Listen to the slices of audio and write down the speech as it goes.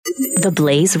The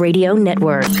Blaze Radio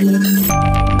Network.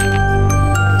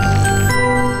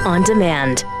 On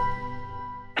demand.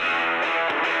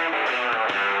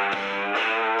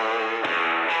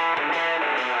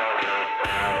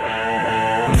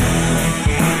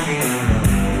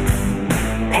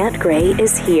 Pat Gray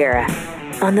is here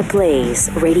on the Blaze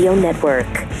Radio Network.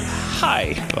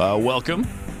 Hi, welcome.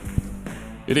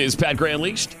 It is Pat Gray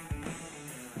Unleashed.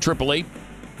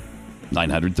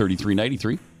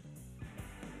 888-933-93.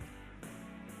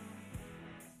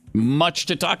 Much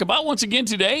to talk about once again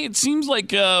today. It seems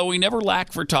like we never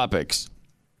lack for topics.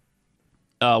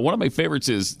 One of my favorites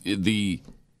is the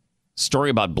story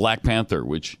about Black Panther,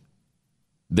 which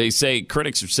they say,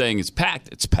 critics are saying it's packed.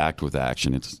 It's packed with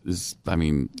action. It's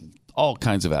all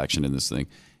kinds of action in this thing.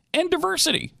 And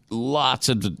diversity. Lots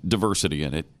of diversity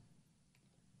in it.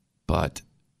 But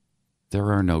there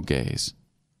are no gays.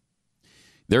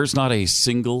 There's not a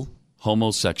single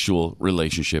homosexual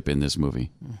relationship in this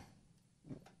movie.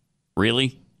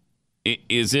 Really?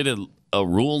 Is it a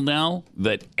rule now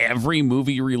that every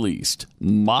movie released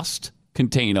must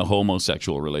contain a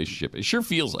homosexual relationship? It sure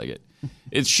feels like it.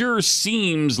 It sure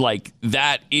seems like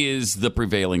that is the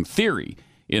prevailing theory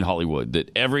in Hollywood,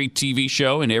 that every TV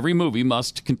show and every movie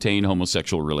must contain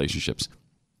homosexual relationships.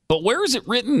 But where is it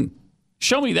written?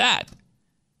 Show me that.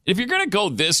 If you're going to go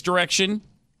this direction,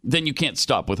 then you can't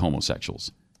stop with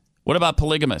homosexuals. What about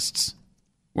polygamists?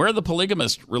 Where are the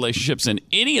polygamist relationships in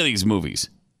any of these movies?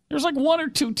 There's like one or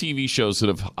two TV shows that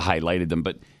have highlighted them,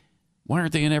 but why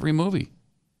aren't they in every movie?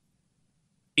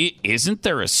 Isn't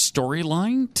there a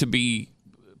storyline to be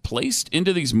placed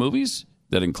into these movies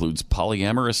that includes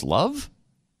polyamorous love?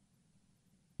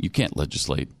 You can't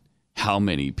legislate how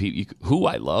many people, who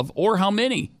I love, or how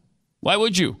many. Why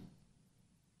would you?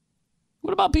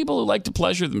 What about people who like to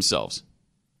pleasure themselves?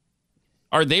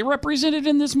 Are they represented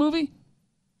in this movie?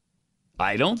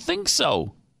 I don't think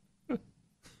so. When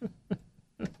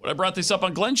I brought this up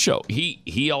on Glenn's show, he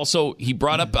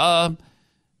brought up an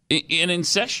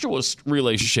incestuous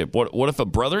relationship. What if a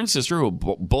brother and sister who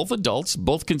are both adults,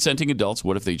 both consenting adults,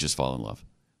 what if they just fall in love?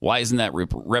 Why isn't that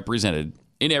represented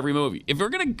in every movie? If we're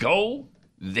going to go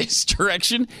this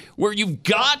direction, where you've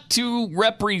got to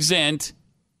represent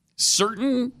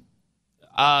certain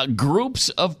groups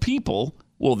of people,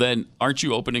 well, then aren't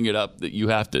you opening it up that you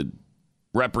have to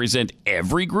represent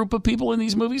every group of people in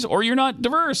these movies? Or you're not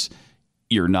diverse.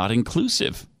 You're not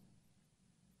inclusive.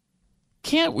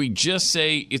 Can't we just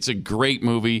say it's a great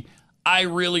movie? I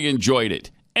really enjoyed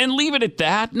it. And leave it at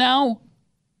that now?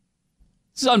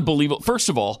 This is unbelievable. First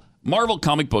of all, Marvel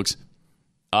comic books,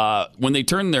 when they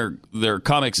turn their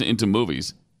comics into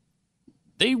movies,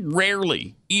 they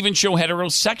rarely even show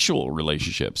heterosexual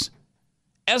relationships.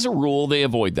 As a rule, they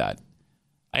avoid that.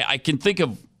 I can think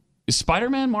of, is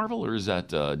Spider-Man Marvel or is that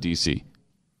DC?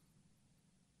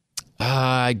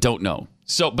 I don't know.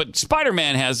 But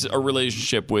Spider-Man has a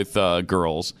relationship with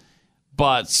girls.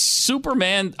 But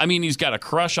Superman, he's got a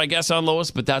crush, I guess, on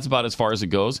Lois, but that's about as far as it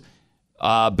goes.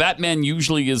 Batman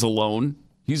usually is alone.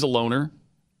 He's a loner.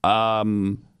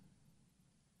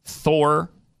 Thor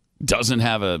doesn't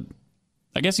have I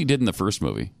guess he did in the first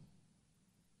movie.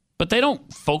 But they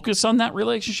don't focus on that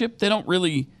relationship. They don't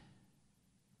really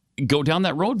go down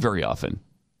that road very often.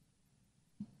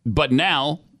 But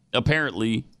now,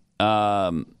 apparently,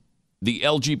 the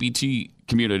LGBT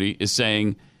community is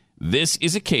saying this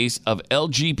is a case of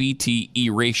LGBT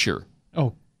erasure.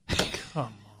 Oh,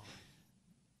 come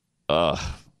on.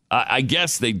 I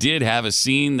guess they did have a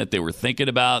scene that they were thinking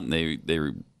about, and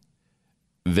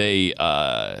they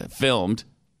filmed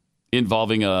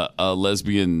involving a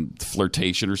lesbian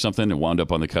flirtation or something and wound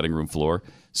up on the cutting room floor.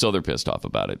 So they're pissed off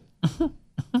about it.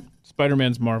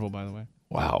 Spider-Man's Marvel, by the way.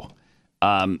 Wow.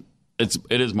 It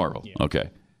is Marvel. Yeah. Okay.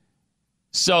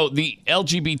 So the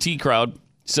LGBT crowd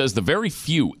says the very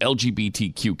few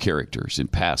LGBTQ characters in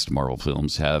past Marvel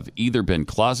films have either been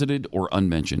closeted or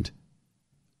unmentioned.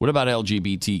 What about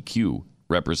LGBTQ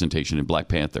representation in Black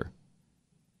Panther?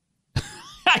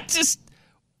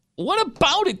 What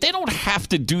about it? They don't have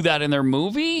to do that in their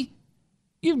movie.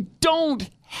 You don't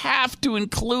have to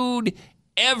include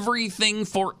everything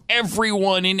for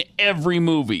everyone in every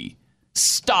movie.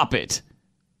 Stop it.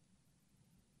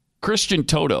 Christian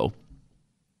Toto,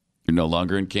 you're no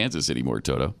longer in Kansas anymore,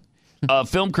 Toto. A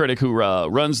film critic who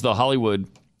runs the Hollywood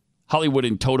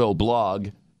in Toto blog,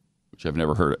 which I've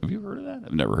never heard of. Have you heard of that?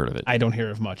 I've never heard of it. I don't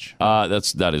hear of much.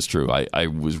 That is true. I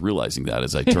was realizing that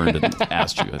as I turned and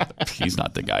asked you. He's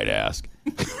not the guy to ask.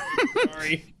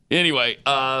 Sorry. Anyway,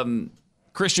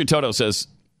 Christian Toto says,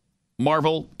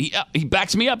 Marvel, he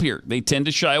backs me up here. They tend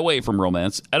to shy away from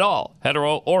romance at all,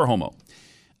 hetero or homo.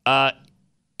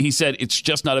 he said it's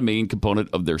just not a main component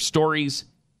of their stories.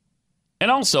 And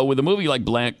also, with a movie like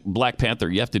Black Panther,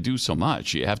 you have to do so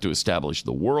much. You have to establish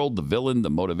the world, the villain,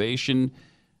 the motivation.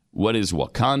 What is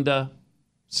Wakanda?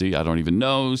 See, I don't even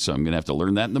know, so I'm going to have to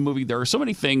learn that in the movie. There are so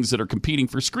many things that are competing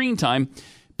for screen time.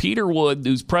 Peter Wood,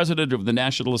 who's president of the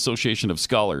National Association of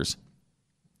Scholars,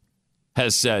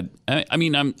 has said,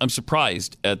 I'm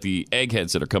surprised at the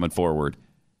eggheads that are coming forward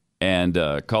and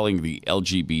calling the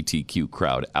LGBTQ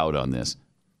crowd out on this.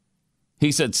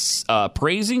 He said,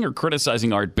 praising or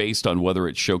criticizing art based on whether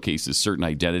it showcases certain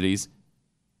identities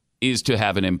is to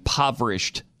have an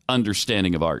impoverished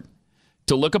understanding of art.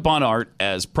 To look upon art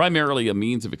as primarily a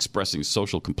means of expressing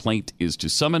social complaint is to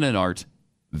summon an art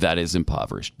that is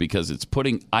impoverished because it's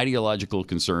putting ideological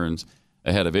concerns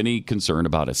ahead of any concern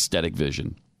about aesthetic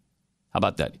vision. How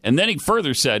about that? And then he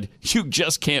further said, you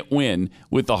just can't win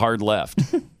with the hard left.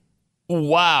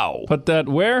 Wow. Put that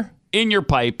where? In your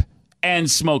pipe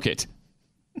and smoke it.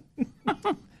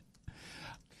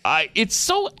 It's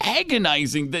so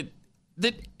agonizing that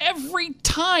every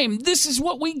time this is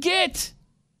what we get.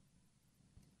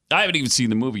 I haven't even seen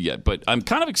the movie yet, but I'm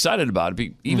kind of excited about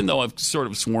it. Even though I've sort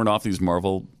of sworn off these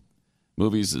Marvel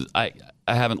movies, I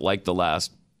haven't liked the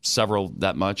last several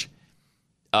that much.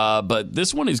 But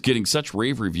this one is getting such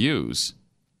rave reviews,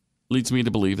 leads me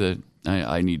to believe that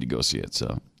I need to go see it.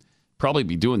 So probably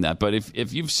be doing that. But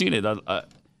if you've seen it,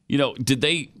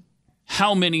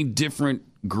 how many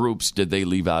different groups did they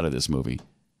leave out of this movie?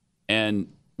 And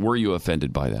were you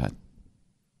offended by that?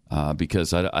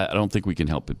 Because I don't think we can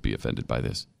help but be offended by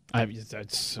this.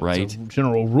 That's right? A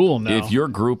general rule now. If your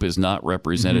group is not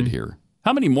represented here,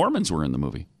 how many Mormons were in the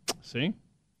movie? See?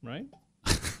 Right?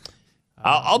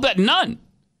 I'll bet none.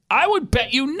 I would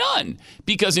bet you none.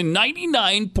 Because in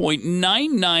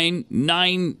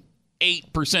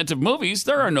 99.9998% of movies,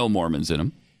 there are no Mormons in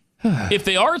them. If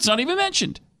they are, it's not even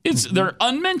mentioned. They're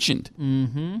unmentioned.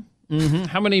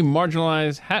 How many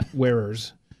marginalized hat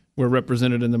wearers were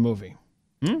represented in the movie?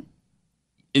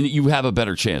 And you have a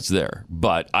better chance there,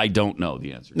 but I don't know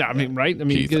the answer. No, right?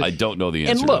 Keith, I don't know the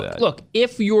answer to that. And look,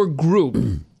 if your group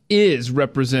is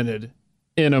represented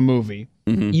in a movie,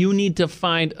 you need to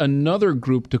find another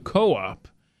group to co-op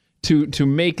to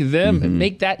make them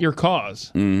make that your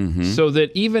cause, so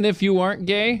that even if you aren't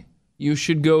gay, you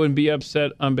should go and be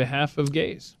upset on behalf of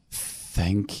gays.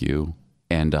 Thank you,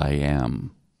 and I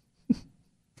am.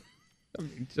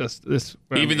 Just this.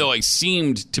 Even though I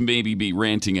seemed to maybe be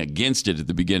ranting against it at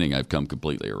the beginning, I've come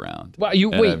completely around. Well, you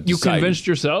convinced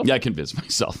yourself? Yeah, I convinced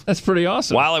myself. That's pretty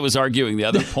awesome. While I was arguing the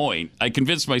other point, I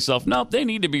convinced myself, no, they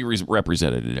need to be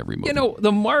represented in every movie. You know,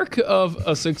 the mark of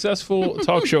a successful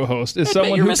talk show host is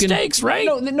someone who mistakes, right?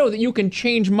 No, that you can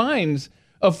change minds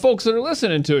of folks that are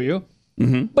listening to you.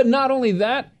 But not only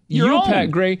that, Pat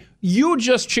Gray, you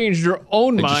just changed your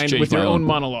own mind with your own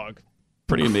monologue.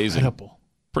 Pretty amazing. Incredible.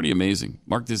 Pretty amazing.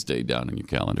 Mark this day down in your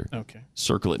calendar. Okay.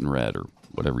 Circle it in red or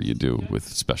whatever you do with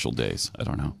special days. I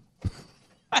don't know.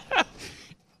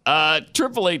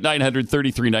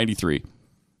 888-900-3393.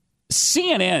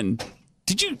 CNN.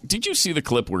 Did you see the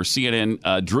clip where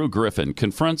CNN Drew Griffin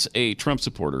confronts a Trump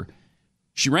supporter?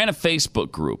 She ran a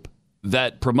Facebook group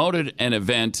that promoted an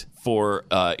event for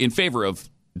in favor of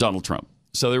Donald Trump.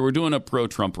 So they were doing a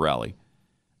pro-Trump rally.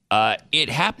 It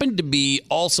happened to be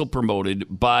also promoted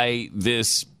by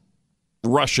this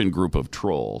Russian group of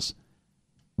trolls.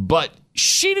 But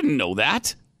she didn't know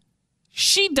that.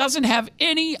 She doesn't have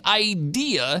any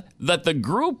idea that the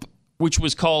group, which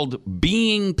was called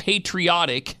Being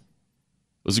Patriotic,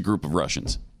 was a group of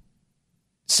Russians.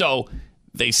 So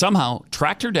they somehow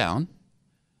tracked her down.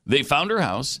 They found her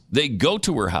house. They go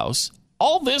to her house.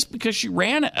 All this because she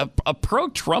ran a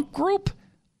pro-Trump group,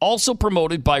 also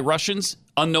promoted by Russians,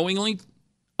 unknowingly,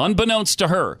 unbeknownst to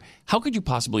her. How could you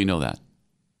possibly know that?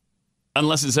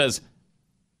 Unless it says,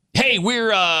 hey,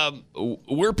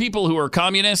 we're people who are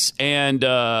communists and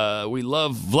we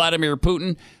love Vladimir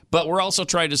Putin, but we're also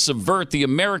trying to subvert the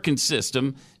American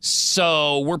system,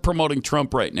 so we're promoting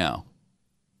Trump right now.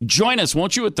 Join us,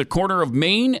 won't you, at the corner of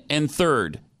Main and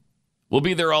 3rd. We'll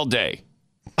be there all day.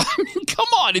 I mean, come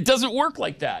on, it doesn't work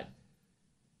like that.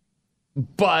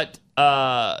 But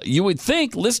you would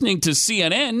think, listening to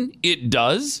CNN, it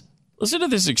does. Listen to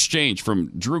this exchange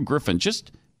from Drew Griffin,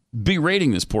 just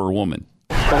berating this poor woman.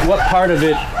 But what part of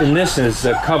it in this is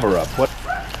a cover-up? What,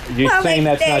 you saying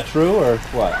that's not true, or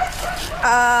what?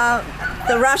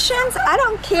 The Russians, I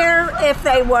don't care if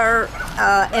they were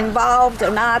involved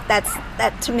or not.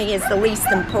 That to me is the least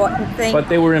important thing. But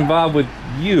they were involved with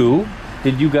you.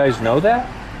 Did you guys know that?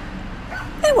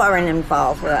 They weren't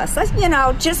involved with us. You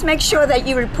know, just make sure that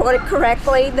you report it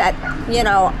correctly, that, you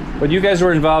know, But you guys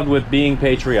were involved with being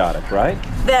patriotic, right?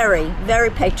 Very,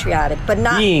 very patriotic, but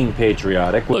not Being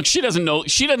patriotic. Look, she doesn't know.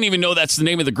 She doesn't even know that's the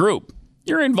name of the group.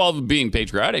 You're involved with being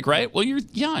patriotic, right? Well,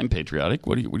 I'm patriotic.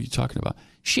 What are you talking about?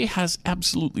 She has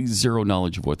absolutely zero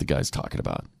knowledge of what the guy's talking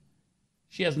about.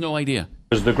 She has no idea.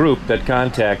 It was the group that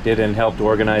contacted and helped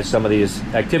organize some of these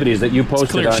activities that you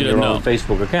posted on your own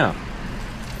Facebook account.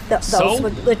 those were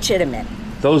legitimate.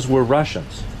 Those were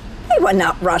Russians. They were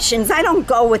not Russians. I don't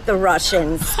go with the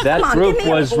Russians. That group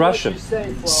was Russian.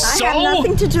 I have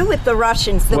nothing to do with the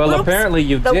Russians. Well, apparently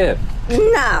you did.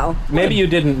 No. Maybe you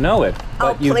didn't know it,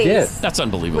 but you please. did. That's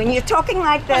unbelievable. When you're talking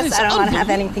like this, I don't want to have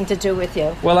anything to do with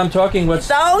you. Well, I'm talking what's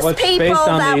Those people based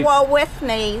on that the... were with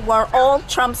me were all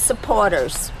Trump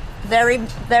supporters. Very,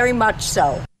 very much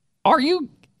so. Are you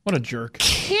What a jerk.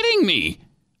 kidding me?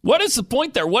 What is the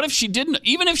point there? What if she didn't?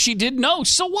 Even if she did know,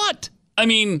 so what? I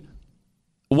mean,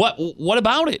 what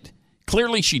about it?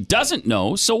 Clearly she doesn't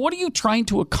know, so what are you trying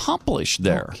to accomplish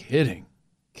there? No kidding.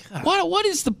 What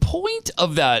is the point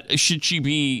of that? Should she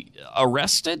be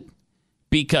arrested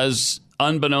because,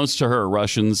 unbeknownst to her,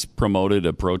 Russians promoted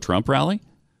a pro-Trump rally?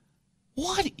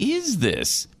 What is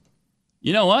this?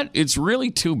 You know what? It's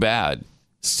really too bad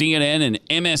CNN and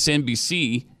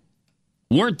MSNBC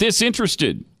weren't this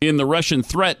interested in the Russian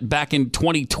threat back in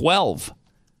 2012.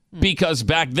 Because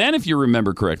back then, if you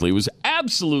remember correctly, it was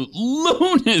absolute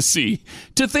lunacy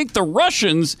to think the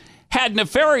Russians had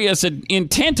nefarious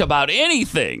intent about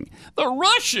anything. The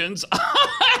Russians,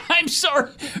 I'm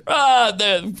sorry,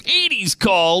 the 80s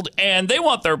called, and they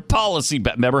want their policy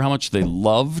back. Remember how much they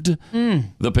loved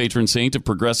the patron saint of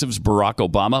progressives, Barack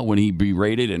Obama, when he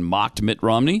berated and mocked Mitt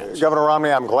Romney? Governor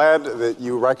Romney, I'm glad that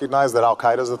you recognize that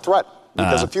al-Qaeda is a threat.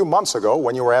 Because a few months ago,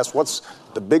 when you were asked what's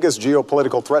the biggest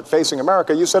geopolitical threat facing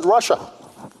America, you said Russia.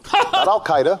 Not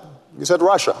al-Qaeda. You said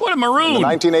Russia. What a maroon.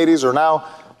 And the 1980s are now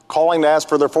calling to ask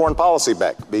for their foreign policy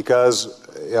back because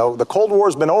the Cold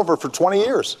War's been over for 20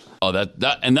 years. Oh,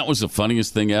 that was the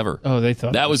funniest thing ever. Oh, they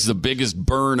thought that was the biggest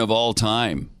burn of all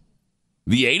time.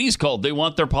 The 80s called. They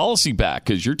want their policy back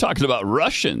because you're talking about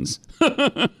Russians.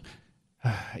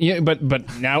 Yeah, but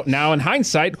now in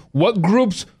hindsight, what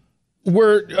groups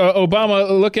were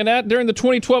Obama looking at during the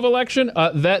 2012 election?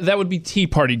 That would be Tea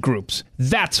Party groups.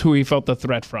 That's who he felt the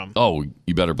threat from. Oh,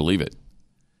 you better believe it.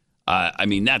 I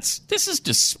mean, this is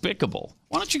despicable.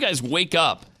 Why don't you guys wake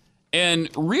up and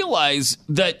realize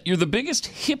that you're the biggest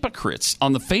hypocrites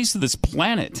on the face of this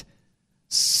planet?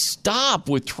 Stop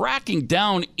with tracking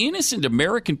down innocent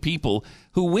American people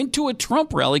who went to a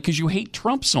Trump rally because you hate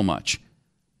Trump so much.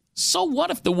 So what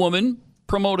if the woman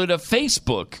promoted a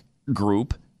Facebook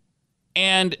group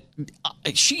and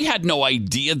she had no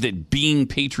idea that being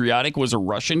patriotic was a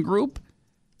Russian group?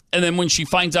 And then when she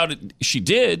finds out she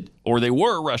did, or they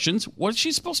were Russians, what is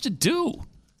she supposed to do?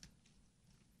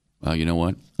 Well, you know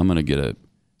what? I'm going to get a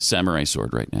samurai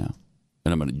sword right now,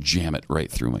 and I'm going to jam it right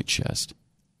through my chest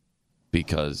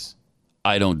because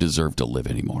I don't deserve to live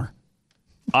anymore.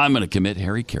 I'm going to commit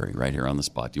hara-kiri right here on the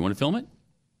spot. Do you want to film it?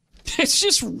 It's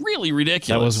just really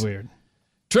ridiculous. That was weird.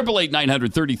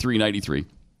 888-900-3393.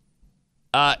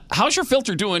 How's your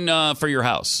filter doing for your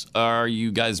house? Are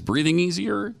you guys breathing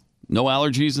easier? No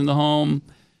allergies in the home?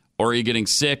 Or are you getting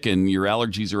sick and your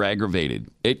allergies are aggravated?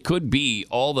 It could be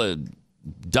all the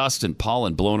dust and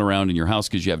pollen blown around in your house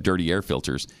because you have dirty air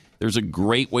filters. There's a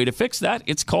great way to fix that.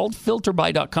 It's called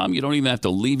filterby.com. You don't even have to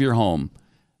leave your home.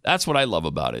 That's what I love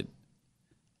about it.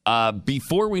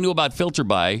 Before we knew about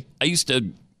FilterBy, I used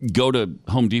to go to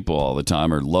Home Depot all the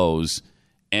time or Lowe's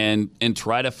and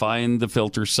try to find the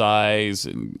filter size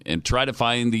and try to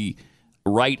find the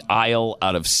right aisle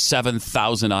out of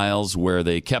 7,000 aisles where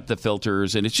they kept the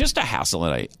filters. And it's just a hassle,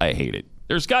 and I hate it.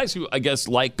 There's guys who, I guess,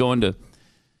 like going to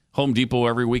Home Depot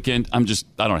every weekend. I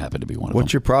don't happen to be one of them.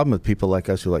 What's your problem with people like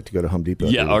us who like to go to Home Depot?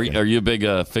 Yeah, are you a big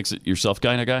fix-it-yourself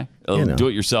kind of guy? Do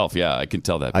it yourself, yeah, I can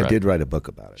tell that. I did write a book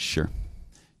about it. Sure.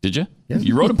 Did you? Yeah.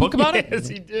 You wrote a book about it? Yes,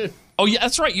 he did. Oh, yeah,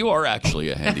 that's right. You are actually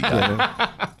a handy guy.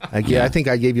 I think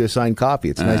I gave you a signed copy.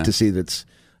 It's nice to see that's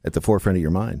at the forefront of your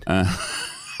mind.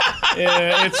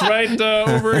 Yeah, it's right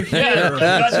over here.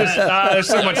 There's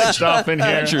so much stuff in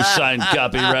here. That's your signed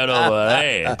copy right over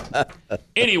there.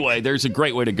 Anyway, there's a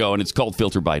great way to go, and it's called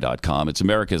filterby.com. It's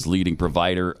America's leading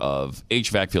provider of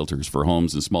HVAC filters for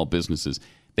homes and small businesses.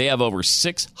 They have over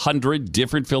 600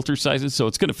 different filter sizes, so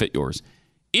it's going to fit yours.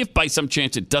 If by some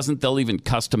chance it doesn't, they'll even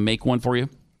custom make one for you.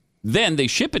 Then they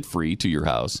ship it free to your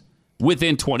house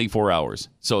within 24 hours.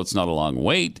 So it's not a long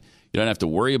wait. You don't have to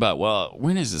worry about, well,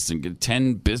 when is this thing?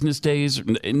 10 business days?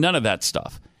 None of that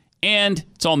stuff. And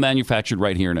it's all manufactured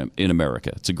right here in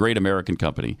America. It's a great American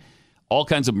company. All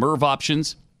kinds of MERV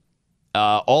options.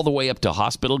 all the way up to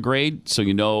hospital grade, so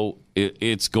you know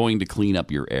it's going to clean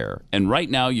up your air. And right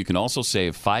now, you can also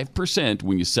save 5%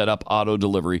 when you set up auto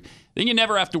delivery. Then you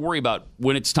never have to worry about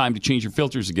when it's time to change your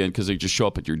filters again because they just show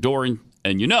up at your door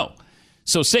and you know.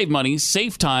 So save money,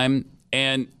 save time,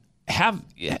 and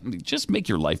just make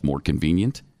your life more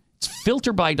convenient. It's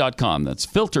filterby.com. That's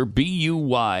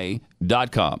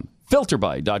filterbuy.com.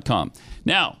 Filterby.com.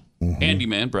 Now,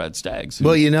 handyman Brad Staggs.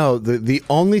 Well, you know, the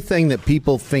only thing that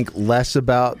people think less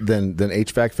about than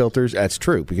HVAC filters, that's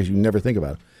true because you never think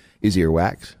about it, is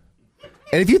earwax.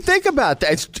 And if you think about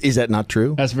that, is that not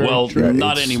true? That's very true.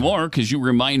 Not anymore because you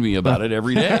remind me about it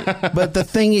every day. But the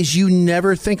thing is, you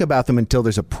never think about them until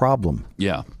there's a problem.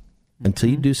 Yeah. Until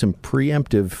you do some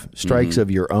preemptive strikes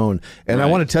of your own. And I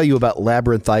want to tell you about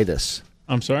labyrinthitis.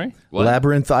 I'm sorry? What?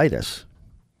 Labyrinthitis.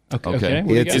 Okay.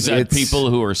 Is that people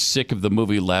who are sick of the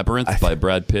movie Labyrinth by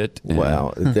Brad Pitt?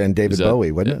 And David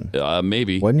Bowie, wasn't it?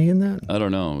 Maybe. Wasn't he in that? I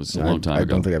don't know. It was a long time ago. I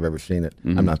don't think I've ever seen it.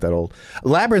 I'm not that old.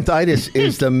 Labyrinthitis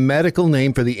is the medical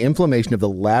name for the inflammation of the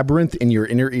labyrinth in your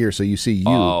inner ear. So you see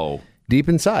deep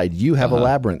inside, you have a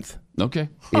labyrinth. Okay.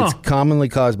 It's commonly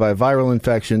caused by a viral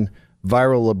infection.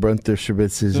 Viral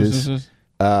labyrinthitis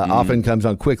often comes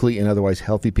on quickly in otherwise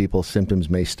healthy people. Symptoms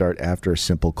may start after a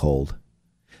simple cold.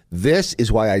 This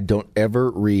is why I don't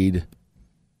ever read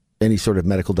any sort of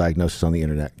medical diagnosis on the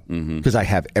internet because I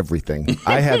have everything.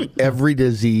 I have every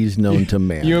disease known to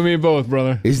man. You and me both,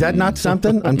 brother. Is that not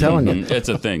something? I'm telling you. It's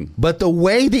a thing. But the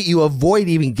way that you avoid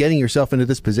even getting yourself into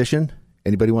this position,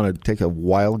 anybody want to take a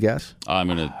wild guess? I'm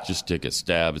going to just take a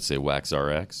stab and say Wax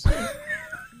RX.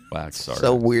 Wax RX.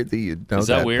 So weird that you know Is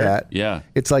that weird? Pat. Yeah.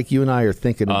 It's like you and I are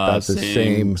thinking about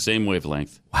the same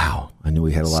wavelength. Wow. I knew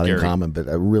we had a lot in common, but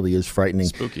it really is frightening.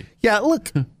 Spooky. Yeah,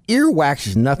 look, earwax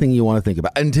is nothing you want to think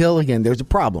about until, again, there's a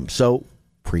problem. So,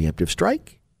 preemptive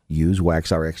strike, use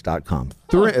waxrx.com.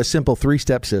 A simple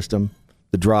 3-step system,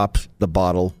 the drops, the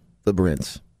bottle, the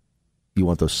rinse. You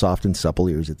want those soft and supple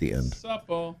ears at the end.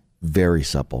 Supple. Very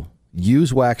supple.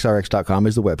 Use waxrx.com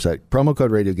as the website. Promo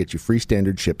code radio gets you free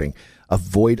standard shipping.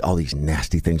 Avoid all these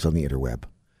nasty things on the interweb.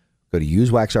 Go to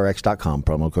usewaxrx.com,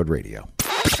 promo code radio.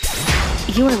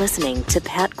 You are listening to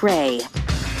Pat Gray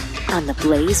on the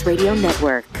Blaze Radio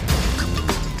Network.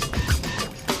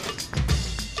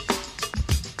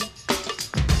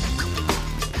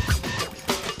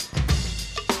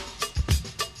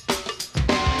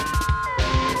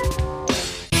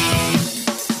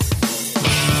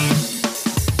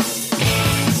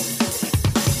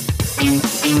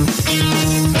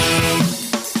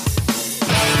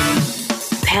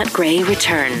 Pat Gray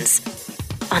returns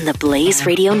on the Blaze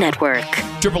Radio Network.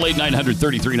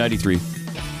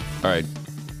 888-900-3393. All right.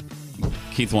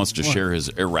 Keith wants to share his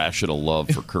irrational love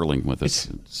for curling with us.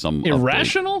 Some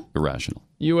irrational? Update. Irrational.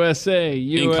 USA.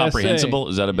 Incomprehensible?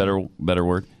 Is that a better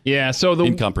word? Yeah. So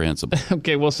incomprehensible.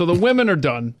 Okay. Well, so the women are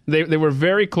done. They were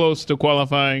very close to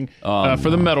qualifying for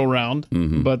the medal round,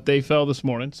 but they fell this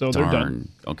morning, so they're done.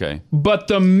 Okay. But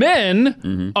the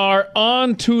men are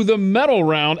on to the medal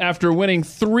round after winning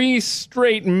 3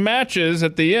 straight matches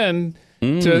at the end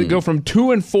to go from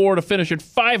 2-4 to finish at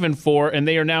 5-4, and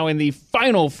they are now in the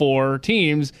final 4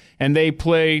 teams, and they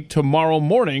play tomorrow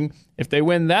morning. If they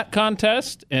win that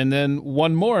contest and then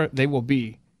one more, they will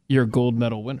be your gold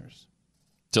medal winners.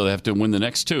 So they have to win the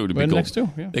next 2 to be gold. The next 2,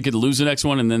 yeah. They could lose the next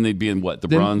one, and then they'd be in what?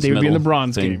 Bronze medal? They would be in the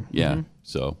bronze game. Yeah.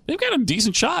 So they've got a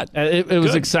decent shot. It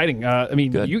was exciting. I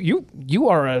mean, you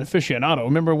are an aficionado.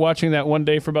 Remember watching that one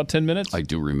day for about 10 minutes? I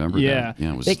do remember that.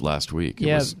 Yeah, it was last week.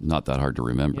 It was not that hard to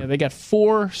remember. Yeah, they got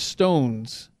 4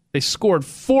 stones. They scored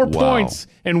 4 points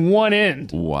in one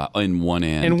end. Wow, in one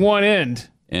end. In one end.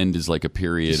 End is like a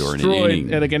period or an inning.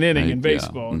 Like an inning in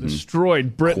baseball. Yeah.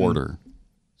 Destroyed Britain. Quarter.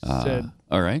 Said,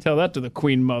 all right. Tell that to the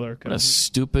Queen Mother. What a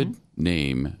stupid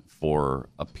name for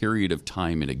a period of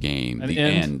time in a game. The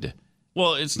end.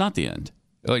 Well, it's not the end.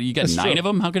 You got 9 of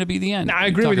them? How can it be the end? No, I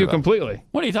agree with you completely.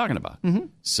 What are you talking about?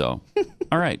 So,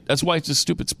 all right. That's why it's a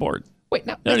stupid sport. Wait,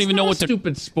 no, they don't even know what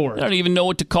stupid sport. They don't even know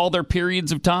what to call their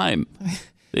periods of time.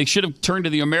 They should have turned to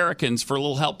the Americans for a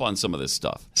little help on some of this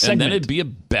stuff. And then it'd be a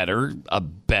better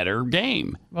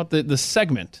game. About the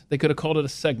segment. They could have called it a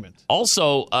segment.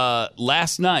 Also,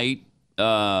 last night,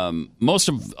 most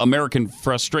of American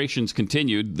frustrations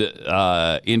continued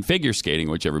in figure skating,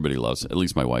 which everybody loves. At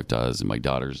least my wife does and my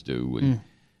daughters do. And,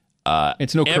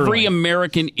 it's no curling. Every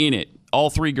American in it, all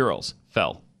 3 girls,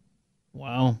 fell.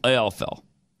 Wow. They all fell.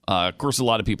 Of course, a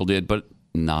lot of people did, but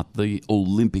not the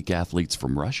Olympic athletes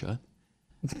from Russia.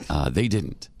 They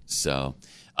didn't. So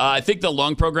I think the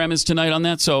long program is tonight on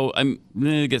that. So I'm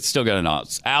still got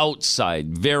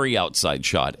an very outside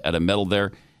shot at a medal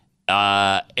there.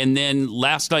 And then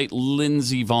last night,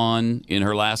 Lindsey Vonn, in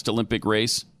her last Olympic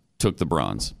race, took the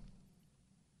bronze,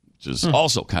 which is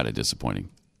also kind of disappointing.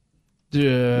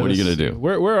 Yes. What are you going to do?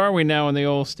 Where are we now in the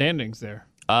old standings there?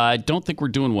 I don't think we're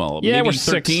doing well. Yeah, Maybe we're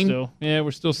 13? sixth still. Yeah, we're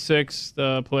still sixth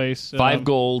place. 5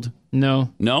 gold.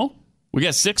 No. No? We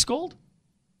got 6 gold?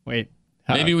 Wait.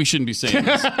 Maybe we shouldn't be saying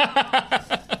this.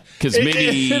 Because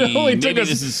maybe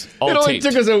this is all It only taped.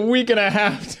 took us a week and a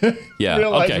half to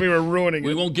realize we were ruining it.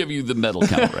 We won't give you the medal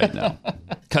count right now.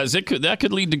 Because that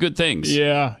could lead to good things.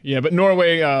 Yeah. But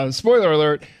Norway, spoiler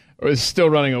alert, is still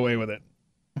running away with it.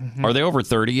 Are they over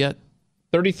 30 yet?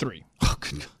 33. Oh,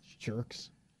 good gosh. Jerks.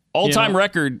 All-time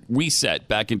record we set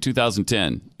back in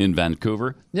 2010 in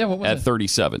Vancouver what was at it?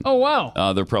 37. Oh,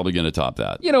 wow. They're probably going to top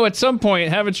that. At some point,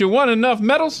 haven't you won enough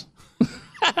medals?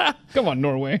 Come on,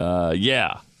 Norway.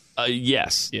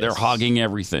 Yes. They're hogging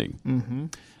everything.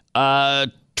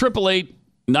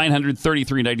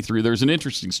 888-933-93. There's an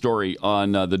interesting story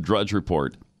on the Drudge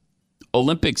Report.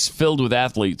 Olympics filled with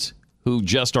athletes who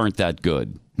just aren't that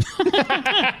good.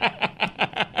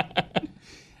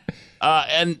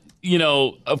 And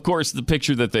of course, the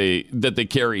picture that they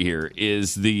carry here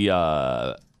is the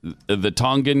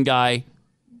Tongan guy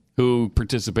who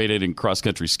participated in cross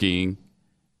country skiing.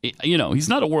 He's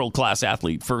not a world class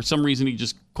athlete. For some reason, he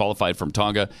just qualified from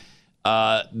Tonga.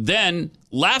 Then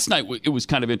last night it was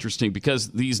kind of interesting because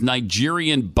this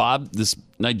Nigerian bobsled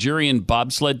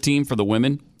team for the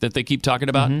women that they keep talking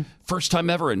about, first time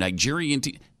ever a Nigerian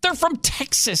team. They're from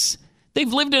Texas.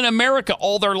 They've lived in America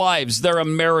all their lives. They're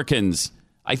Americans.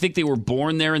 I think they were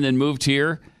born there and then moved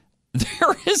here.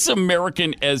 They're as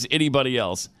American as anybody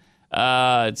else.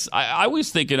 I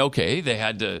was thinking, okay, they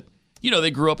had to,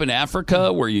 they grew up in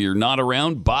Africa where you're not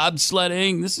around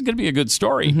bobsledding. This is going to be a good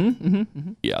story.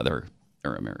 Yeah, they're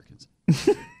Americans.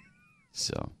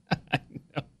 So.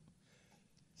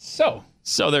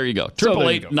 So there you go.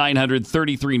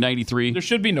 888-900-3393. There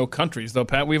should be no countries, though,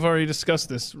 Pat. We've already discussed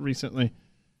this recently.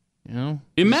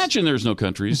 Imagine there's no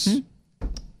countries.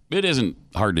 It isn't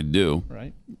hard to do.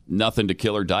 Right. Nothing to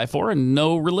kill or die for, and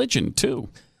no religion, too.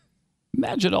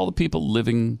 Imagine all the people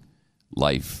living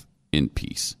life in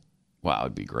peace. Wow,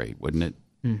 it'd be great, wouldn't it?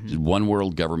 Just one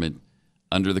world government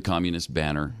under the communist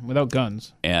banner. Without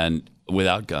guns. And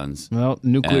without guns. Without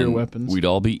nuclear and weapons. We'd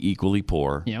all be equally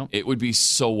poor. Yeah. It would be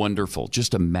so wonderful.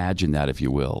 Just imagine that, if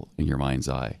you will, in your mind's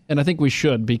eye. And I think we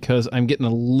should, because I'm getting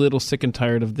a little sick and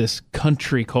tired of this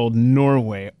country called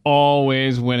Norway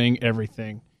always winning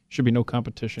everything. Should be no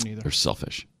competition either. They're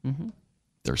selfish.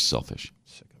 They're selfish.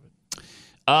 Sick of it.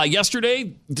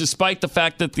 Yesterday, despite the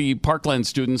fact that the Parkland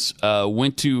students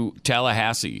went to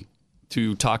Tallahassee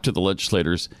to talk to the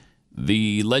legislators,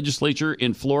 the legislature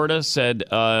in Florida said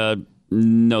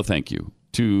no thank you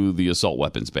to the assault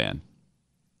weapons ban.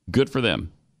 Good for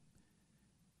them.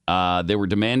 They were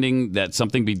demanding that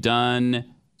something be done,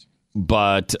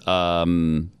 but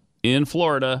in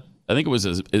Florida, I think it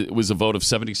was a vote of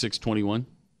 76-21.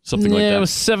 Something like that. Yeah, it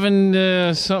was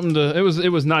 7 something to. It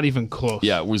was not even close.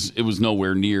 Yeah, it was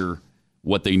nowhere near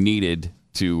what they needed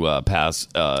to pass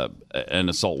an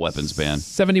assault weapons ban.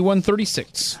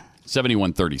 71-36.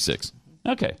 71-36.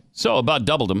 Okay, so about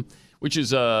doubled them, which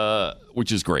is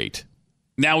great.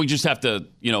 Now we just have to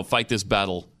fight this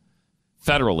battle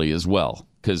federally as well,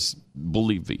 because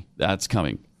believe me, that's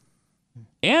coming.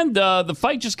 And the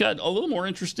fight just got a little more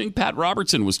interesting. Pat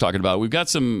Robertson was talking about it. We've got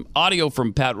some audio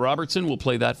from Pat Robertson. We'll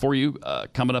play that for you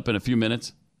coming up in a few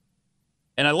minutes.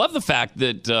 And I love the fact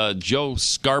that Joe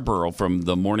Scarborough from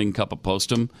the Morning Cup of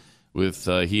Postum, with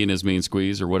he and his main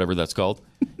squeeze, or whatever that's called,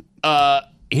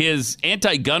 his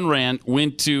anti-gun rant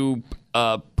went to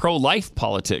pro-life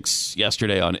politics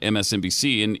yesterday on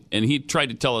MSNBC, and he tried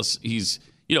to tell us he's,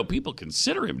 people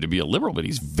consider him to be a liberal, but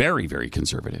he's very, very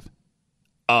conservative.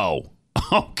 Oh.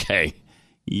 Okay.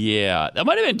 Yeah. That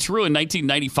might have been true in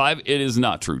 1995. It is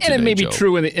not true today, And it may be Joe.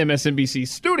 true in the MSNBC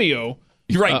studio.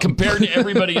 You're right, compared to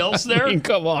everybody else there? I mean,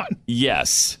 come on.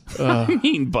 Yes.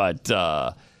 But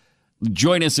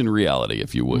join us in reality,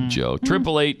 if you would, Joe.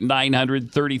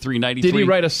 888-900-3393. Did he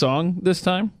write a song this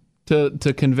time to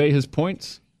convey his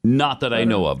points? Not that I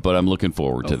know of, but I'm looking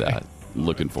forward to that.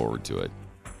 Looking forward to it.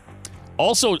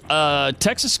 Also,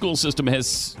 Texas school system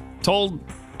has told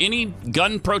any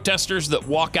gun protesters that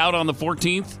walk out on the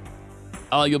 14th,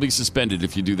 you'll be suspended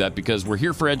if you do that, because we're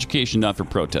here for education, not for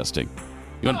protesting.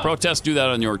 You want to protest, do that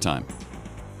on your time.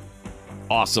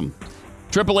 Awesome.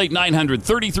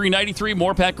 888-900-3393.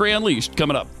 More Pat Gray Unleashed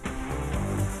coming up.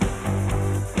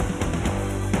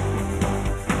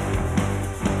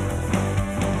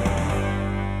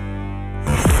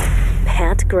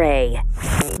 Pat Gray,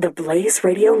 the Blaze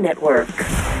Radio Network.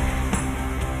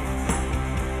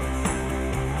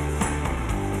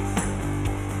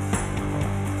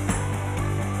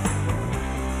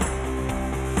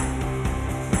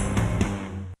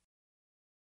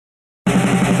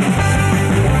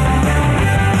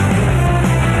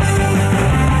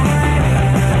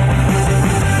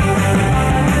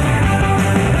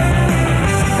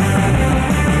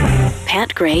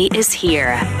 Pat Gray is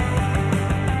here.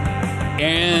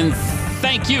 And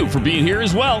thank you for being here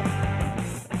as well.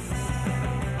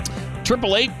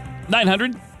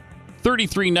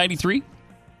 888-900-3393.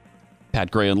 Pat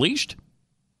Gray Unleashed.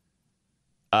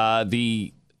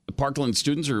 The Parkland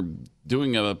students are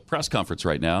doing a press conference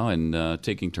right now and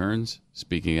taking turns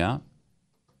speaking out.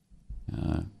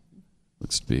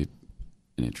 Looks to be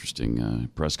an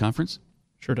interesting press conference.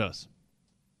 Sure does.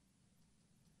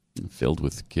 Filled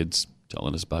with kids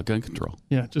telling us about gun control.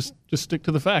 Yeah, just stick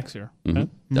to the facts here. Mm-hmm. Okay?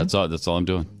 That's all I'm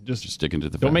doing. Just sticking to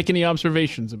the facts. Don't make any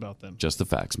observations about them. Just the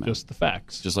facts, man. Just the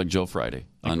facts. Just like Joe Friday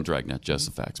on Dragnet. Just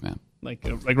the facts, man. Like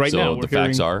right now. So the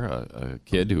facts are a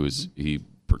kid he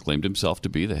proclaimed himself to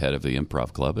be the head of the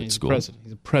improv club at school. He's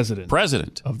a president.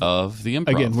 President of the improv.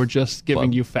 Again, we're just giving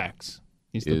club. you facts.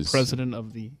 He's the president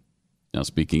of the... Now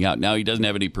speaking out. Now he doesn't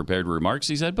have any prepared remarks,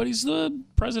 he said, but he's the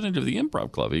president of the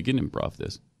improv club. He can improv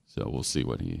this. So we'll see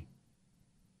what he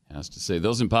has to say.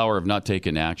 Those in power have not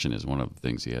taken action is one of the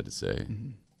things he had to say. Mm-hmm.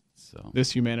 So this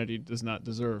humanity does not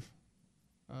deserve.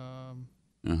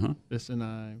 This and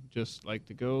I just like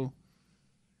to go.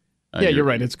 Yeah, you're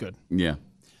right. It's good. Yeah.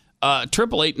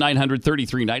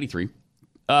 888-900-3393.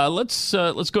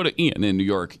 Let's go to Ian in New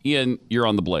York. Ian, you're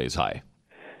on the Blaze. Hi.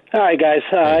 Hi, guys.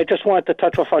 I just wanted to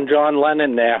touch off on John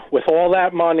Lennon there. With all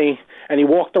that money, and he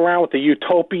walked around with a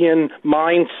utopian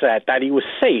mindset that he was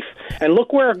safe. And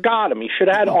look where it got him. He should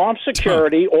have had armed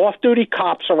security, off-duty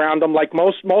cops around him like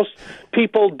most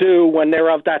people do when they're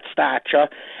of that stature.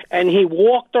 And he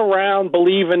walked around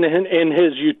believing in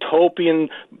his utopian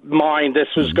mind this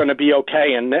was going to be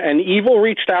okay. And evil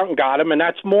reached out and got him, and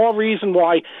that's more reason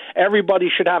why everybody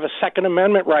should have a Second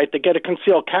Amendment right to get a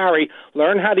concealed carry,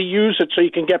 learn how to use it so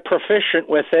you can get proficient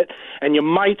with it, and you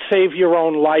might save your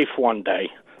own life one day.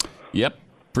 Yep.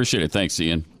 Appreciate it. Thanks,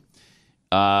 Ian.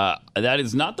 That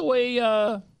is not the way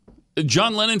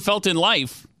John Lennon felt in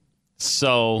life.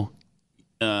 So,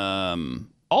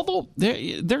 although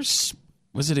there's...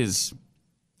 Was it his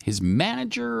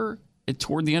manager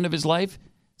toward the end of his life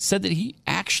said that he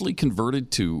actually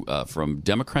converted to from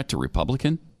Democrat to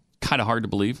Republican? Kind of hard to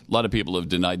believe. A lot of people have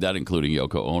denied that, including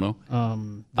Yoko Ono.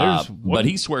 But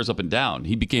he swears up and down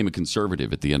he became a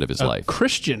conservative at the end of his life.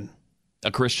 Christian.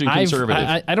 A Christian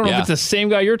conservative. I don't know if it's the same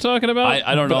guy you're talking about.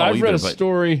 I don't know. I've read a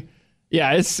story.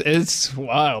 Yeah, it's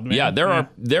wild, man. Yeah,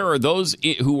 there are those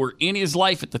who were in his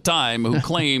life at the time who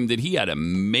claim that he had a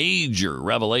major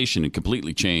revelation and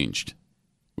completely changed,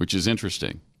 which is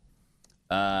interesting.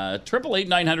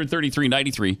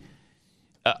 888-900-3393.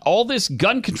 All this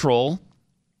gun control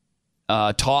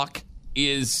talk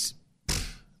it's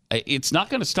not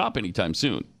going to stop anytime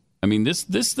soon. I mean,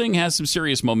 this thing has some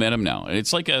serious momentum now.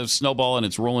 It's like a snowball, and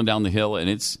it's rolling down the hill, and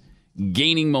it's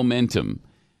gaining momentum.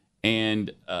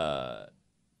 And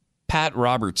Pat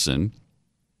Robertson,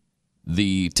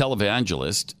 the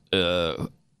televangelist,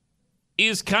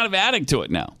 is kind of adding to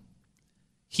it now.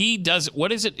 He does,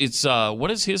 what is it? It's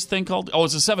what is his thing called? Oh,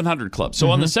 it's a 700 Club.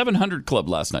 So on the 700 Club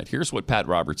last night, here's what Pat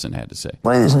Robertson had to say.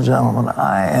 Ladies and gentlemen,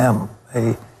 I am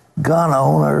a gun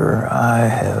owner. I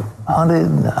have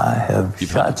hunted. I have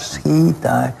shot skeet.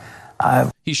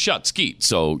 He shot skeet,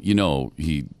 so you know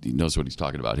he knows what he's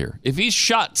talking about here. If he's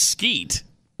shot skeet,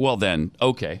 well then,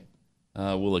 okay,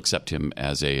 we'll accept him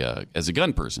as a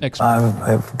gun person.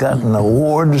 I've gotten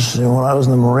awards when I was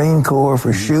in the Marine Corps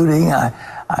for shooting.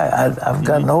 I've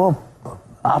got no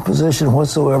opposition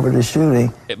whatsoever to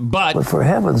shooting. But for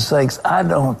heaven's sakes, I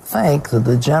don't think that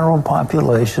the general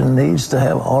population needs to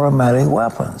have automatic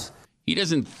weapons. He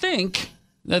doesn't think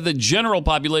that the general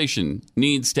population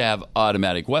needs to have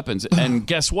automatic weapons. And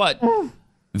guess what?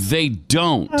 They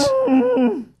don't.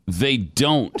 They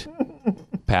don't,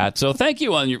 Pat. So thank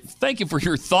you for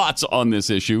your thoughts on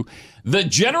this issue. The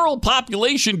general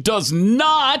population does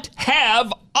not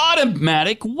have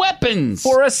automatic weapons.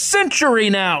 For a century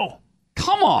now.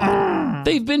 Come on.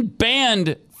 They've been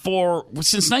banned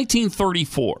since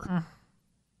 1934.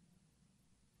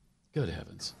 Good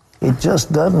heavens. It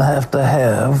just doesn't have to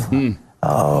have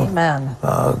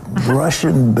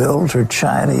Russian-built or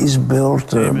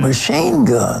Chinese-built machine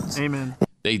guns. Amen.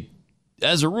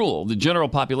 As a rule, the general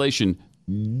population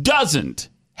doesn't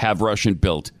have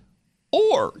Russian-built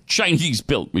or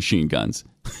Chinese-built machine guns.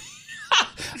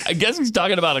 I guess he's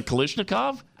talking about a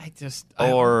Kalashnikov.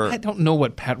 I don't know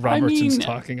what Pat Robertson's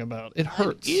talking about. It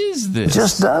hurts. What is this? It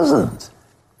just doesn't.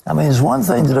 I mean, it's one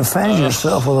thing to defend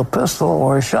yourself with a pistol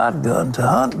or a shotgun to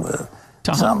hunt with.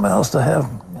 Something else to have,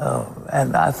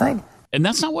 and I think... And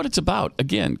that's not what it's about.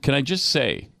 Again, can I just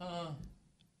say,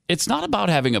 it's not about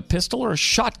having a pistol or a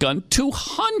shotgun to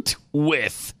hunt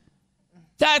with.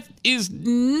 That is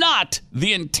not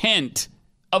the intent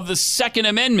of the Second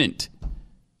Amendment.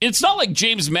 It's not like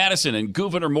James Madison and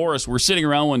Gouverneur Morris were sitting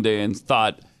around one day and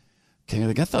thought, okay,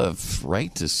 they got the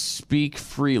right to speak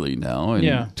freely now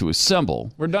and to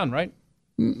assemble. We're done, right?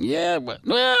 Yeah,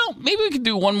 well, maybe we could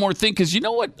do one more thing, because you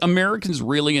know what Americans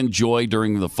really enjoy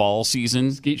during the fall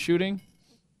season? Skeet shooting?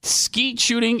 Skeet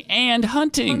shooting and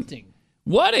hunting.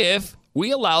 What if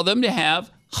we allow them to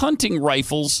have hunting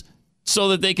rifles so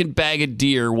that they can bag a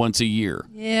deer once a year?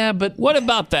 Yeah, but... What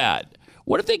about that?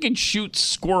 What if they could shoot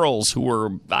squirrels who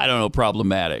are, I don't know,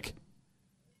 problematic?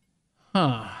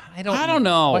 Huh. I don't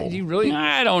know. What, do you really?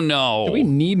 I don't know. Do we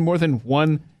need more than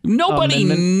one? Nobody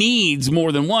amendment? needs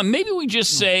more than one. Maybe we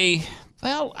just say,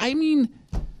 well, I mean,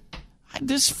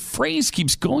 this phrase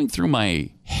keeps going through my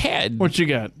head. What you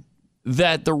got?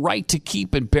 That the right to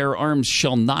keep and bear arms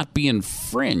shall not be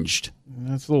infringed.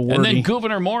 That's a little wordy. And then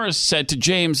Gouverneur Morris said to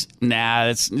James,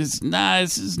 this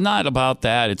is not about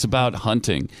that. It's about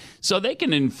hunting. So they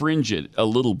can infringe it a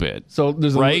little bit. So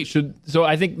there's right? So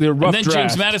I think the rough And then draft.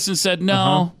 James Madison said,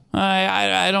 no,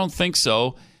 I don't think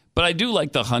so. But I do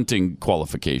like the hunting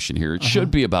qualification here. It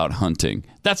should be about hunting.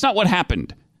 That's not what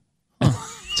happened.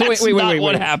 So wait.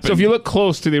 What happened? So if you look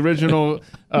close to the original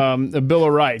Bill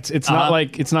of Rights, it's not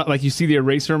like you see the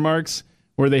eraser marks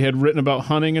where they had written about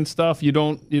hunting and stuff. You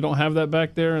don't have that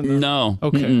back there. No.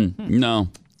 Okay. No.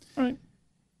 All right.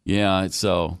 Yeah.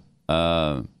 So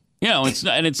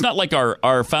it's not like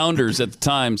our founders at the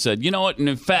time said, you know what? And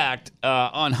in fact,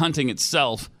 on hunting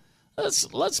itself,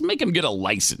 let's make them get a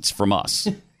license from us.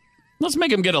 Let's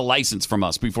make them get a license from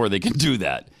us before they can do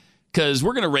that. Because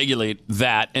we're going to regulate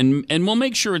that, and we'll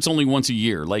make sure it's only once a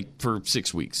year, like for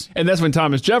 6 weeks. And that's when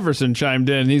Thomas Jefferson chimed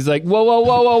in. He's like,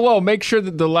 whoa. Make sure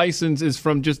that the license is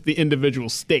from just the individual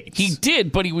states. He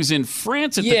did, but he was in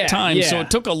France at the time, so it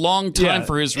took a long time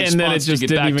for his response to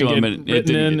get back to him. And it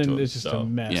didn't get to him. It's just a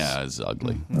mess. Yeah, it's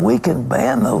ugly. We can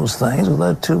ban those things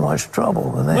without too much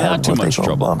trouble. And they had what they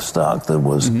call bump stock that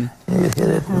was, you hit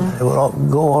it, and it would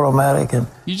go automatic. And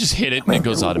you just hit it, and it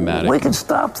goes automatic. We can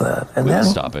stop that. And we then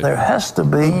can stop it. There has to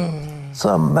be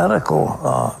some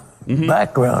medical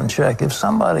background check. If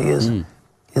somebody is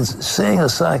seeing a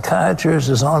psychiatrist,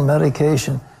 is on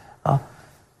medication,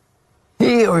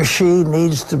 he or she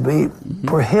needs to be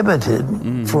prohibited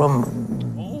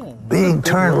from being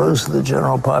turned loose to the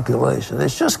general population.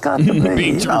 It's just got to be.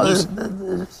 Being turned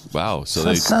loose. Wow, so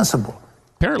that's sensible.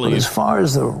 Apparently, but as far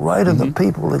as the right of the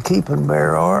people to keep and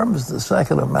bear arms, the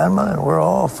Second Amendment, and we're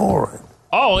all for it.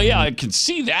 Oh, yeah, I can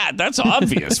see that. That's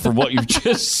obvious from what you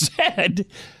just said.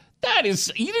 That is,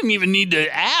 you didn't even need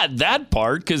to add that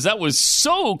part because that was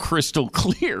so crystal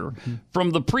clear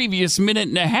from the previous minute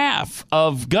and a half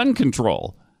of gun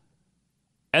control.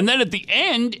 And then at the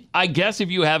end, I guess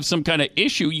if you have some kind of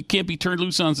issue, you can't be turned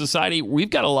loose on society. We've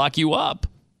got to lock you up.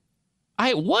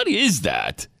 What is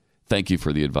that? Thank you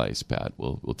for the advice, Pat.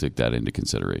 We'll take that into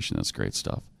consideration. That's great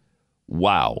stuff.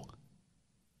 Wow.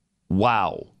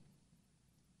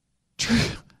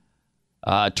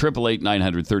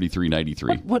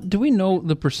 888-900-3393. What do we know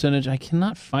the percentage? I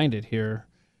cannot find it here.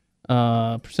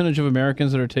 Percentage of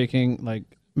Americans that are taking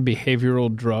like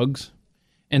behavioral drugs,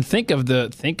 and think of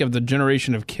the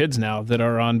generation of kids now that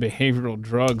are on behavioral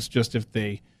drugs. Just if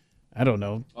they, I don't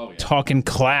know, talk in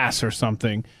class or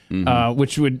something,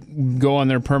 which would go on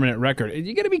their permanent record.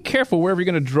 You got to be careful wherever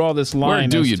you're going to draw this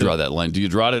line. Where do you draw that line? Do you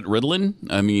draw it at Ritalin?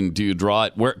 I mean, do you draw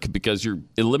it where? Because you're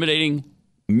eliminating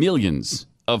millions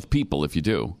of people if you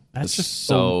do. That's just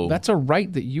so. That's a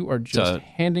right that you are just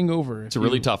handing over. It's a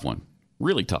really tough one.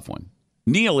 Really tough one.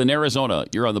 Neil in Arizona,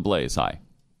 you're on the Blaze. Hi.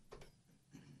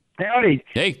 Howdy.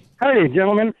 Hey. Howdy,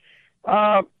 gentlemen.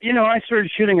 I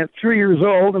started shooting at 3 years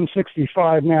old. I'm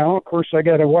 65 now. Of course, I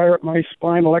got to wire up my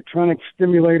spine, electronic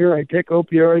stimulator. I take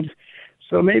opioids.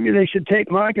 So maybe they should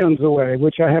take my guns away,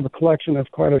 which I have a collection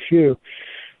of quite a few.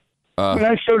 When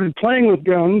I started playing with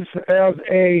guns as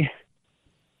a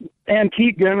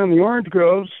antique gun in the orange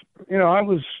groves, I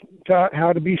was taught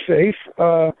how to be safe.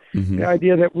 The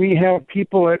idea that we have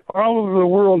people all over the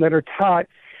world that are taught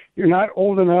you're not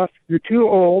old enough, you're too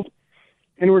old,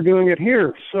 and we're doing it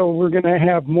here. So we're going to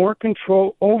have more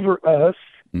control over us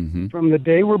from the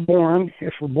day we're born.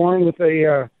 If we're born with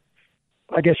a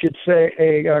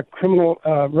criminal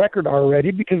record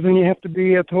already, because then you have to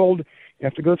be told you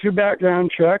have to go through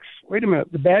background checks. Wait a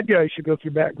minute, the bad guys should go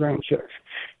through background checks.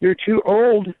 You're too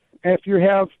old after you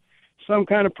have some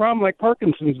kind of problem like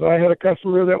Parkinson's. I had a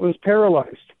customer that was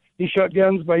paralyzed. He shot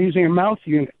guns by using a mouth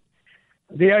unit.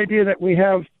 The idea that we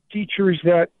have teachers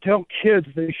that tell kids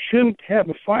they shouldn't have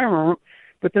a firearm,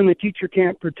 but then the teacher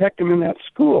can't protect them in that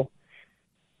school.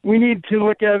 We need to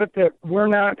look at it that we're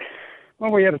not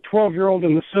Well, we had a 12-year-old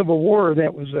in the Civil War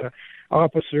that was a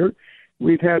officer.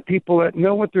 We've had people that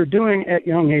know what they're doing at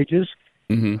young ages.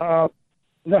 Mm-hmm.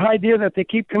 The idea that they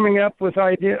keep coming up with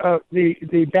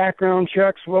the background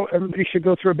checks. Well, everybody should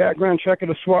go through a background check at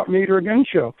a swap meet or a gun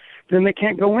show. Then they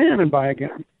can't go in and buy a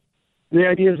gun. The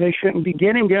idea is they shouldn't be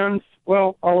getting guns.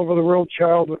 Well, all over the world,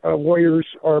 child warriors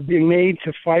are being made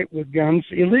to fight with guns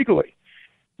illegally.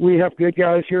 We have good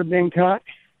guys here being taught.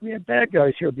 We have bad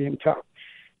guys here being taught.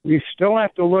 We still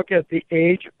have to look at the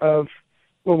age of,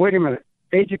 well, wait a minute,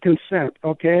 age of consent,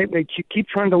 okay? They keep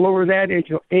trying to lower that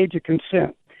age of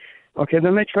consent. Okay,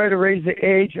 then they try to raise the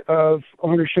age of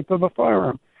ownership of a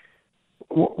firearm.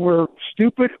 We're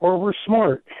stupid or we're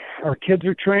smart. Our kids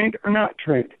are trained or not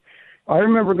trained. I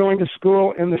remember going to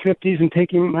school in the 50s and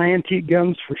taking my antique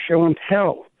guns for show and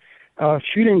tell.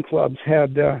 Shooting clubs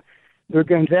had their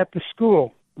guns at the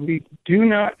school. We do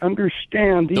not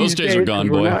understand those days are gone,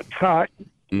 boy. We're not taught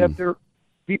that there are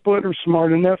people that are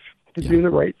smart enough to do the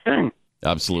right thing.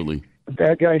 Absolutely. The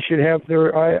bad guys should have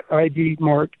their ID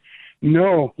marked.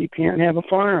 No, you can't have a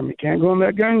firearm. You can't go on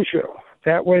that gun show.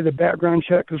 That way the background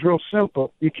check is real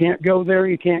simple. You can't go there.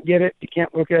 You can't get it. You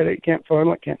can't look at it. You can't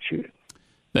file it. Can't shoot it.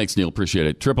 Thanks, Neil. Appreciate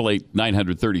it.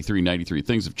 888-900-3393.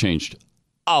 Things have changed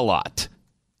a lot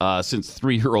since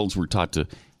 3-year-olds were taught to,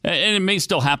 and it may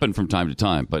still happen from time to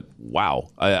time, but wow,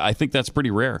 I think that's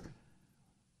pretty rare.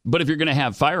 But if you're going to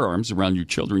have firearms around your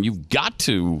children, you've got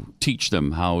to teach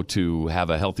them how to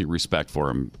have a healthy respect for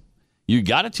them. You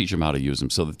got to teach them how to use them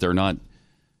so that they're not,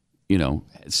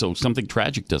 so something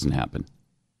tragic doesn't happen.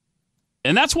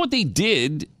 And that's what they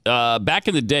did back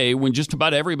in the day when just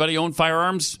about everybody owned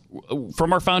firearms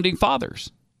from our founding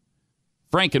fathers.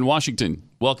 Frank in Washington,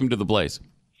 welcome to the Blaze.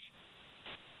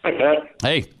 Hi, Pat.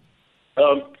 Hey.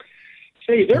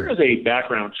 Say, there is a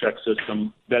background check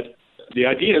system that the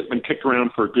idea has been kicked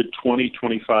around for a good 20,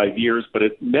 25 years, but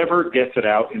it never gets it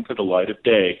out into the light of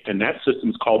day. And that system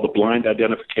is called the Blind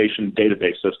Identification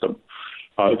Database System.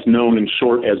 It's known in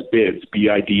short as BIDS,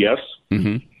 B-I-D-S.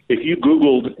 Mm-hmm. If you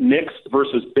Googled NICS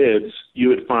versus BIDS, you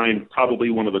would find probably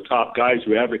one of the top guys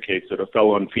who advocates it, a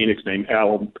fellow in Phoenix named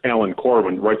Alan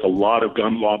Corwin, writes a lot of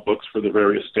gun law books for the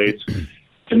various states.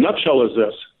 The nutshell is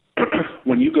this.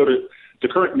 When you go to the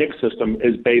current NICS system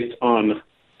is based on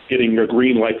getting a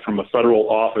green light from a federal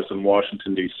office in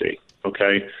Washington, D.C.,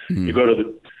 okay? Mm-hmm. You go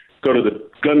to the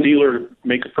gun dealer,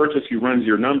 make a purchase, he runs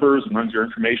your numbers and runs your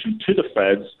information to the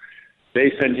feds.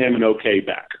 They send him an okay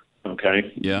back.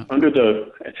 Okay. Yeah. And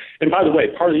by the way,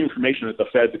 part of the information that the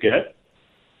feds get,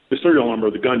 the serial number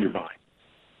of the gun you're buying,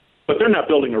 but they're not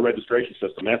building a registration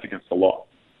system. That's against the law,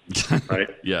 right?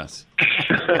 Yes.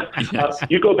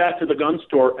 You go back to the gun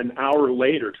store an hour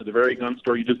later to the very gun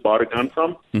store you just bought a gun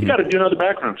from. Mm-hmm. You got to do another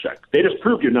background check. They just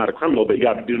proved you're not a criminal, but you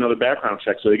got to do another background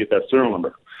check so they get that serial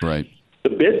number. Right. The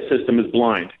bid system is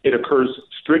blind. It occurs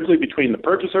strictly between the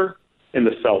purchaser and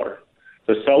the seller.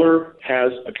 The seller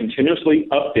has a continuously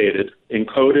updated,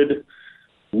 encoded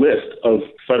list of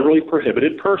federally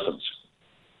prohibited persons.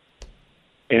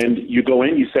 And you go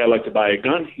in, you say, I'd like to buy a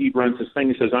gun. He runs this thing.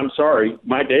 He says, I'm sorry,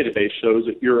 my database shows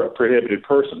that you're a prohibited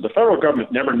person. The federal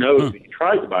government never knows that you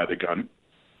tried to buy the gun.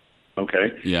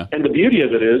 Okay? Yeah. And the beauty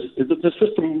of it is that the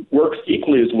system works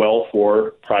equally as well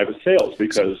for private sales,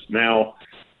 because now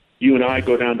you and I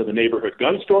go down to the neighborhood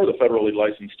gun store, the federally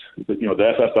licensed, the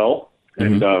FFL,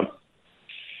 and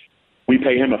we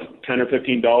pay him a $10 or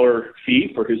 $15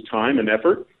 fee for his time and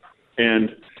effort,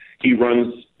 and he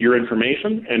runs your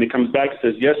information, and he comes back and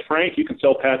says, yes, Frank, you can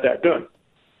sell Pat that gun.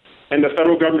 And the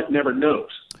federal government never knows.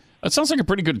 That sounds like a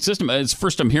pretty good system. It's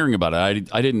first I'm hearing about it.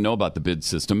 I didn't know about the bid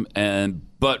system.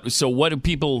 So what do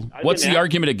people, what's the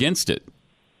argument against it?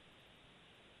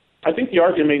 I think the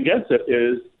argument against it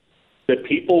is that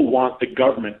people want the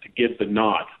government to give the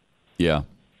nod. Yeah.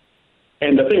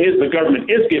 And the thing is, the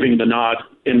government is giving the nod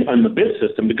on the bid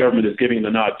system. The government is giving the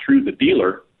nod through the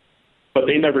dealer, but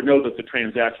they never know that the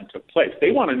transaction took place. They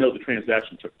want to know the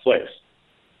transaction took place.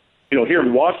 Here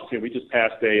in Washington, we just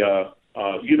passed a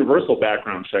universal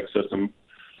background check system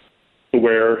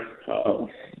where,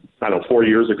 4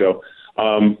 years ago.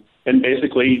 And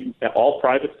basically, all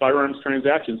private firearms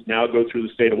transactions now go through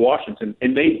the state of Washington,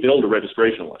 and they build a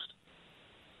registration list.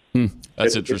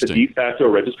 That's interesting. It's a de facto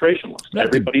registration list.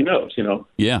 Everybody knows,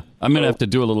 Yeah, I'm going to have to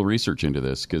do a little research into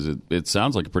this because it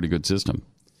sounds like a pretty good system.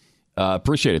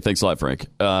 Appreciate it. Thanks a lot, Frank.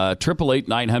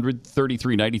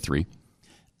 888-900-3393.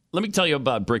 Let me tell you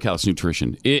about Brickhouse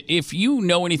Nutrition. If you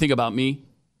know anything about me,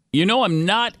 you know I'm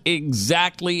not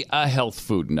exactly a health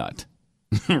food nut,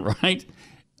 right?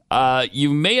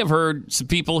 You may have heard some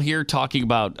people here talking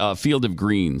about Field of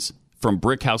Greens from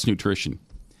Brickhouse Nutrition.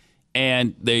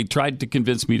 And they tried to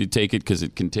convince me to take it because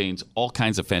it contains all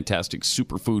kinds of fantastic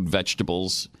superfood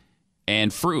vegetables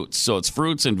and fruits. So it's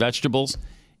fruits and vegetables.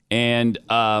 And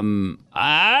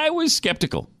I was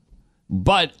skeptical.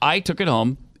 But I took it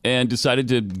home and decided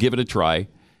to give it a try.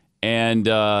 And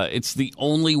it's the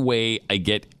only way I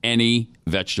get any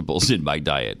vegetables in my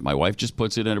diet. My wife just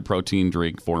puts it in a protein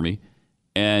drink for me.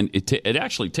 And it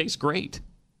actually tastes great.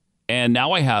 And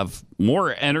now I have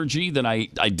more energy than I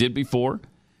did before.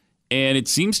 And it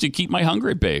seems to keep my hunger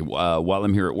at bay while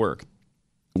I'm here at work,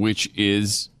 which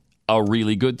is a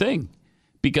really good thing.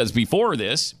 Because before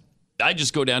this, I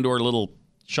just go down to our little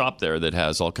shop there that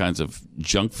has all kinds of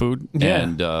junk food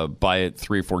and buy it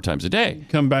 3 or 4 times a day.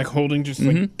 Come back holding just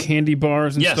like candy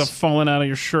bars and stuff falling out of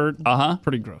your shirt.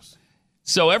 Pretty gross.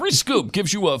 So every scoop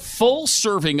gives you a full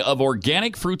serving of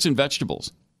organic fruits and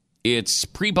vegetables. It's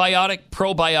prebiotic,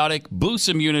 probiotic, boosts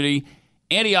immunity,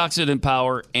 antioxidant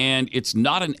power, and it's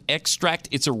not an extract,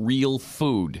 it's a real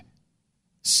food.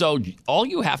 So all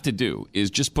you have to do is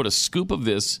just put a scoop of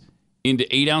this into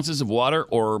 8 ounces of water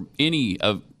or any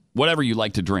of whatever you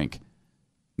like to drink.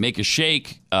 Make a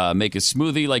shake, make a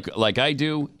smoothie like I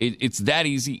do. It's that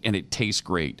easy, and it tastes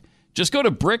great. Just go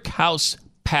to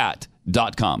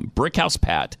brickhousepat.com,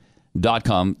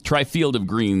 brickhousepat.com. Try Field of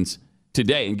Greens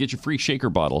today and get your free shaker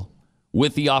bottle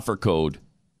with the offer code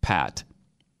PAT.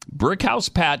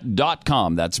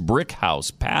 brickhousepat.com. That's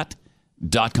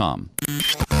brickhousepat.com.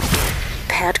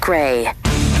 Pat Gray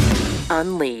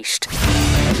Unleashed.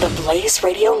 The Blaze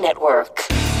Radio Network.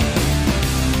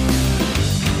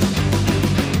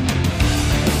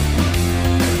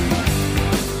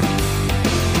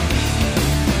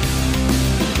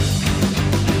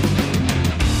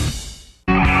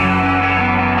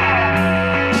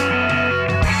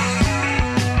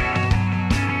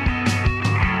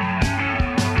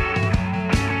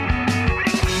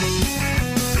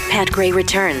 Pat Gray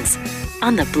returns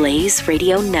on the Blaze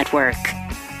Radio Network.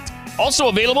 Also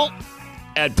available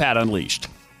at Pat Unleashed.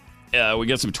 We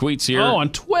got some tweets here. Oh, on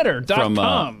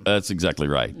Twitter.com. That's exactly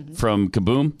right. From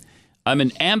Kaboom. I'm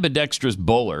an ambidextrous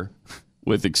bowler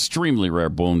with extremely rare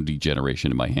bone degeneration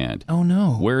in my hand. Oh,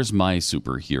 no. Where's my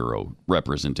superhero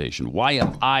representation? Why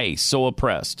am I so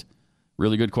oppressed?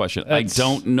 Really good question. I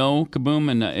don't know, Kaboom,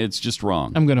 and it's just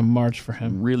wrong. I'm going to march for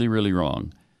him. Really, really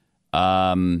wrong.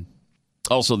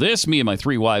 Also, me and my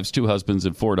 3 wives, 2 husbands,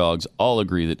 and 4 dogs all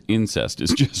agree that incest is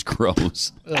just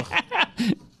gross.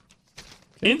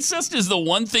 Incest is the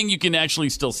one thing you can actually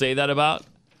still say that about.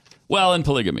 Well, and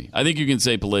polygamy. I think you can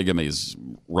say polygamy is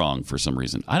wrong for some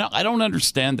reason. I don't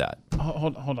understand that.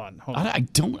 Hold on. I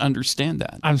don't understand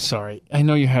that. I'm sorry. I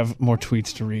know you have more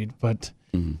tweets to read, but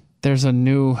there's a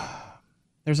new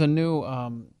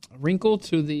wrinkle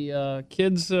to the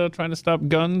kids trying to stop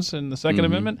guns and the Second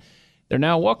Amendment. They're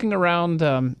now walking around,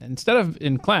 instead of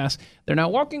in class, they're now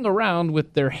walking around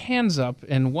with their hands up,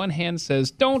 and one hand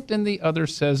says don't, and the other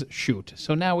says shoot.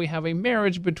 So now we have a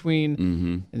marriage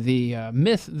between the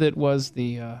myth that was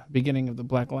the beginning of the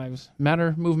Black Lives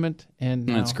Matter movement, and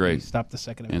now that's great. Stop the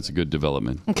Second Amendment. That's a good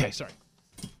development. Okay, sorry.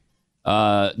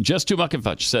 Just to Muck and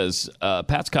Fudge says,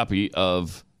 Pat's copy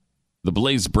of the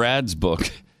Blaze Brad's book,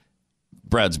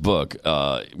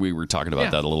 we were talking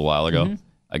about that a little while ago.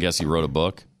 I guess he wrote a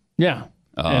book. Yeah,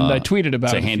 and I tweeted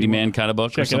about it. It's a handyman kind of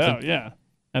book or something? Check it out,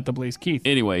 at the Blaze Keith.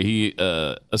 Anyway, he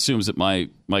assumes that my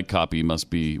copy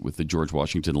must be with the George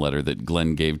Washington letter that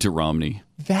Glenn gave to Romney.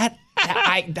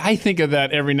 I think of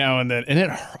that every now and then, and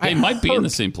it might be in the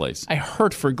same place. I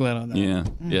hurt for Glenn on that. Yeah,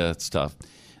 it's tough.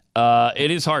 It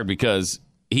is hard because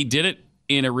he did it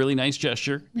in a really nice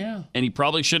gesture. Yeah. And he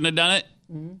probably shouldn't have done it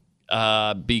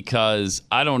because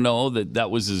I don't know that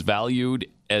was as valued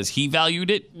as he valued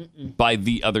it by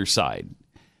the other side.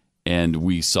 And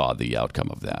we saw the outcome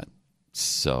of that.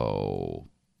 So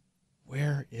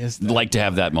where is that? Like to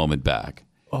have that moment back.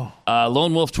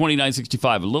 Lone Wolf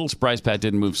 2965. A little surprised Pat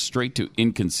didn't move straight to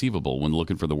inconceivable when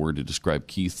looking for the word to describe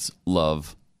Keith's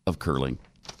love of curling.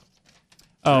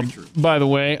 By the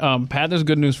way, Pat, there's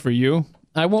good news for you.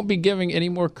 I won't be giving any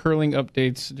more curling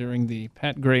updates during the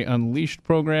Pat Gray Unleashed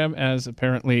program, as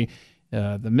apparently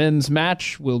the men's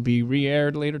match will be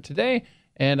re-aired later today,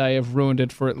 and I have ruined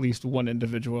it for at least one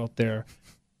individual out there.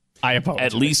 I apologize.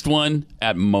 At least one,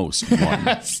 at most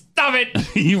one. Stop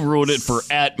it! You ruined it for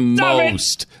at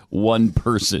most one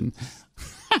person.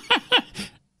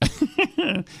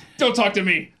 Don't talk to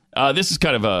me. This is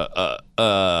kind of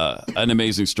an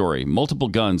amazing story. Multiple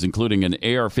guns, including an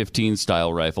AR-15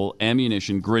 style rifle,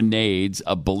 ammunition, grenades,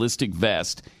 a ballistic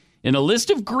vest, and a list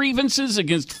of grievances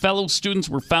against fellow students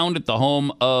were found at the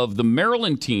home of the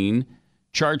Maryland teen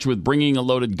charged with bringing a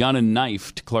loaded gun and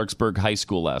knife to Clarksburg High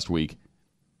School last week.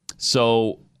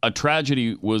 So a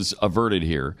tragedy was averted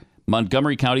here.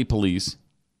 Montgomery County Police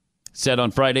said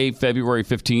on Friday, February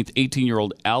 15th,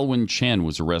 18-year-old Alwyn Chen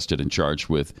was arrested and charged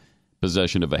with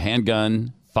possession of a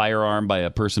handgun, firearm by a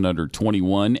person under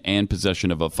 21, and possession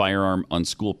of a firearm on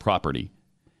school property.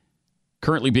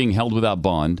 Currently being held without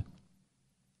bond.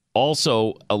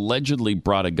 Also allegedly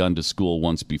brought a gun to school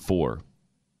once before.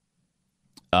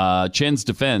 Chen's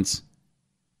defense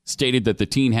stated that the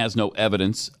teen has no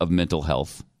evidence of mental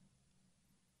health.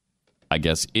 I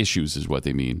guess issues is what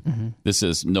they mean. Mm-hmm. This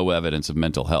is no evidence of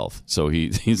mental health. So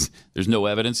there's no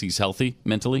evidence he's healthy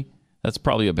mentally. That's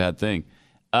probably a bad thing.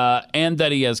 And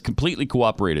that he has completely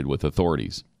cooperated with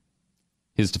authorities.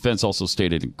 His defense also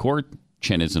stated in court,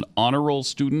 Chen is an honor roll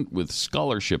student with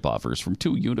scholarship offers from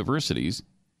 2 universities.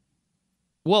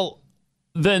 Well,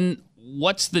 then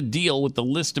what's the deal with the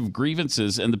list of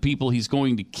grievances and the people he's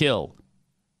going to kill?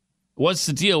 What's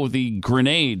the deal with the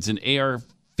grenades and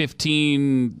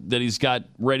AR-15 that he's got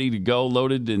ready to go,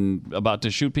 loaded and about to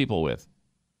shoot people with?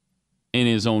 In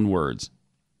his own words.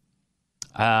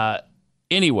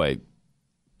 Anyway,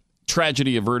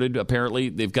 tragedy averted, apparently.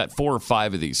 They've got 4 or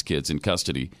 5 of these kids in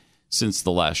custody since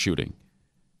the last shooting.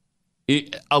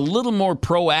 A little more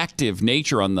proactive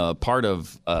nature on the part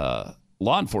of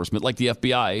law enforcement, like the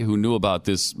FBI, who knew about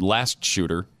this last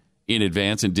shooter in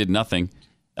advance and did nothing.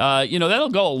 That'll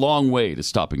go a long way to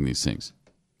stopping these things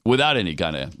without any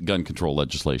kind of gun control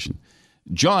legislation.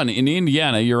 John, in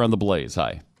Indiana, you're on the Blaze.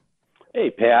 Hi.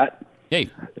 Hey, Pat. Hey.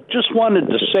 Just wanted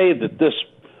to say that this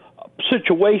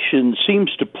situation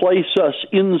seems to place us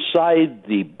inside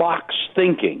the box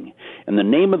thinking. And the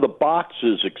name of the box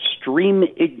is extreme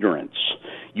ignorance.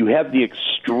 You have the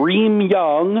extreme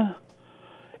young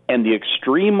and the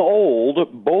extreme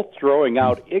old both throwing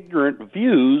out ignorant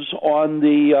views on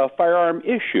the firearm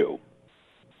issue.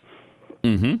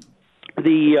 Mm-hmm.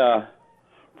 The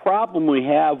problem we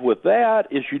have with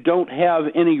that is you don't have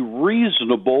any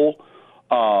reasonable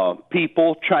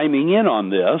people chiming in on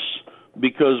this,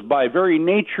 because by very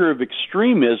nature of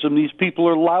extremism, these people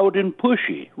are loud and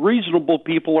pushy. Reasonable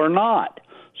people are not.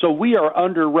 So we are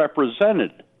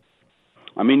underrepresented.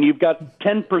 I mean, you've got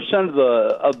 10%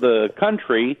 of the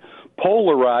country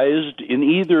polarized in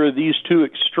either of these two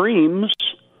extremes,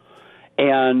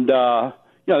 and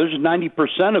there's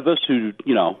 90% of us who,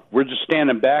 we're just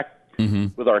standing back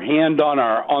with our hand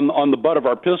on the butt of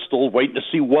our pistol, waiting to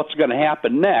see what's going to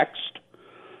happen next.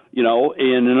 In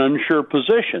an unsure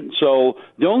position. So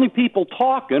the only people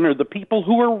talking are the people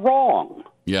who are wrong.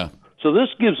 Yeah. So this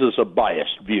gives us a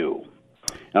biased view.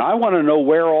 And I want to know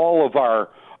where all of our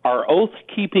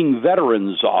oath-keeping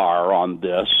veterans are on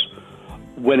this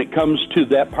when it comes to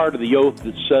that part of the oath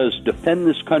that says defend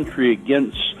this country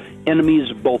against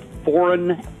enemies both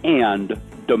foreign and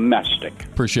domestic.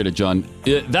 Appreciate it, John.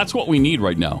 That's what we need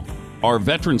right now. Our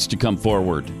veterans to come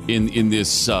forward in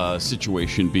this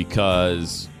situation,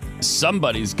 because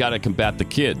somebody's got to combat the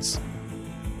kids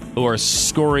who are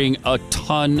scoring a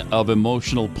ton of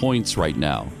emotional points right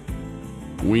now.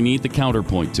 We need the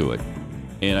counterpoint to it.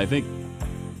 And I think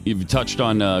you've touched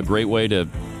on a great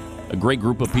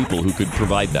group of people who could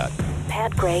provide that.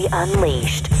 Pat Gray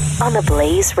Unleashed on the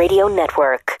Blaze Radio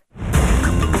Network.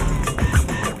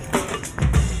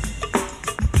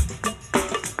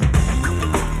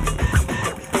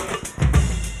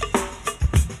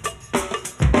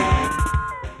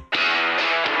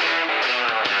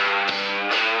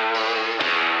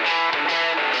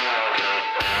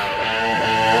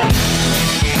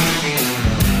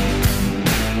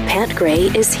 Pat Gray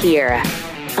is here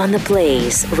on the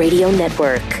Blaze Radio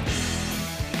Network.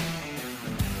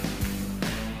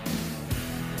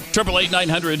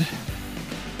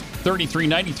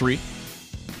 888-900-3393.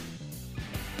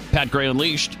 Pat Gray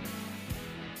Unleashed.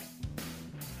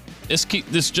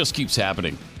 This just keeps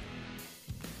happening.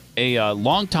 A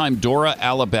longtime Dora,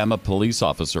 Alabama police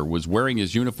officer was wearing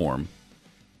his uniform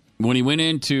when he went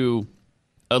into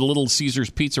a Little Caesars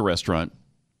pizza restaurant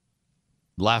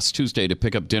last Tuesday to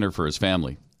pick up dinner for his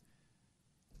family.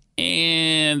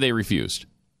 And they refused.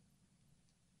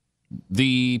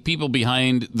 The people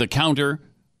behind the counter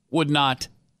would not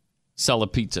sell a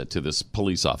pizza to this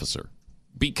police officer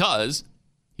because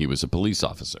he was a police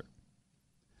officer.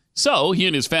 So he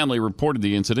and his family reported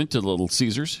the incident to the Little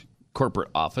Caesars corporate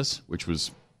office, which was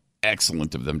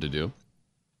excellent of them to do.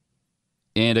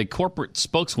 And a corporate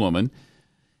spokeswoman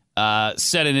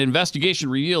said an investigation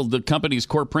revealed the company's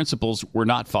core principles were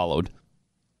not followed.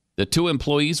 The 2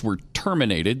 employees were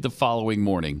terminated the following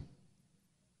morning.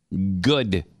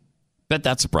 Good. Bet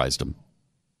that surprised him.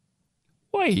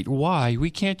 Wait, why?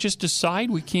 We can't just decide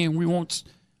we won't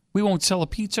sell a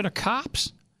pizza to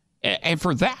cops? And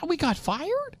for that we got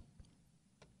fired?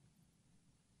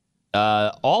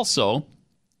 Also,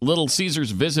 Little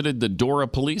Caesars visited the Dora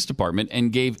Police Department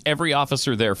and gave every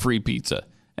officer there free pizza.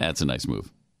 That's a nice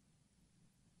move.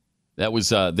 That was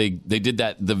they did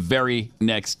that the very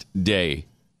next day,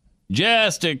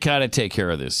 just to kind of take care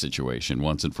of this situation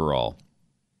once and for all.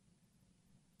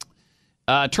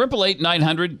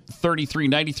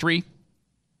 888-900-3393.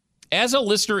 As a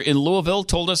listener in Louisville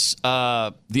told us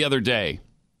the other day,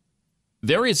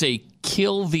 there is a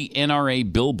Kill the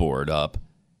NRA billboard up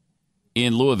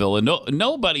in Louisville, and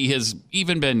nobody has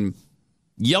even been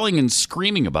yelling and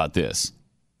screaming about this.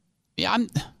 Yeah,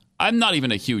 I'm not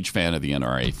even a huge fan of the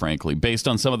NRA, frankly, based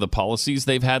on some of the policies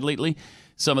they've had lately,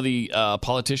 some of the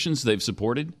politicians they've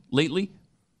supported lately.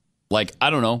 Like,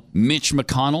 I don't know, Mitch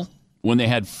McConnell, when they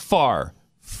had far,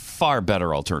 far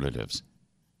better alternatives.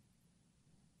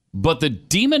 But the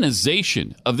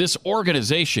demonization of this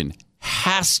organization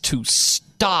has to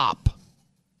stop.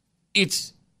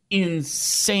 It's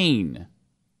insane.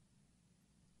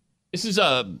 This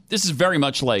is very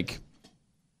much like,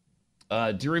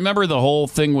 do you remember the whole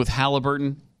thing with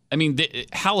Halliburton? I mean,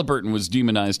 Halliburton was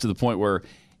demonized to the point where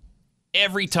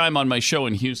every time on my show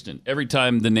in Houston, every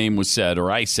time the name was said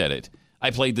or I said it,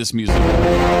 I played this music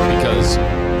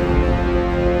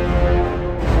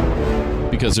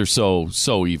because they're so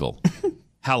evil.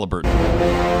 Halliburton.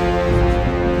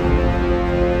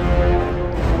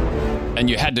 And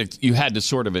you had to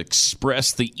sort of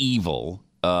express the evil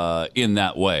in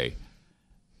that way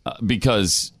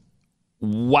because,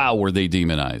 wow, were they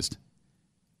demonized.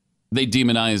 They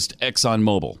demonized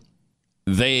ExxonMobil.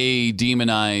 They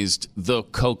demonized the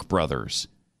Koch brothers.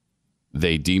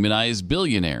 They demonized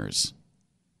billionaires.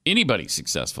 Anybody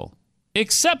successful,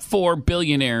 except for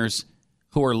billionaires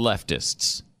who are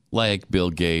leftists, like Bill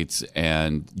Gates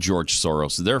and George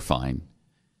Soros. They're fine.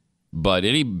 But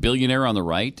any billionaire on the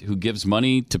right who gives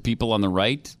money to people on the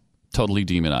right, totally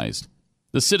demonized.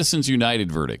 The Citizens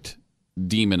United verdict,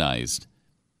 demonized.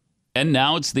 And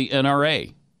now it's the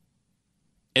NRA.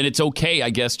 And it's okay, I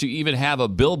guess, to even have a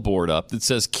billboard up that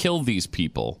says, kill these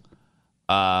people.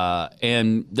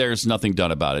 And there's nothing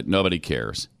done about it. Nobody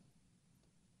cares.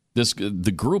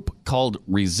 The group called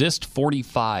Resist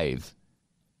 45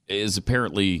 is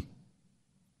apparently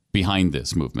behind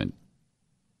this movement.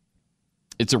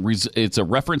 It's a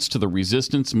reference to the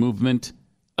resistance movement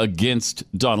against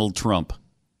Donald Trump.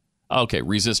 Okay,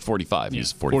 Resist 45.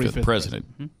 He's 45th president.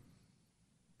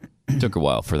 Mm-hmm. Took a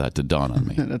while for that to dawn on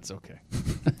me. That's okay.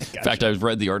 In fact, I've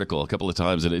read the article a couple of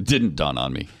times and it didn't dawn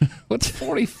on me. What's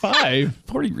 45?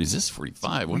 Resist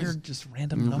 45. What weird, just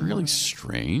random number. Really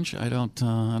strange. I don't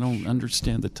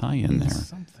understand the tie-in there.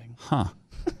 Something. Huh.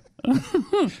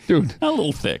 Dude, a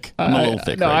little thick. I'm a little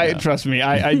thick. No, right now. Trust me.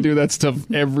 I do that stuff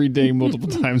every day, multiple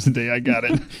times a day. I got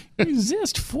it.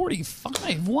 Resist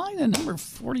 45. Why the number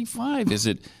 45? Is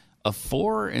it a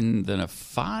 4 and then a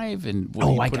 5 and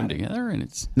when you put them together? And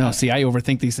it's no. See, I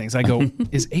overthink these things. I go,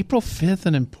 is April 5th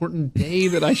an important day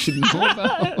that I should know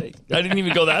about? I didn't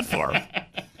even go that far.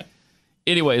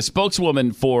 Anyway, a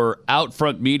spokeswoman for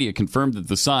Outfront Media confirmed that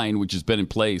the sign, which has been in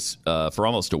place for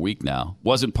almost a week now,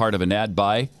 wasn't part of an ad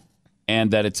buy,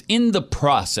 and that it's in the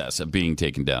process of being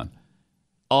taken down.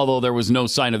 Although there was no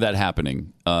sign of that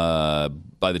happening by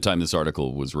the time this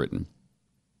article was written.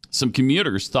 Some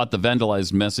commuters thought the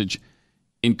vandalized message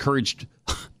encouraged...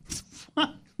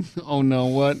 Oh, no.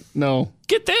 What? No.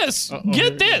 Get this. Uh-oh.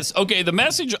 Get this. Okay, the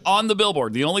message on the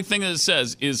billboard, the only thing that it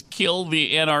says is kill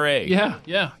the NRA. Yeah.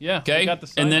 Okay? Got the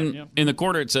sign and then in the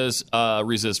corner it says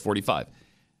resist 45.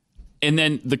 And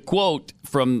then the quote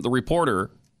from the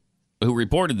reporter who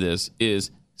reported this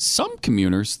is, some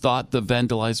commuters thought the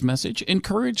vandalized message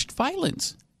encouraged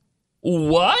violence.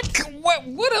 What?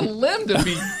 What a limb to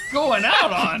be going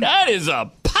out on. That is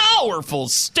a powerful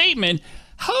statement.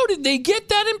 How did they get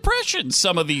that impression,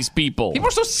 some of these people? People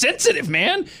are so sensitive,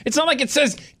 man. It's not like it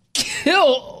says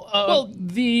kill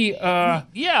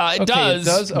yeah, it does. It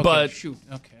does? Okay, but shoot.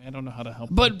 Okay, I don't know how to help.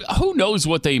 But who knows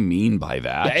what they mean by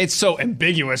that? Yeah, it's so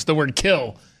ambiguous, the word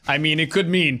kill. I mean, it could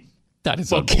mean that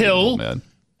is kill, man.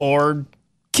 Or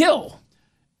kill.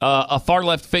 A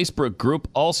far-left Facebook group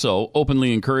also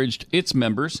openly encouraged its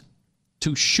members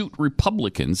to shoot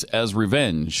Republicans as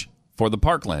revenge for the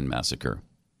Parkland massacre.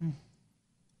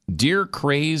 Dear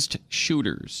crazed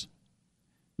shooters,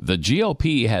 the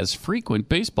GOP has frequent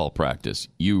baseball practice.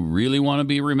 You really want to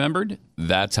be remembered?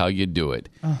 That's how you do it.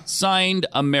 Signed,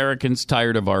 Americans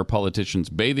tired of our politicians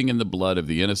bathing in the blood of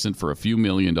the innocent for a few $1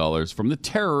 million from the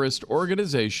terrorist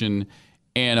organization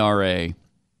NRA.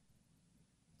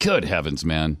 Good heavens,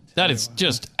 man. That is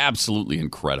just absolutely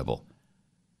incredible.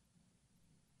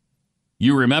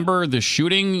 You remember the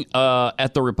shooting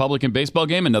at the Republican baseball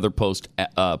game? Another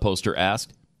poster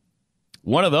asked.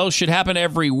 One of those should happen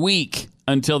every week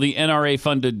until the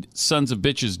NRA-funded sons of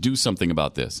bitches do something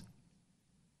about this.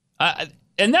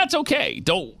 And that's okay.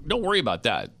 Don't worry about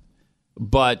that.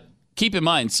 But keep in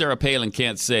mind, Sarah Palin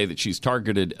can't say that she's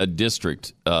targeted a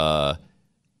district to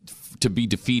be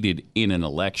defeated in an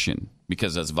election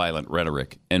because that's violent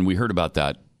rhetoric. And we heard about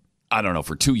that, I don't know,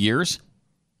 for 2 years?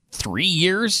 3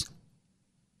 years?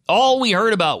 All we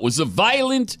heard about was the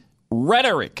violent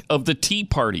rhetoric of the Tea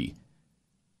Party.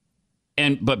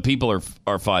 But people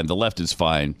are fine. The left is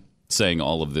fine saying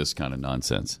all of this kind of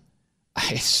nonsense.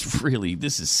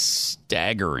 This is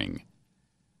staggering.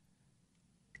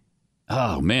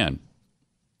 Oh, man.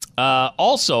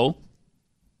 Also,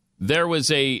 there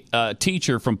was a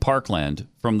teacher from Parkland,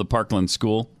 from the Parkland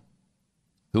school,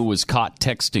 who was caught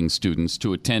texting students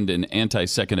to attend an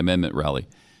anti-Second Amendment rally.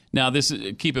 Now,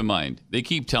 keep in mind, they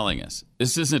keep telling us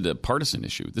this isn't a partisan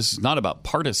issue. This is not about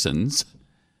partisans.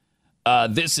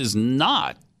 This is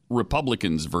not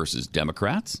Republicans versus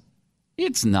Democrats.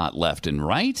 It's not left and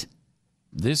right.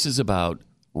 This is about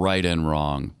right and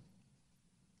wrong.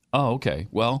 Oh, okay.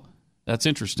 Well, that's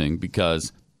interesting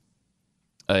because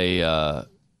a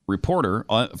reporter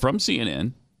from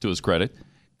CNN, to his credit,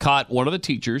 caught one of the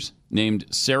teachers named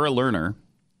Sarah Lerner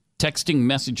texting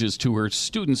messages to her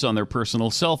students on their personal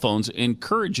cell phones,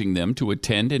 encouraging them to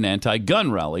attend an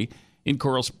anti-gun rally in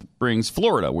Coral Springs,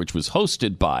 Florida, which was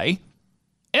hosted by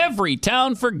Every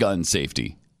Town for Gun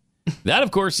Safety. That, of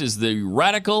course, is the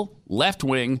radical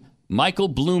left-wing Michael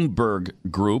Bloomberg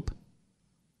group,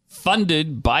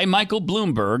 funded by Michael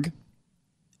Bloomberg,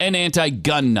 an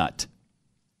anti-gun nut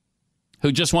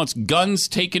who just wants guns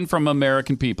taken from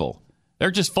American people. They're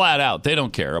just flat out. They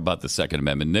don't care about the Second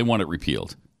Amendment. They want it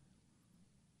repealed.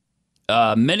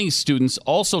 Many students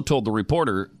also told the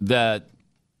reporter that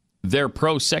they're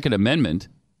pro-Second Amendment.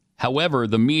 However,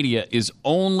 the media is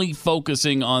only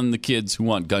focusing on the kids who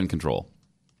want gun control.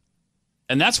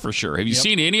 And that's for sure. Have you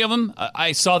seen any of them?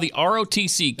 I saw the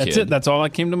ROTC kid. That's it. That's all that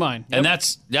came to mind. And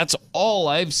that's all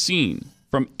I've seen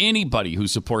from anybody who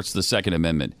supports the Second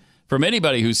Amendment. From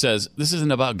anybody who says, this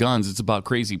isn't about guns, it's about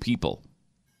crazy people.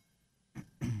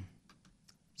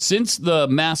 Since the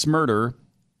mass murder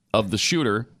of the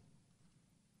shooter,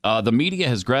 the media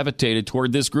has gravitated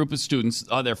toward this group of students.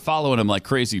 They're following them like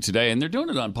crazy today, and they're doing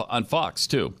it on Fox,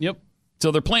 too. Yep.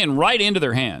 So they're playing right into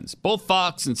their hands. Both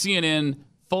Fox and CNN,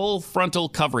 full frontal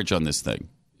coverage on this thing.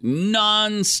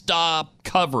 Non-stop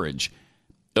coverage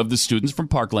of the students from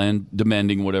Parkland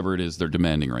demanding whatever it is they're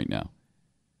demanding right now.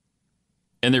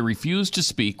 And they refuse to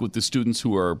speak with the students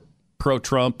who are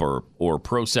pro-Trump or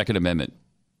pro-Second Amendment.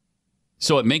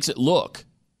 So it makes it look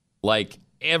like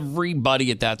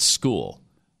everybody at that school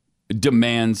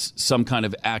demands some kind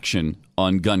of action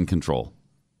on gun control.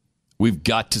 We've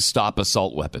got to stop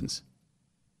assault weapons.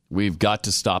 We've got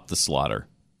to stop the slaughter.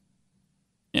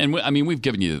 And we've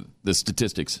given you the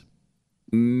statistics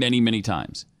many, many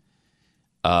times.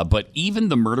 But even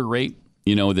the murder rate,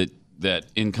 that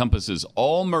encompasses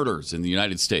all murders in the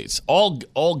United States,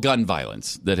 all gun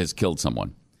violence that has killed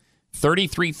someone,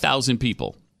 33,000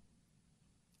 people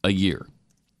a year.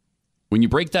 When you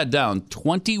break that down,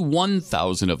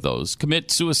 21,000 of those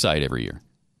commit suicide every year.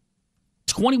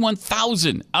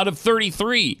 21,000 out of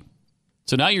 33.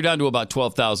 So now you're down to about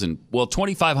 12,000. Well,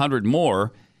 2,500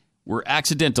 more were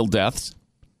accidental deaths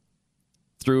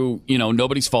through,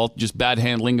 nobody's fault, just bad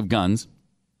handling of guns.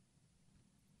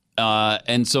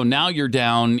 And so now you're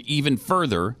down even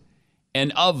further.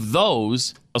 And of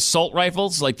those, assault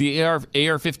rifles, like the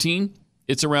AR-15,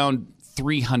 it's around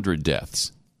 300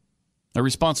 deaths. They're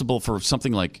responsible for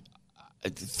something like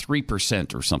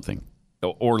 3% or something,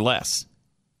 or less.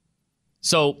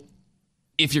 So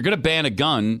if you're going to ban a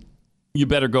gun, you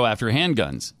better go after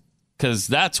handguns, because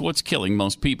that's what's killing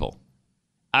most people.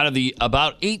 Out of the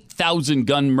about 8,000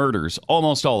 gun murders,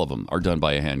 almost all of them are done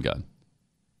by a handgun.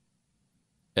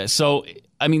 So,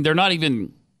 they're not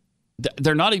even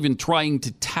trying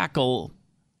to tackle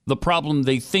the problem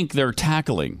they think they're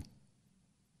tackling.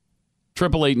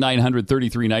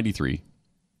 888-900-3393.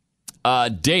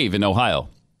 Dave in Ohio,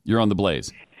 you're on the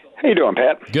Blaze. How you doing,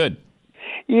 Pat? Good.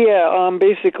 Yeah,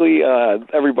 basically,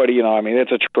 everybody,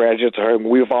 it's a tragedy.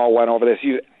 We've all went over this.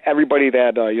 Everybody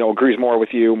that, agrees more with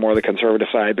you, more the conservative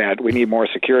side, that we need more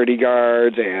security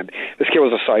guards, and this kid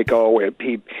was a psycho.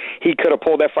 He could have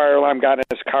pulled that fire alarm, got in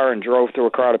his car, and drove through a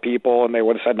crowd of people, and they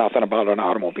would have said nothing about an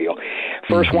automobile.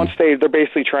 First, once they're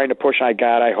basically trying to push, I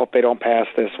hope they don't pass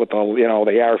this with the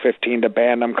AR-15 to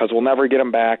ban them, because we'll never get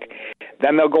them back.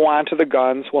 Then they'll go on to the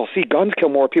guns. Well, see, guns kill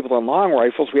more people than long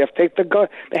rifles. We have to take the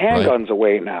handguns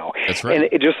away now. That's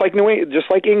right. And just like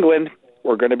England,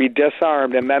 we're going to be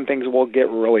disarmed, and then things will get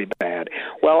really bad.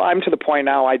 Well, I'm to the point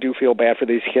now I do feel bad for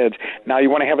these kids. Now, you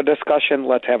want to have a discussion?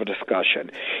 Let's have a discussion.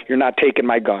 You're not taking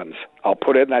my guns. I'll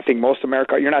put it, and I think most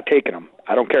America, you're not taking them.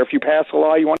 I don't care if you pass a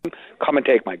law, you want them, come and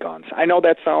take my guns. I know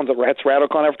that sounds that's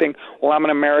radical and everything. Well, I'm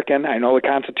an American. I know the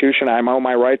Constitution. I know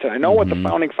my rights. And I know what the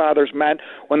Founding Fathers meant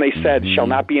when they said, shall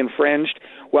not be infringed.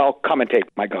 Well, come and take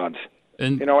my guns.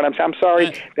 And, you know what I'm saying? I'm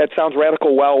sorry. That sounds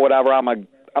radical. Well, whatever. I'm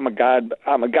a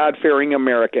God-fearing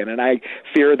American, and I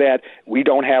fear that we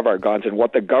don't have our guns and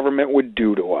what the government would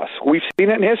do to us. We've seen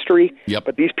it in history,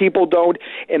 but these people don't,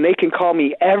 and they can call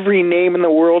me every name in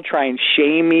the world, try and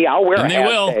shame me. I'll wear a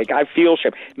hashtag. I feel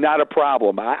shame. Not a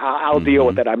problem. I'll deal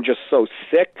with it. I'm just so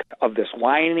sick of this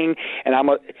whining, and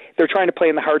they're trying to play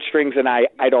in the heartstrings, and I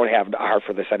don't have the heart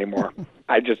for this anymore.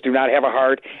 I just do not have a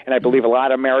heart, and I believe a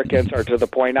lot of Americans are to the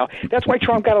point now. That's why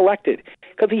Trump got elected,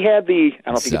 because he had the,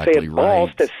 I don't know if you can say it,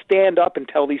 balls to stand up and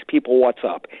tell these people what's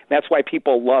up. And that's why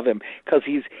people love him, because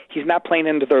he's not playing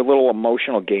into their little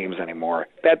emotional games anymore.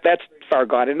 That's far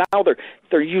gone. And now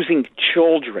they're using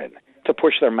children to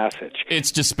push their message.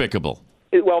 It's despicable.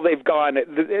 Well, they've gone.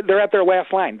 They're at their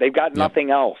last line. They've got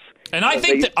nothing else. And I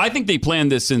think they planned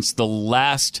this since the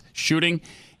last shooting.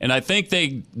 And I think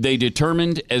they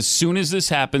determined as soon as this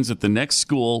happens at the next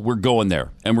school, we're going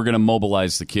there and we're going to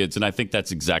mobilize the kids. And I think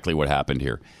that's exactly what happened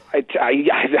here.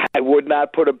 I would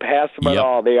not put it past them at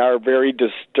all. They are very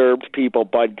disturbed people.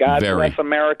 But God bless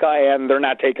America, and they're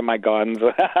not taking my guns.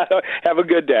 Have a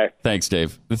good day. Thanks,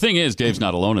 Dave. The thing is, Dave's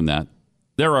not alone in that.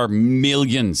 There are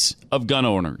millions of gun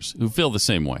owners who feel the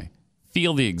same way,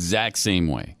 feel the exact same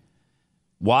way.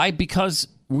 Why? Because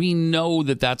we know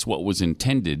that that's what was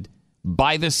intended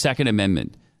by the Second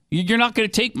Amendment. You're not going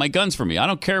to take my guns from me. I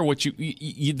don't care what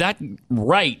you that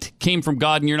right came from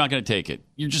God, and you're not going to take it.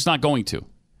 You're just not going to.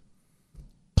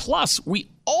 Plus,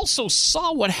 we also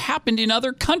saw what happened in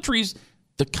other countries,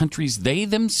 the countries they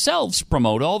themselves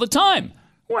promote all the time.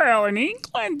 Well, in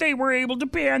England, they were able to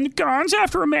ban the guns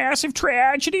after a massive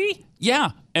tragedy.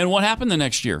 Yeah, and what happened the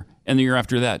next year, and the year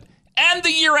after that, and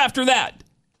the year after that?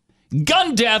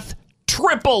 Gun death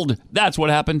tripled. That's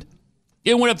what happened.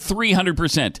 It went up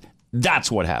 300%.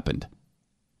 That's what happened.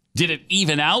 Did it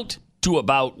even out to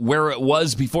about where it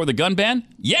was before the gun ban?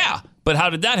 Yeah, but how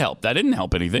did that help? That didn't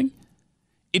help anything.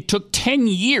 It took 10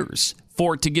 years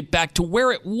for it to get back to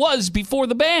where it was before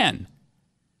the ban.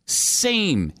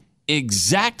 Same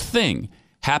exact thing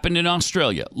happened in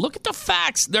Australia. Look at the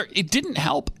facts. It didn't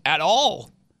help at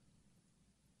all.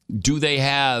 Do they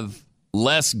have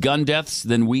less gun deaths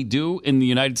than we do in the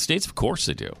United States? Of course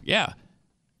they do. Yeah.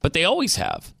 But they always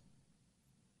have.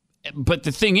 But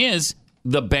the thing is,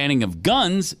 the banning of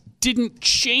guns didn't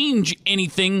change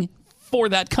anything for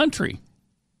that country.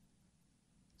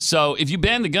 So if you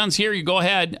ban the guns here, you go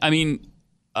ahead. I mean,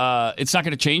 it's not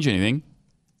going to change anything.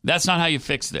 That's not how you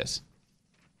fix this.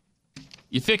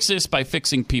 You fix this by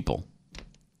fixing people.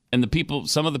 And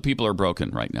some of the people are broken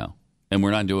right now. And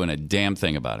we're not doing a damn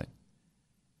thing about it.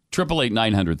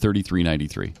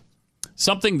 888-900-3393.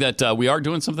 Something that we are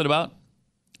doing something about.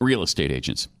 Real estate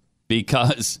agents,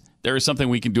 because there is something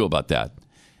we can do about that.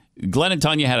 Glenn and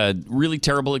Tanya had a really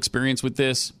terrible experience with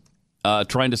this,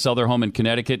 trying to sell their home in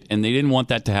Connecticut, and they didn't want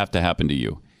that to have to happen to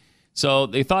you. So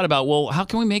they thought about, well, how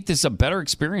can we make this a better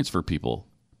experience for people?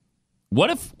 What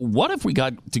if we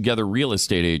got together real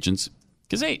estate agents,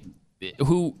 because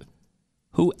who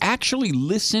actually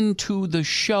listen to the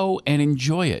show and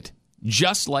enjoy it,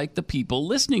 just like the people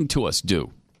listening to us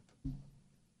do.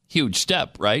 Huge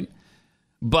step, right?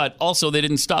 But also, they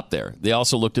didn't stop there. They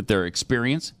also looked at their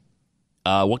experience,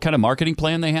 what kind of marketing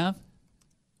plan they have,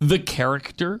 the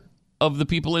character of the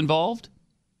people involved,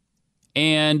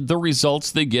 and the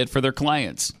results they get for their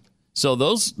clients. So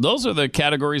those are the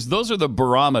categories, those are the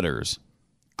barometers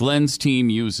Glenn's team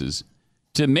uses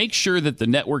to make sure that the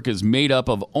network is made up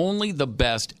of only the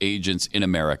best agents in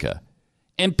America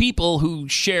and people who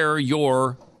share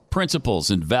your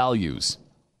principles and values.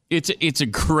 It's a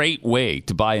great way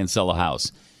to buy and sell a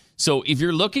house. So if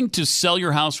you're looking to sell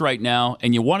your house right now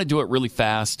and you want to do it really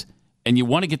fast and you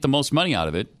want to get the most money out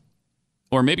of it,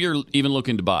 or maybe you're even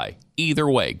looking to buy, either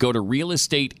way, go to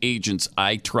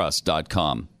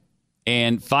realestateagentsitrust.com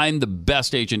and find the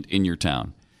best agent in your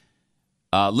town.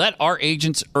 Let our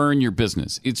agents earn your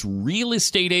business. It's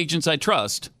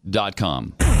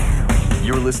realestateagentsitrust.com.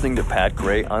 You're listening to Pat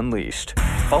Gray Unleashed.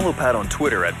 Follow Pat on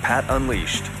Twitter at Pat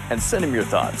Unleashed and send him your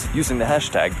thoughts using the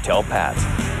hashtag TellPat.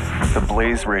 The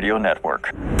Blaze Radio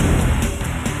Network.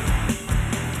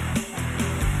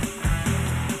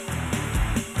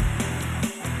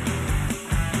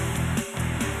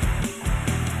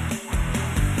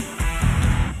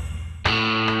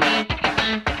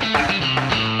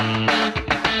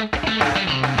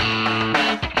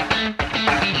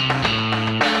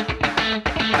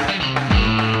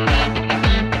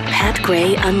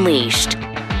 Gray Unleashed.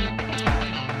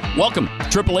 Welcome,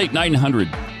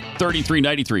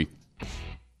 888-900-3393.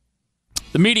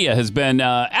 The media has been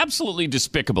absolutely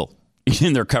despicable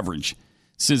in their coverage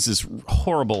since this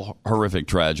horrible, horrific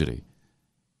tragedy.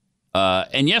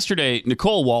 And yesterday,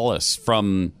 Nicole Wallace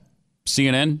from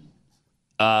CNN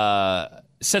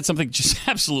said something just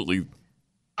absolutely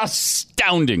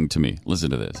astounding to me. Listen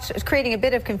to this. It's creating a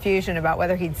bit of confusion about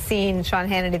whether he'd seen Sean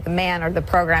Hannity, the man, or the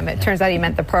program. It turns out he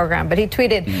meant the program. But he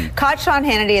tweeted, caught Sean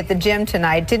Hannity at the gym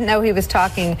tonight. Didn't know he was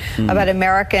talking about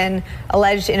American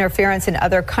alleged interference in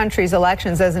other countries'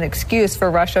 elections as an excuse for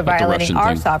Russia violating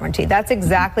our sovereignty. That's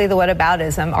exactly the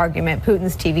whataboutism argument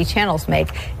Putin's TV channels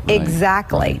make. Right.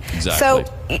 Exactly. So,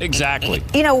 exactly.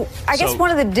 You know, I guess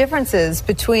one of the differences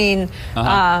between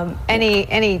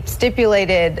any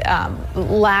stipulated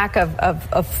lack of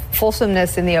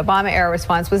fulsomeness in the Obama era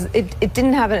response was it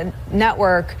didn't have a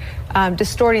network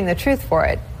distorting the truth for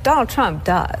it. Donald Trump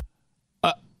does.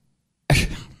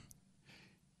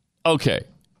 Okay.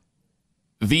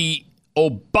 The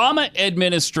Obama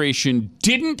administration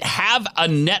didn't have a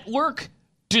network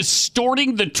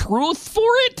distorting the truth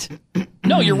for it?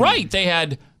 No, you're right. They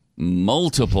had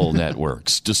multiple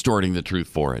networks distorting the truth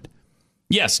for it.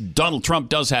 Yes, Donald Trump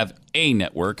does have a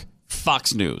network,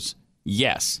 Fox News.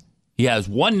 Yes, he has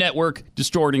one network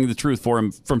distorting the truth for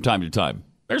him from time to time.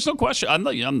 There's no question. I'm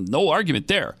no argument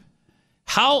there.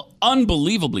 How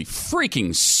unbelievably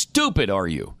freaking stupid are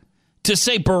you to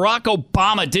say Barack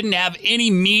Obama didn't have any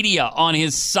media on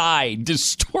his side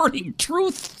distorting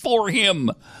truth for him?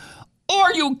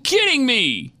 Are you kidding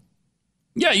me?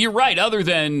 Yeah, you're right. Other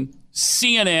than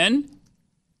CNN,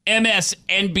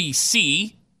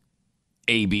 MSNBC,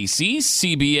 ABC,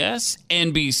 CBS,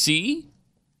 NBC,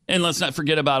 and let's not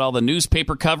forget about all the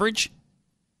newspaper coverage,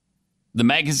 the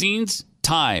magazines,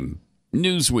 Time,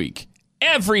 Newsweek,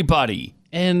 everybody.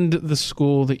 And the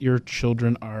school that your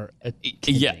children are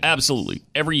attending. Yeah, absolutely.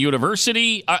 Every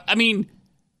university. I mean,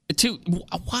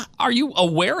 are you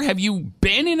aware? Have you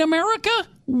been in America?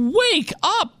 Wake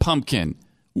up, pumpkin.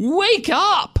 Wake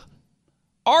up.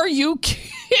 Are you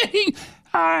kidding?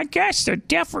 I guess the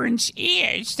difference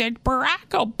is that Barack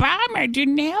Obama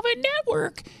didn't have a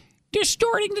network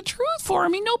distorting the truth for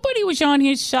him. Nobody was on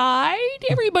his side.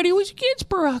 Everybody was against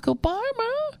Barack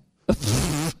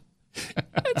Obama.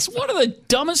 It's one of the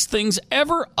dumbest things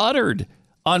ever uttered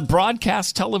on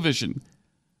broadcast television.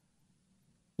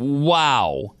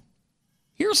 Wow.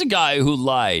 Here's a guy who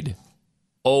lied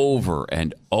over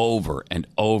and over and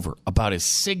over about his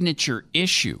signature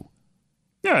issue.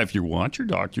 Yeah, if you want your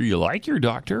doctor, you like your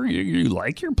doctor, you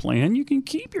like your plan, you can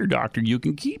keep your doctor, you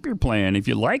can keep your plan. If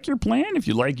you like your plan, if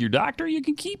you like your doctor, you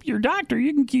can keep your doctor,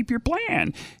 you can keep your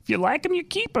plan. If you like them, you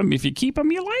keep them. If you keep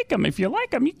them, you like them. If you like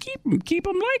them, you keep them,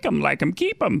 like them,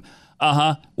 keep them.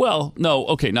 Well, no,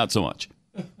 okay, not so much.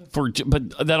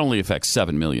 But that only affects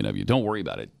 7 million of you. Don't worry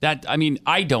about it.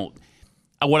 I don't.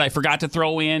 What I forgot to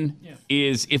throw in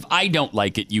is if I don't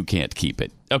like it, you can't keep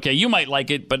it. Okay, you might like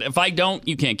it, but if I don't,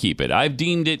 you can't keep it. I've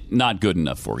deemed it not good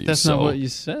enough for you. That's not what you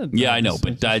said. Yeah, I know,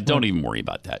 but don't even worry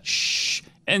about that. Shh.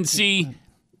 NC,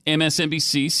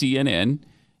 MSNBC, CNN,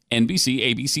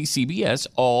 NBC, ABC, CBS,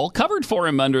 all covered for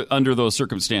him under those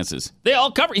circumstances. They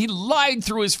all covered. He lied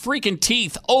through his freaking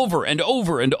teeth over and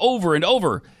over and over and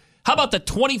over. How about the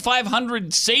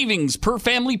 $2,500 savings per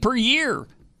family per year?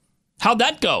 How'd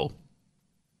that go?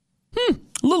 A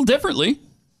little differently,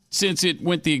 since it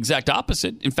went the exact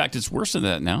opposite. In fact, it's worse than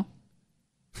that now.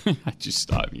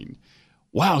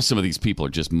 Wow, some of these people are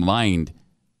just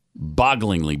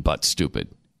mind-bogglingly butt stupid.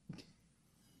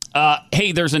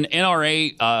 Hey, there's an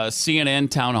NRA CNN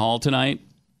town hall tonight.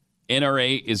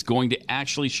 NRA is going to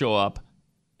actually show up.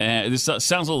 This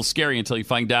sounds a little scary until you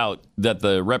find out that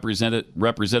the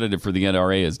representative for the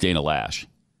NRA is Dana Lash.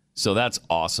 So that's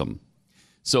awesome.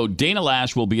 So Dana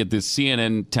Lash will be at this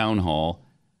CNN town hall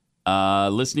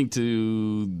listening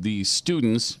to the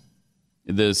students.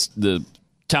 The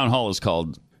town hall is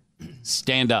called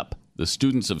Stand Up. The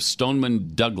students of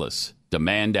Stoneman Douglas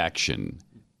demand action.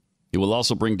 It will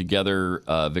also bring together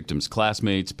victims'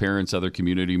 classmates, parents, other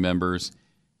community members.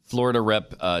 Florida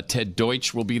Rep. Ted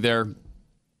Deutsch will be there.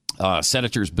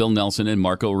 Senators Bill Nelson and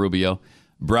Marco Rubio.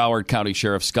 Broward County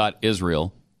Sheriff Scott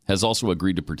Israel has also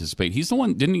agreed to participate. He's the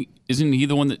one, isn't he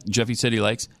the one that Jeffy said he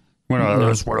likes? Well,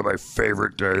 that's one of my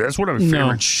favorite. That's one of my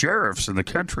favorite sheriffs in the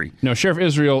country. No, Sheriff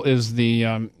Israel is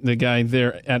the guy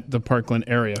there at the Parkland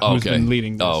area who's been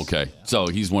leading this. Oh, okay. So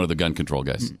he's one of the gun control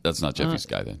guys. That's not Jeffy's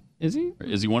guy then. Is he?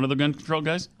 Is he one of the gun control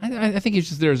guys? I think he's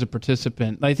just there as a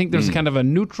participant. I think there's kind of a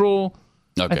neutral.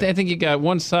 Okay. I think you got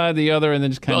one side, the other, and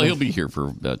then just kind of. Well, he'll be here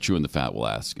for chewing the fat. We'll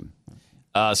ask him.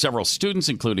 Several students,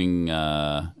 including,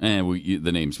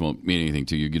 the names won't mean anything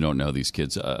to you. You don't know these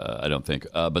kids, I don't think.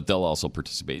 But they'll also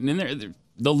participate. And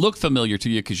they'll look familiar to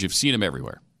you because you've seen them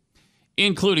everywhere,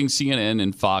 including CNN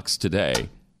and Fox today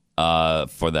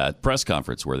for that press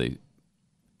conference where they,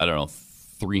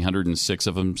 306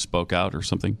 of them spoke out or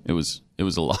something. It was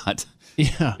a lot.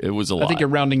 Yeah. It was a lot. I think you're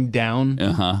rounding down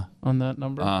on that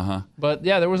number. But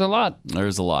yeah, there was a lot.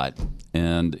 There's a lot.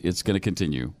 And it's going to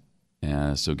continue.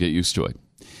 So get used to it.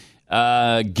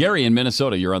 Gary in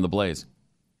Minnesota, you're on the Blaze.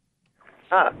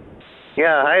 Yeah,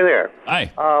 hi there.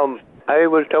 Hi. I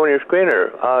was telling your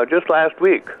screener, just last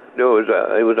week, it was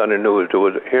on the news,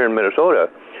 here in Minnesota,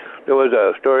 there was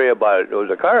a story about, there was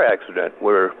a car accident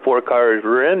where 4 cars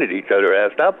rear-ended each other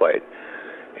at a stoplight.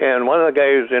 And one of the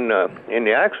guys in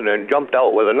the accident jumped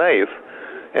out with a knife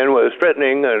and was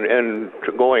threatening and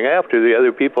going after the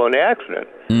other people in the accident.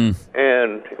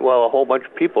 And, a whole bunch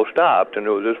of people stopped, and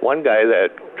there was this one guy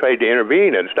that tried to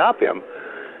intervene and stop him.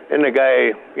 And the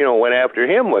guy, went after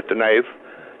him with the knife,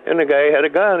 and the guy had a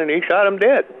gun, and he shot him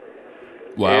dead.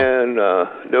 Wow. And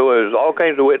there was all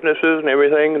kinds of witnesses and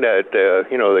everything that,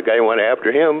 the guy went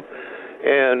after him,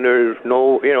 and there's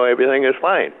no, everything is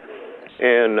fine.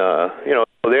 And,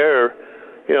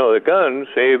 the gun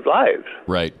saved lives.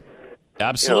 Right.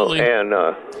 Absolutely.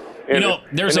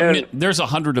 There's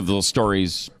 100 of those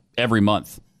stories every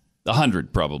month.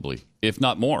 100 probably, if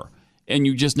not more. And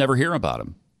you just never hear about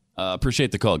them.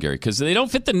 Appreciate the call, Gary, because they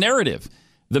don't fit the narrative.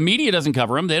 The media doesn't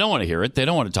cover them. They don't want to hear it. They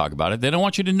don't want to talk about it. They don't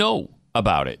want you to know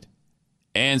about it.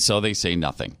 And so they say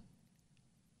nothing.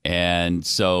 And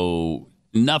so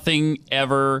nothing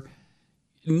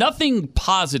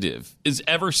positive is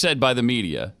ever said by the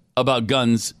media about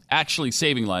guns actually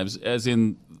saving lives, as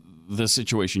in the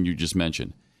situation you just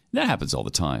mentioned. That happens all the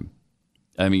time.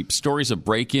 I mean, stories of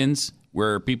break-ins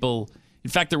where people... In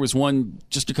fact, there was one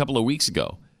just a couple of weeks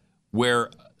ago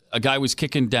where a guy was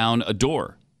kicking down a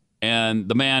door, and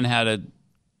the man had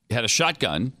a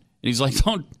shotgun, and he's like,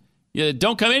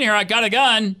 don't come in here, I got a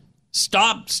gun.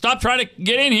 Stop trying to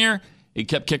get in here. He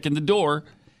kept kicking the door.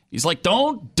 He's like,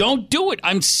 don't do it.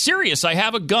 I'm serious. I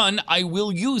have a gun. I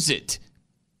will use it.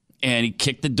 And he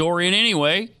kicked the door in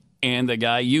anyway, and the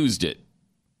guy used it.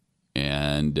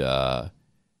 And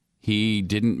he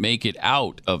didn't make it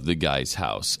out of the guy's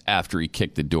house after he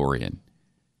kicked the door in.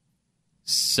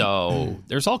 So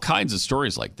there's all kinds of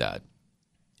stories like that.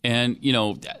 And,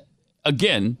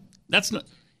 again, that's not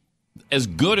as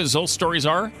good as those stories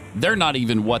are. They're not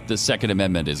even what the Second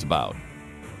Amendment is about.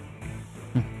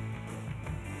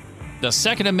 The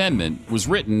Second Amendment was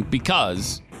written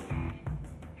because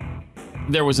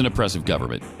there was an oppressive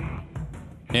government,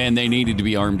 and they needed to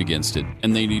be armed against it,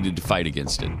 and they needed to fight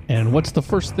against it. And what's the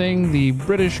first thing the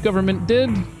British government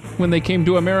did when they came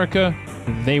to America?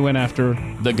 They went after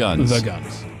the guns.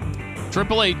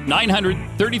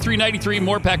 888-900-3393.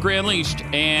 More Pat Gray Unleashed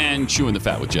and Chewing the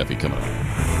Fat with Jeffy coming up.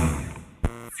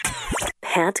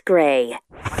 Pat Gray,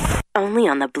 only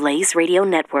on the Blaze Radio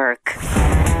Network.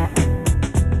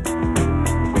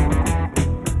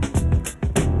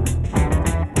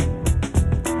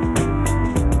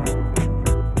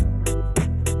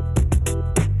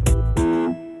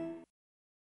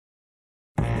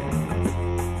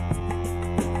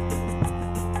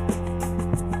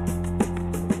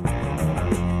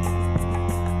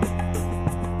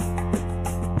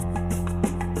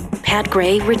 Pat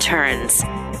Gray returns.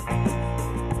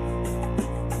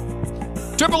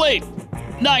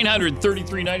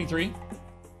 888-900-3393.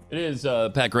 It is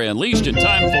Pat Gray Unleashed, and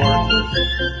time for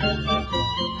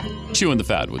Chewing the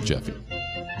Fat with Jeffy.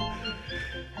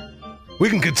 We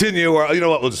can continue, or you know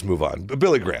what? We'll just move on.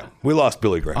 Billy Graham. We lost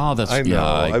Billy Graham. Oh, that's... I know.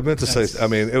 I meant to say... I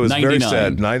mean, it was 99. Very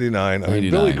sad. 99. I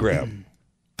mean, Billy Graham.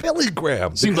 Billy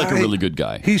Graham. Seemed like a really good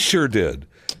guy. He sure did.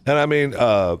 And I mean...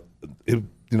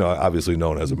 obviously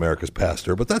known as America's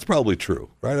pastor, but that's probably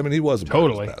true, right? I mean, he was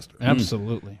America's pastor.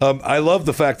 Absolutely. I love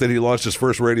the fact that he launched his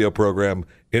first radio program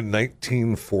in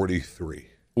 1943.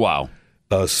 Wow.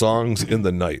 Songs in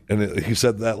the Night. And he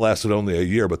said that lasted only a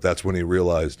year, but that's when he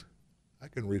realized, I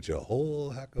can reach a whole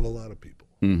heck of a lot of people.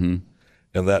 Mm-hmm.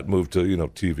 And that moved to,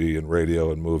 TV and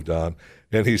radio and moved on.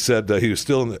 And he said he was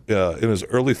still in his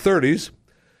early 30s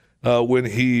when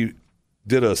he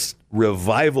did a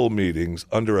revival meetings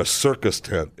under a circus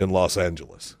tent in Los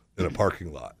Angeles in a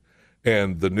parking lot.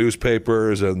 And the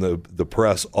newspapers and the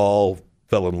press all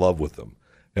fell in love with him.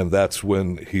 And that's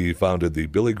when he founded the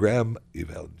Billy Graham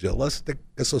Evangelistic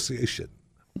Association.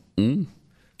 Mm.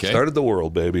 Okay. Started the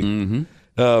world, baby. Mm-hmm.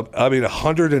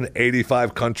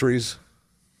 185 countries,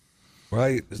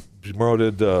 right?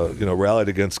 Promoted, rallied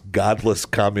against godless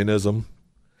communism.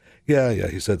 Yeah,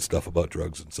 he said stuff about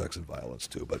drugs and sex and violence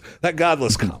too, but that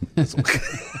godless comment was okay.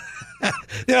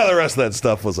 The rest of that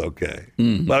stuff was okay.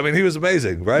 Mm-hmm. But I mean, he was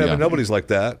amazing, right? I Yeah. mean, nobody's like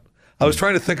that. I was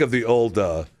trying to think of the old.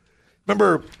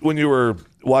 Remember when you were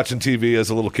watching TV as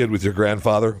a little kid with your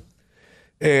grandfather,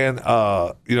 and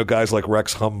guys like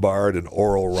Rex Humbard and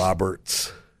Oral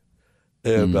Roberts,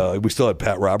 and we still had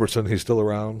Pat Robertson. He's still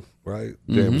around, right?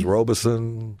 James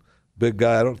Robeson, big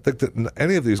guy. I don't think that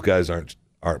any of these guys aren't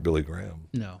Billy Graham.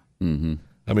 No. Mm-hmm.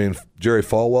 I mean, Jerry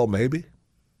Falwell, maybe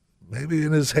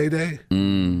in his heyday.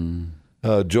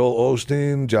 Joel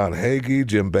Osteen, John Hagee,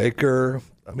 Jim Bakker.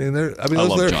 I mean, they're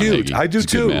John huge. Hagee. I do He's a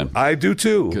good too. man. I do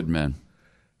too. Good man.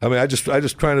 I mean, I just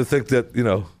trying to think that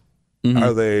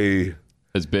are they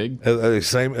as big? Are they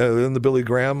same in the Billy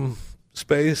Graham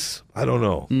space? I don't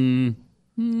know.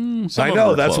 I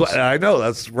know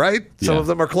that's right. Some of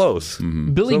them are close.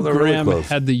 Billy Some of them are really Graham close.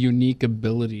 had the unique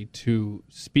ability to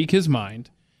speak his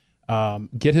mind,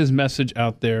 get his message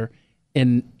out there,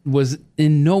 and was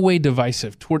in no way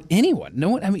divisive toward anyone. No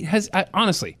one. I mean,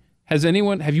 honestly, have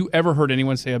you ever heard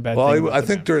anyone say a bad thing? Well, I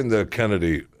think during the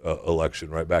Kennedy election,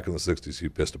 right back in the 60s, he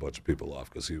pissed a bunch of people off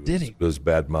because he was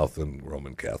bad-mouthing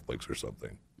Roman Catholics or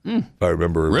something. If I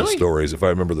remember the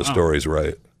stories,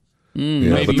 right.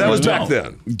 Yeah, but that was back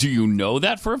then. Do you know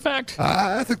that for a fact?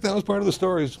 I think that was part of the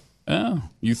stories. Oh,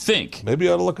 you think? Maybe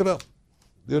you ought to look it up.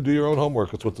 Do your own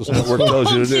homework. That's what this network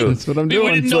tells you to do. That's what I'm doing.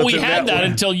 We didn't know we had that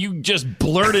until you just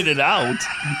blurted it out.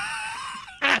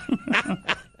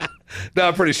 No,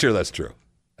 I'm pretty sure that's true.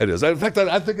 It is. In fact,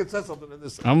 I think it said something in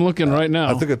this. I'm looking right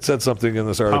now. I think it said something in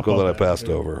this article that I passed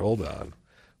over. Hold on.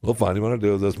 We'll find you want to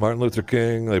do this. Martin Luther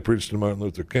King. They preached to Martin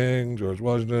Luther King, George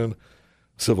Washington,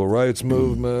 Civil Rights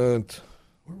Movement.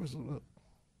 Where was it?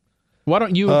 Why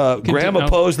don't you? Graham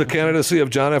opposed the candidacy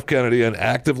of John F. Kennedy and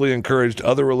actively encouraged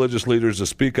other religious leaders to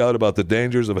speak out about the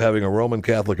dangers of having a Roman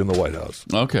Catholic in the White House.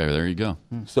 Okay, there you go.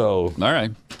 So, all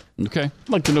right. Okay. I'd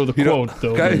like to know the quote,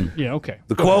 though. Okay. Yeah, okay.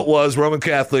 The quote was Roman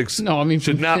Catholics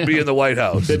should not be in the White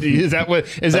House. Is that what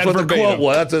That's what the quote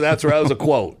was. That was a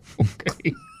quote.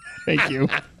 Okay. Thank you.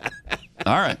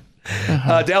 All right.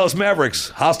 Dallas Mavericks,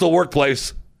 hostile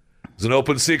workplace. It's an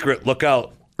open secret. Look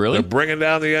out. Really? They're bringing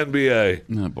down the NBA.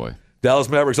 Oh, boy. Dallas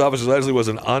Mavericks office allegedly was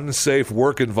an unsafe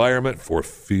work environment for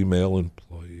female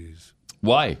employees.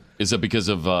 Why? Is it because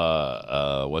of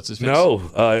what's his face?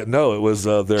 No, it was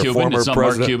their Cuban? former It's not Mark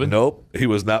president. Cuban? Nope, he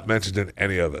was not mentioned in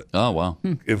any of it. Oh, wow.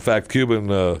 In fact,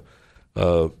 Cuban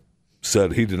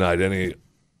said he denied any.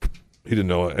 He didn't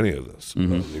know any of this,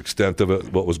 the extent of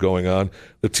it, what was going on.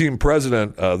 The team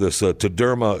president, this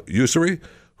Taderma Usuri,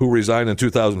 who resigned in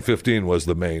 2015, was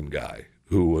the main guy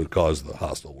who would cause the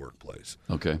hostile workplace.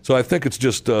 Okay. So I think it's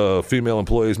just female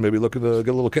employees maybe looking to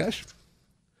get a little cash.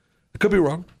 I could be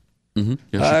wrong. Mm-hmm.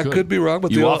 Yes, I could be wrong,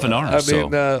 but you often are. I mean,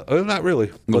 not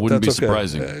really. But it wouldn't be that's okay.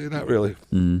 surprising. Not really.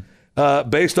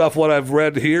 Based off what I've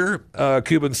read here,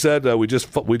 Cuban said we just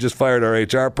fired our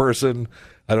HR person.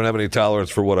 I don't have any tolerance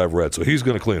for what I've read, so he's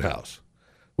going to clean house,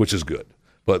 which is good.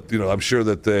 But I'm sure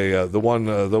that they the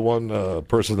one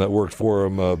person that worked for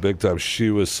him big time, she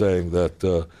was saying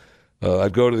that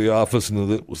I'd go to the office and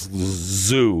it was the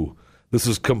zoo. This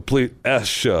is complete S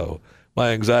show.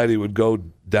 My anxiety would go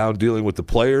down dealing with the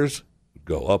players,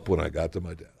 go up when I got to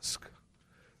my desk.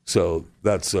 So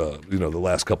that's the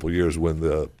last couple of years when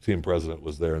the team president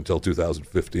was there until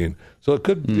 2015. So it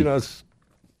could it's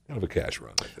kind of a cash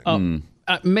run, I think.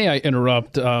 May I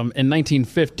interrupt? In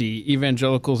 1950,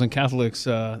 evangelicals and Catholics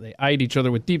they eyed each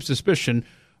other with deep suspicion.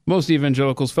 Most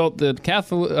evangelicals felt that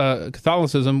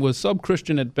Catholicism was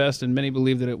sub-Christian at best, and many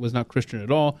believed that it was not Christian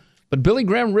at all. But Billy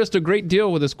Graham risked a great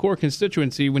deal with his core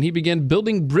constituency when he began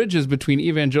building bridges between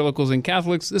evangelicals and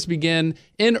Catholics. This began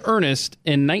in earnest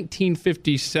in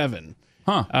 1957.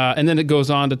 And then it goes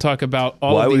on to talk about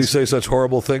all Why of these... would he say such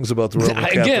horrible things about the Roman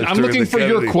Catholics? Again, I'm looking for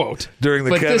your quote. During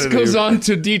the But Kennedy... this goes on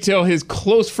to detail his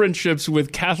close friendships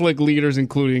with Catholic leaders,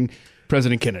 including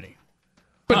President Kennedy.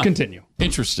 But continue.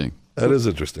 Interesting. That is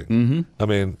interesting. Mm-hmm. I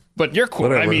mean... But your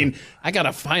quote, whatever. I mean, I got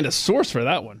to find a source for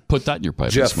that one. Put that in your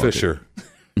pipe. Jeff Fisher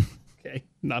Okay,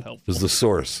 not helpful. is the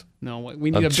source. No,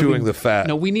 we need I'm a chewing the fat.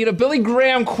 No, we need a Billy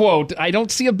Graham quote. I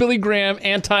don't see a Billy Graham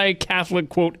anti-Catholic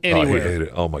quote anywhere. Oh, he hated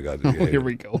it. Oh, my God. Here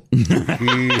we go. He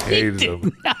hated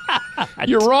him.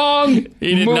 You're wrong.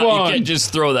 He did Move not. on. You can't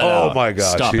just throw that out. Oh, my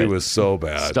gosh. Stop He it. was so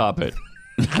bad. Stop it.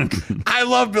 I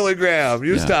love Billy Graham.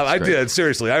 You stop. I great. did.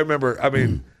 Seriously. I remember,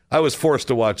 I was forced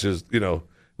to watch his,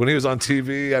 when he was on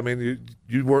TV,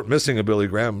 you weren't missing a Billy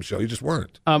Graham show. You just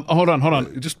weren't. Hold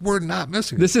on. You just were not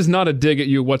missing it. This is not a dig at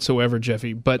you whatsoever,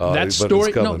 Jeffy, but that it's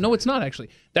story... coming. No, it's not actually.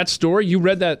 That story, you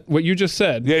read that, what you just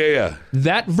said. Yeah.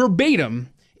 That verbatim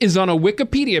is on a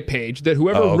Wikipedia page that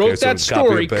whoever wrote that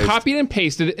story copied and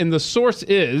pasted it, and the source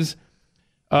is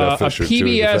a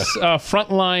PBS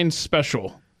Frontline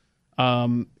special.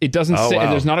 It doesn't say,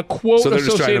 there's not a quote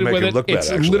associated with it.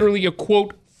 It's literally a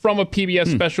quote from a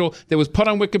PBS special that was put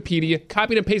on Wikipedia,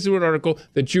 copied and pasted into an article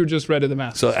that you just read to the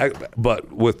masses. So,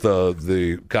 but with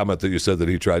the comment that you said that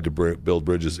he tried to build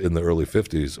bridges in the early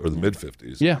 50s or the mid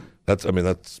 50s. Yeah.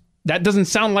 That doesn't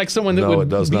sound like someone that would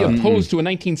be opposed to a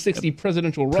 1960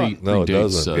 presidential run. No, it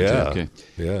doesn't.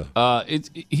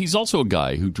 He's also a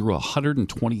guy who drew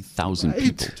 120,000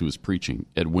 people to his preaching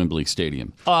at Wembley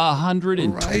Stadium.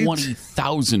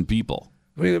 120,000 people.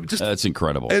 I mean, that's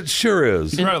incredible. It sure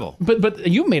is. Incredible. But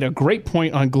you made a great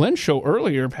point on Glenn's show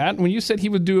earlier, Pat, when you said he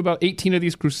would do about 18 of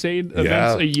these crusade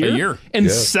events a year. And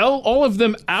sell all of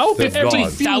them out every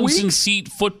 50,000-seat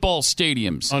football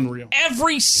stadiums. Unreal.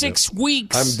 Every 6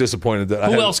 weeks. I'm disappointed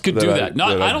that Who else could do that?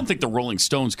 I don't think the Rolling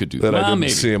Stones could do that. I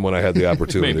didn't see him when I had the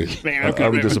opportunity. I'm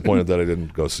maybe. disappointed that I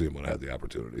didn't go see him when I had the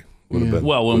opportunity.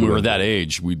 Well, when we were that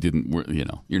age, we didn't.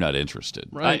 You're not interested.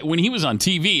 Right. When he was on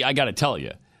TV, I got to tell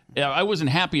you, I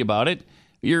wasn't happy about it.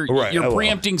 You're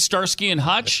preempting Starsky and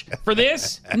Hutch for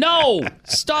this? No,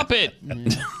 stop it.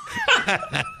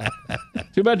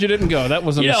 Too bad you didn't go. That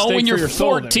was a mistake when you're for your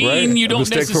 14, soul, you don't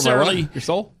necessarily your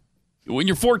soul. When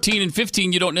you're 14 and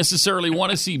 15, you don't necessarily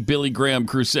want to see Billy Graham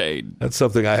Crusade. That's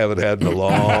something I haven't had in a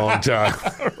long time.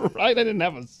 Right? I didn't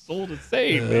have a soul to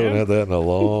save. I haven't had that in a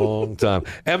long time.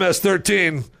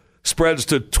 MS-13 spreads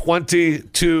to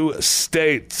 22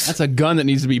 states. That's a gun that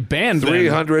needs to be banned.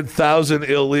 300,000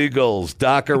 illegals.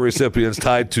 DACA recipients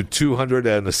tied to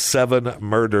 207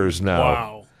 murders now.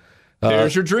 Wow.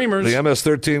 There's your dreamers. The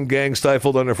MS-13 gang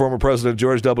stifled under former President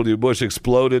George W. Bush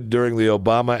exploded during the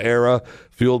Obama era,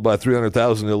 fueled by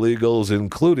 300,000 illegals,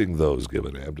 including those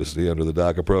given amnesty under the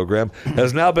DACA program,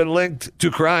 has now been linked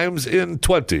to crimes in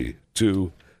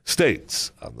 22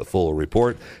 states on the full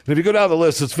report. And if you go down the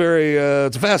list, it's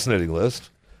it's a fascinating list.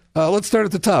 Let's start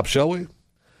at the top, shall we?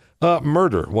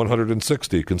 Murder,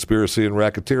 160. Conspiracy and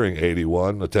racketeering,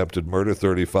 81. Attempted murder,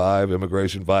 35.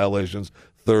 Immigration violations,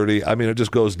 30. I mean, it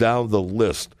just goes down the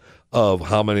list of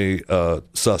how many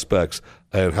suspects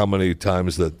and how many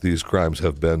times that these crimes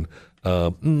have been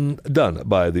done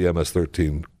by the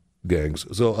MS-13 gangs.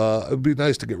 So it'd be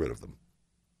nice to get rid of them.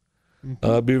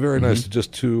 It'd be very nice to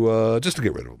just to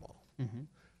get rid of them all.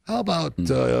 How about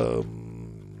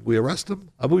we arrest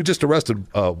them? We just arrested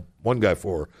one guy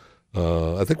for,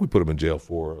 I think we put him in jail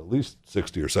for at least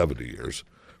 60 or 70 years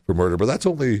for murder, but that's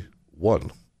only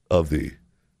one of the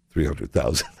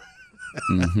 300,000.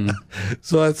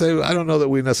 So I'd say I don't know that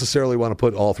we necessarily want to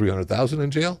put all 300,000 in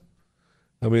jail.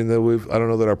 I mean, I don't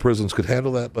know that our prisons could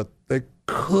handle that, but they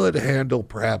could handle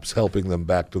perhaps helping them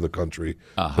back to the country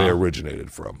they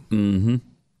originated from.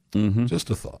 Just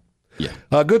a thought. Yeah.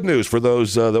 Good news for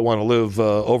those that want to live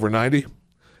over 90.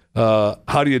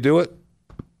 How do you do it?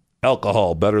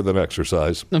 Alcohol, better than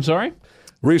exercise. I'm sorry?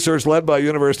 Research led by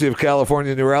University of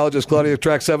California neurologist Claudia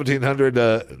tracked 1,700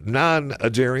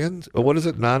 non-Agerians. What is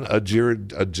it?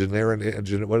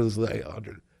 Non-Agenarian. What is the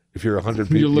 100? If you're 100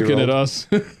 people, you're looking at us.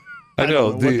 I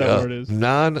know what that word is.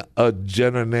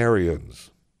 Non-Agenarians,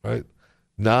 right?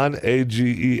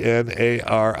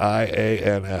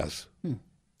 Non-Agenarians.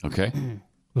 Okay.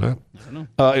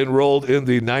 Enrolled in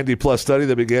the 90-plus study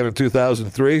that began in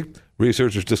 2003.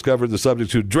 Researchers discovered the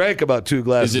subjects who drank about 2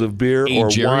 glasses of beer or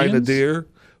wine a year.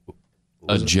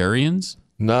 Agerians?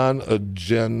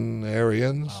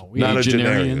 Non-Agenarians.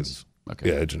 Non-Agenarians? Okay.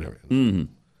 Yeah, Agenarians.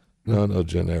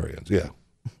 Non-Agenarians, yeah.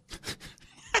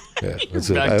 Yeah, that's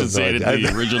back it. to say it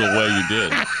the original way you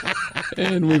did.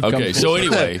 And we've okay, so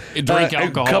anyway, drink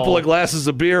alcohol. A couple of glasses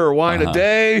of beer or wine a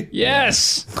day.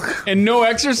 Yes. And no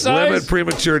exercise? Limit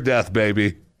premature death,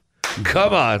 baby.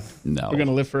 Come on. No. We're going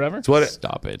to live forever?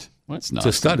 Stop it. It's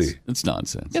a study. It's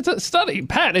nonsense. It's a study.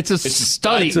 Pat, it's a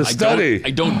study. It's a study.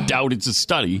 I don't doubt it's a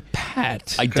study.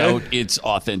 Pat. I doubt its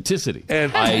authenticity.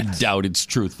 And I doubt its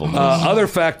truthfulness. Other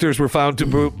factors were found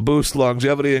to boost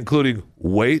longevity, including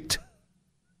weight.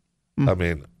 I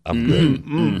mean, I'm good.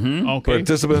 Okay.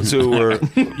 Participants who were...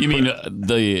 You mean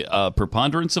the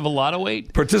preponderance of a lot of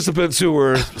weight? Participants who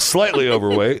were slightly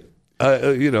overweight,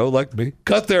 like me,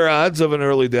 cut their odds of an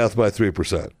early death by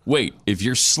 3%. Wait, if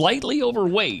you're slightly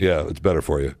overweight... Yeah, it's better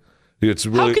for you. It's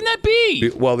really, how can that be?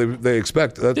 Well, they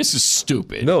expect... This is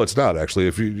stupid. No, it's not, actually.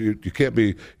 If you can't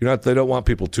be... You're not. They don't want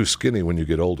people too skinny when you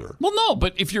get older. Well, no,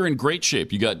 but if you're in great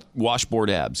shape, you got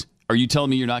washboard abs. Are you telling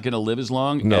me you're not going to live as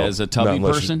long No, as a tubby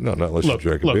person? Not unless you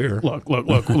drink a beer. Look.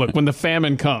 When the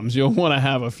famine comes, you'll want to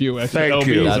have a few extra Thank LBs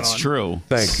you. That's on. true.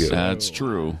 Thank you. That's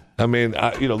true. I mean,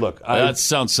 look. That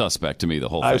sounds suspect to me, the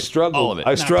whole thing. I struggled. All of it.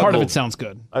 I struggled. Part of it sounds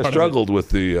good. I struggled with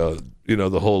the,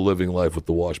 the whole living life with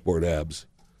the washboard abs.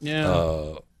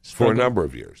 Yeah. For a number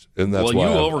of years, and that's why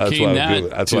you overcame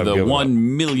that to the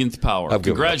 1,000,000th power.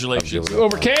 Congratulations! You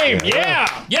overcame,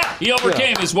 yeah. He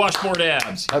overcame his washboard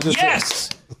abs. Yes,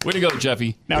 way to go,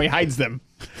 Jeffy. Now he hides them.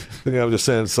 I'm just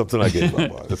saying it's something I gave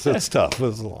up on. It's tough.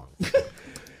 It's long.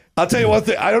 I'll tell you one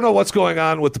thing. I don't know what's going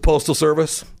on with the Postal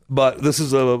Service, but this is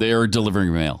they are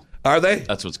delivering mail. Are they?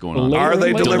 That's what's going on. Are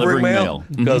they delivering mail?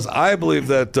 Mm-hmm. Because I believe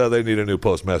that they need a new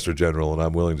postmaster general, and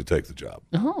I'm willing to take the job.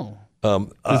 Oh. Does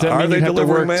that mean you have to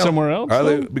work mail somewhere else? Are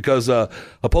they? Because a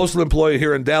postal employee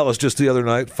here in Dallas just the other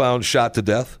night found shot to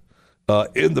death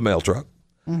in the mail truck.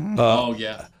 Mm-hmm. Oh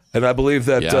yeah, and I believe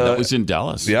that that was in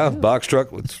Dallas. Yeah, box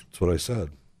truck. That's what I said.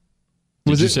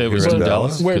 Did you say it was in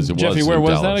Dallas? Jeffy, where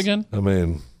was that again? I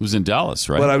mean, it was in Dallas,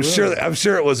 right? But I'm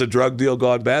sure it was a drug deal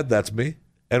gone bad. That's me.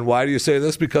 And why do you say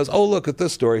this? Because, look at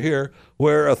this story here,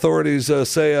 where authorities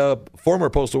say a former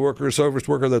postal worker, service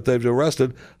worker that they've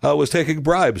arrested, was taking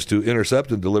bribes to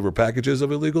intercept and deliver packages of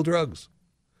illegal drugs.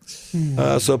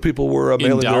 So people were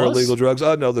mailing their illegal drugs.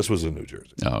 No, this was in New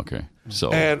Jersey. Oh, okay.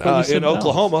 So and in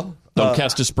Oklahoma, don't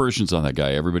cast aspersions on that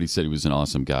guy. Everybody said he was an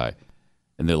awesome guy,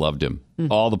 and they loved him.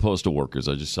 All the postal workers.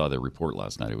 I just saw their report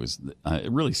last night. It was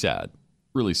really sad.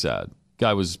 Really sad.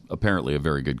 Guy was apparently a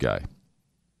very good guy.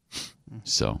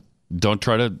 So don't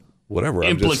try to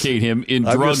implicate him in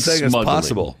drug smuggling. It's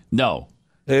possible. No,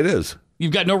 it is.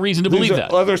 You've got no reason to believe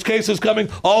that. There's cases coming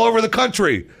all over the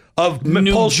country of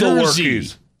postal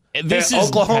workers. This is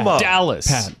Oklahoma,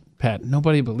 Dallas. Pat,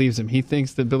 nobody believes him. He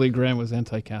thinks that Billy Graham was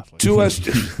anti-Catholic.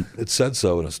 It said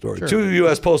so in a story. Sure. 2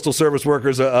 U.S. Postal Service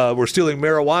workers were stealing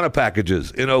marijuana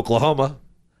packages in Oklahoma.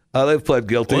 They've pled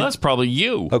guilty. Well, that's probably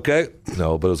you. Okay.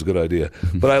 No, but it was a good idea.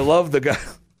 But I love the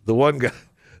one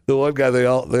guy, they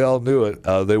all knew it.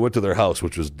 They went to their house,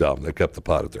 which was dumb. They kept the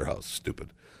pot at their house.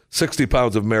 Stupid. 60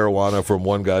 pounds of marijuana from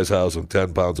one guy's house and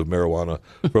 10 pounds of marijuana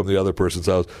from the other person's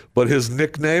house. But his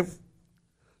nickname,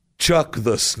 Chuck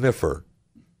the Sniffer.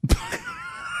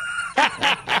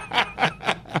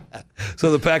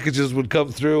 So the packages would come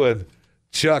through and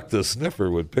Chuck the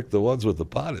Sniffer would pick the ones with the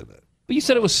pot in it. But you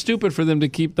said it was stupid for them to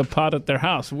keep the pot at their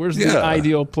house. Where's the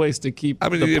ideal place to keep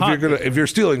the pot? if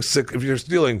you're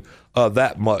stealing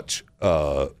that much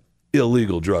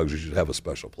illegal drugs, you should have a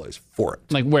special place for it.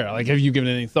 Like where? Like have you given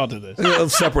any thought to this? A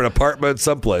separate apartment,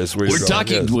 someplace where we're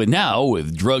talking now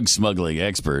with drug smuggling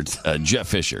expert Jeff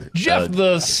Fisher. Jeff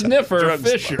the Sniffer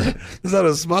Fisher. He's not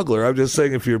a smuggler. I'm just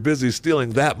saying if you're busy stealing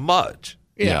that much.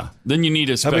 Yeah. Then you need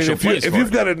a special place if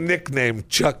you've got a nickname,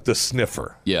 Chuck the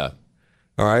Sniffer. Yeah.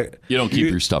 All right. You don't keep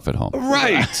your stuff at home.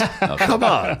 Right. Okay. Come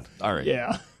on. All right.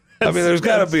 Yeah. I mean, there's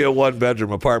got to be a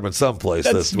one-bedroom apartment someplace.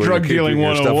 That's drug dealing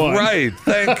 101. Right.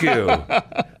 Thank you.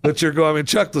 But you're going,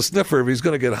 Chuck the Sniffer, if he's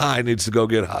going to get high, needs to go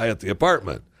get high at the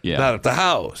apartment, not at the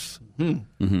house.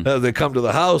 Mm-hmm. They come to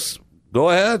the house, go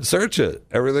ahead, search it.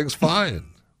 Everything's fine.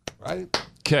 Right?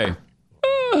 Okay.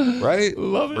 Right?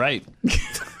 Love it. Right.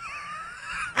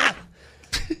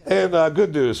 And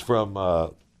good news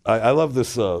from... I love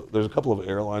this. There's a couple of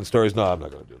airline stories. No, I'm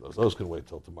not going to do those. Those can wait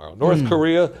till tomorrow. North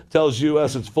Korea tells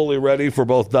U.S. it's fully ready for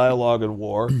both dialogue and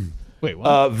war. Wait,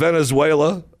 what?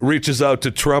 Venezuela reaches out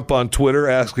to Trump on Twitter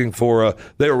asking for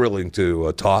they were willing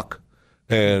to talk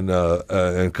and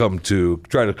try to come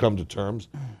to terms.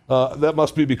 That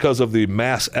must be because of the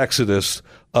mass exodus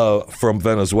from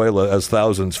Venezuela as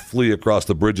thousands flee across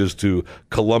the bridges to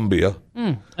Colombia.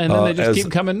 And then they just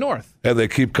keep coming north. And they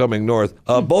keep coming north.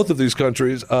 Both of these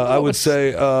countries, I would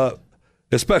say,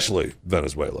 especially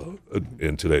Venezuela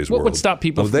in today's world. What would stop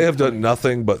people They have done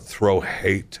nothing but throw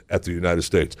hate at the United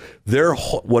States.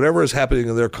 Whatever is happening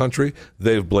in their country,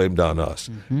 they've blamed on us.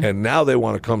 Mm-hmm. And now they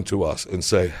want to come to us and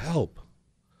say, help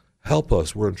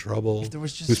us. We're in trouble. We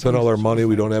spent all our money.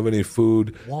 We don't have any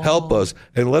food. Wow. Help us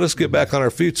and let us get back on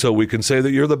our feet so we can say that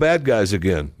you're the bad guys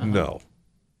again. No.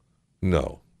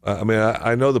 I mean,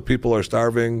 I know the people are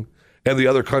starving, and the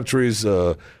other countries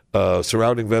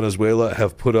surrounding Venezuela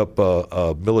have put up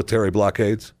military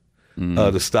blockades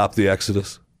to stop the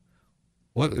exodus.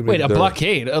 What? I mean, wait, a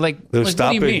blockade? What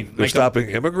do you mean? They're stopping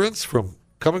immigrants from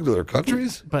coming to their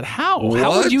countries? But how? What?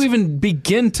 How would you even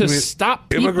begin to stop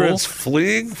people? Immigrants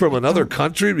fleeing from another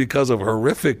country because of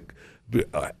horrific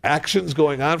actions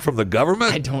going on from the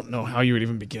government? I don't know how you would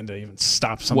even begin to even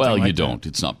stop something Well, like you that. don't.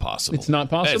 It's not possible. It's not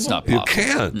possible? It's not possible. You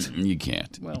can't. You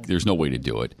can't. Well, there's no way to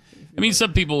do it. I mean,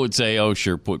 some people would say, "Oh,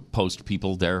 sure, post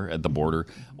people there at the border,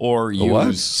 or use what?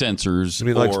 sensors, I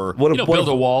mean, like, or what if, build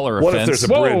a wall or a what fence." if there's a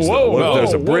bridge? What if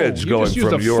there's a bridge You going just used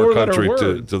from a your four-letter country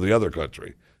word. to the other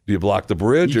country? Do you block the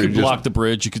bridge? You or could block the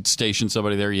bridge. You could station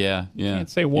somebody there. Yeah. You can't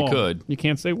say wall. You could, You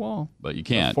can't say wall. but you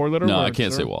can't. Four-letter No, word, I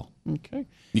can't sir. say wall. Okay.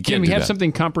 You Can can't we do have that.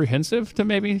 something comprehensive to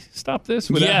maybe stop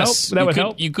this? Would yes, that help? That would could,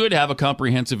 help? You could have a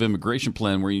comprehensive immigration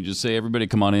plan where you just say, "Everybody,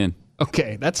 come on in."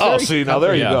 Okay, that's Oh, very see, now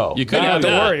there you Yeah. go. You could Now have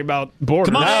don't that. worry about borders.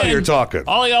 Come on Now in. you're talking.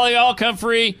 All come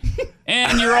free,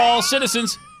 and you're all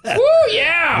citizens. Woo,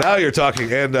 yeah! Now you're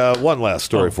talking. And one last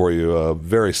story for you.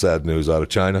 Very sad news out of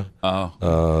China.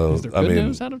 Is there good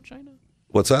news out of China?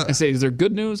 What's that? I say, is there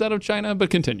good news out of China? But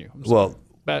continue. I'm sorry. Well,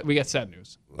 But we got sad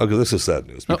news. okay, this is sad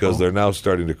news because they're now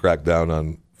starting to crack down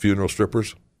on funeral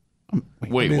strippers.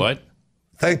 Wait, what?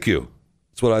 Thank you.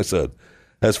 That's what I said.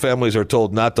 As families are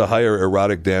told not to hire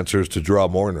erotic dancers to draw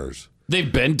mourners.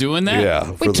 They've been doing that?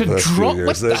 Yeah. Wait, to draw?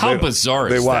 How bizarre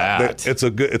is that?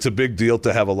 It's a big deal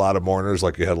to have a lot of mourners,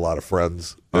 like you had a lot of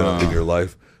friends in your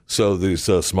life. So these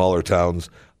smaller towns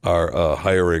are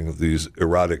hiring these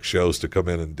erotic shows to come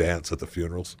in and dance at the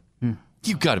funerals.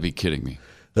 You got to be kidding me.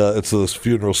 It's those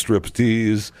funeral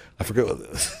striptease. I forget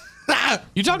what.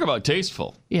 You talk about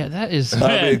tasteful. Yeah, that is.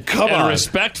 I mean, come and on.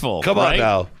 respectful. Come right? on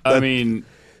now. I mean,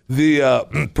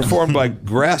 the performed by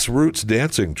grassroots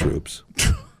dancing troops.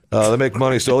 They make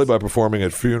money solely by performing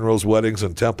at funerals, weddings,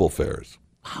 and temple fairs.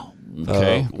 Wow.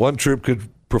 Okay. One troupe could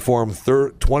perform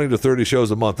 20 to 30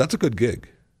 shows a month. That's a good gig.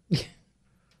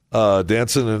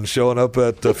 Dancing and showing up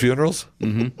at funerals?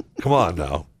 Mm-hmm. Come on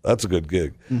now. That's a good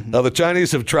gig. Mm-hmm. Now, the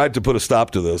Chinese have tried to put a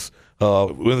stop to this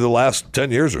in the last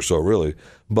 10 years or so, really.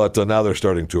 But now they're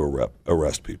starting to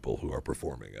arrest people who are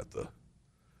performing at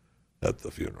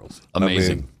the funerals.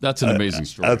 Amazing. I mean, that's an amazing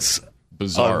story. That's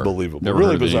bizarre. Unbelievable. Never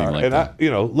Really heard of bizarre. anything like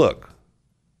And look,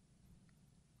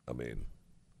 I mean,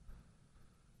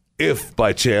 if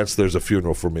by chance there's a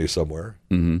funeral for me somewhere.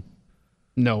 Mm-hmm.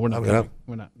 No, we're not.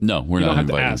 We're not. No, we're you not don't have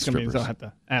to inviting ask. I mean, you strippers. don't have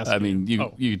to ask. I mean,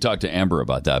 you could talk to Amber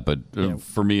about that, but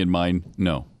for me and mine,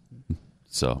 no.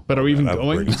 So, But are we even I'm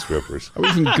going? bringing strippers. Are we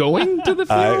even going to the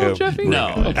funeral, Jeffy? No.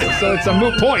 Okay, so it's a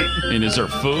moot point. And is there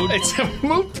food? It's a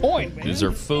moot point, man. Is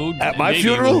there food At my Maybe.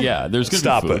 funeral? Yeah, there's going to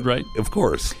Stop be food, it. right? Of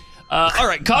course. All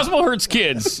right, Cosmo Hurts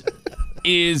Kids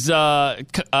is a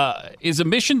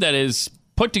mission that is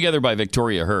put together by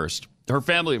Victoria Hearst. Her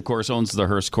family, of course, owns the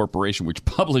Hearst Corporation, which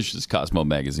publishes Cosmo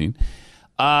magazine.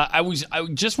 I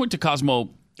just went to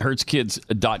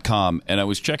CosmoHurtsKids.com and I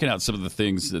was checking out some of the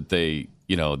things that they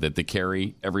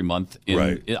carry every month.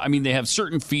 Right. I mean, they have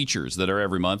certain features that are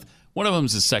every month. One of them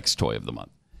is a sex toy of the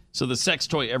month. So the sex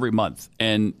toy every month,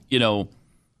 and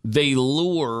they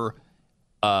lure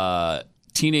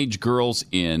teenage girls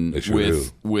in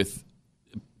with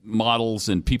models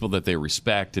and people that they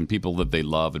respect and people that they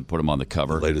love and put them on the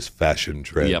cover. Latest fashion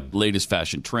trend. Yep, latest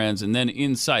fashion trends. And then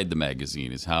inside the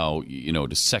magazine is how,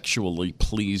 to sexually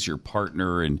please your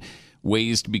partner and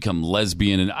ways to become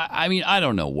lesbian. And I mean, I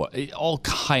don't know what, all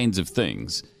kinds of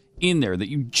things in there that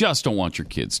you just don't want your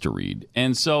kids to read.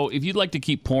 And so if you'd like to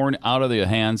keep porn out of the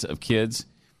hands of kids,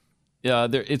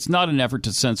 it's not an effort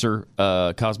to censor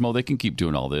Cosmo. They can keep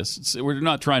doing all this. We're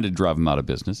not trying to drive them out of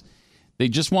business. They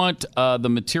just want the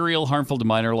material harmful to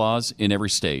minor laws in every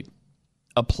state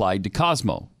applied to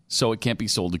Cosmo, so it can't be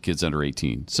sold to kids under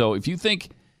 18. So if you think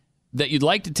that you'd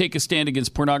like to take a stand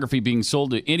against pornography being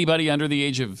sold to anybody under the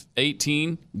age of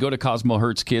 18, go to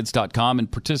CosmoHurtsKids.com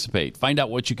and participate. Find out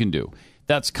what you can do.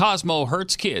 That's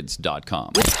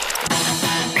CosmoHurtsKids.com.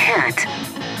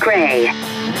 Pat Gray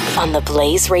on the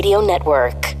Blaze Radio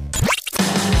Network.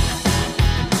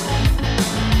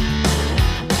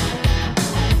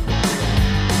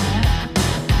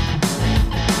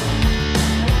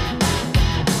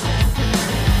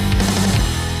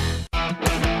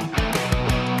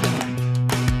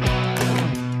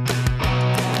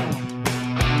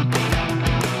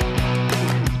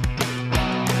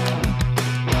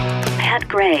 Pat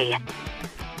Gray.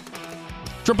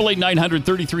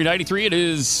 888-900-3393. It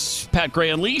is Pat Gray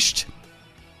Unleashed.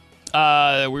 We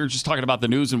were just talking about the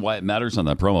news and why it matters on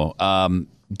that promo.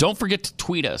 Don't forget to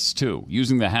tweet us, too,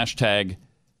 using the hashtag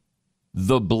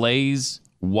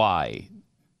TheBlazeY.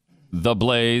 The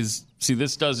Blaze. See,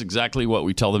 this does exactly what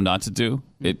we tell them not to do.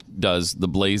 It does the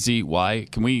Blazy Y.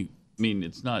 Can we,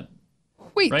 it's not,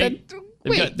 Wait, right?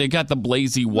 They got the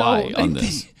Blazy Y on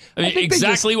this. I mean,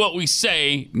 exactly what we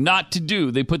say not to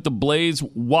do. They put the Blaze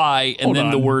Y and then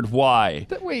the word Y.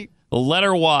 Wait. The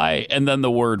letter Y and then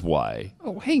the word Y.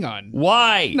 Oh, hang on.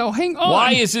 Why? No, hang on.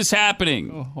 Why is this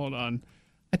happening? Oh, hold on.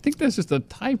 I think that's just a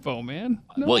typo, man.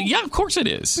 No. Well, yeah, of course it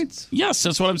is. Yes,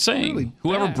 that's what I'm saying. Really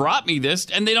Whoever bad. brought me this,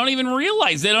 and they don't even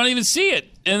realize, they don't even see it.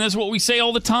 And that's what we say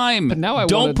all the time. But now I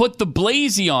don't wanna- put the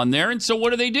Blazy on there. And so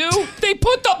what do? They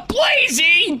put the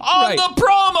Blazy on Right. the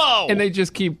promo. And they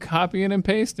just keep copying and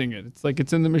pasting it. It's like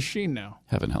it's in the machine now.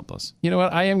 Heaven help us. You know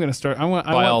what? I am going to start. I want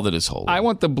all that is holy. I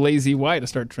want the Blazy Y to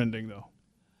start trending, though.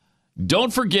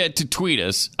 Don't forget to tweet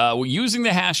us using the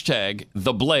hashtag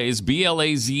TheBlaze,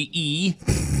 BLAZE,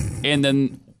 and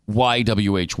then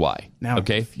YWHY. Now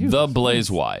okay? The Blaze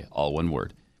Y, all one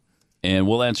word. And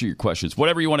we'll answer your questions.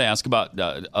 Whatever you want to ask about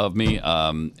of me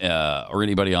or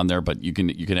anybody on there, but you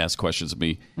can ask questions of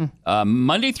me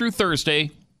Monday through Thursday.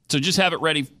 So just have it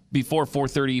ready before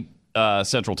 4:30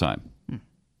 Central Time,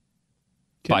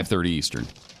 5:30 Eastern.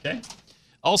 Okay.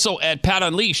 Also at Pat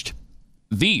Unleashed,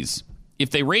 if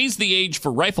they raise the age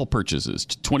for rifle purchases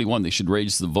to 21, they should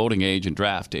raise the voting age and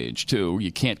draft age too.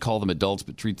 You can't call them adults,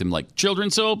 but treat them like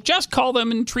children. So just call them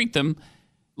and treat them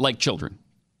like children.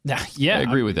 Yeah, I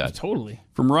agree with that. Totally.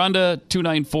 From Rhonda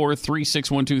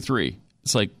 294-36123.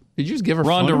 It's like, did you just give her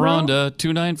Rhonda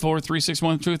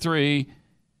 294-36123.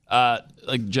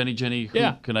 Like Jenny,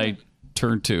 who can I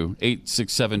turn to?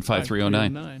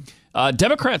 867-5309.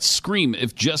 Democrats scream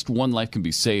if just one life can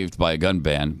be saved by a gun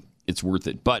ban, it's worth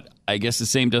it. But I guess the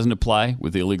same doesn't apply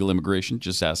with illegal immigration.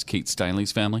 Just ask Kate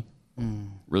Steinle's family.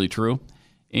 Really true.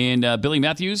 And Billy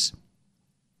Matthews,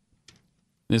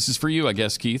 this is for you, I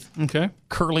guess, Keith. Okay.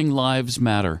 Curling lives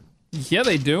matter. Yeah,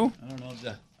 they do.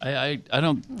 I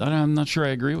don't know. I'm not sure I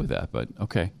agree with that, but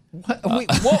okay. What?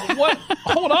 Wait, what?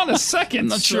 Hold on a second. I'm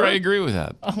not sure I agree with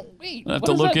that. Oh, wait. I have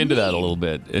to look into that a little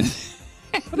bit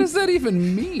What does that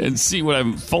even mean? and see what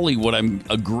I'm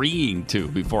agreeing to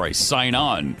before I sign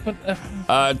on.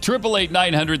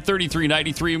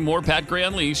 888-900-3393. More Pat Gray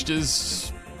Unleashed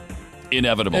is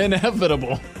inevitable.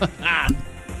 Inevitable.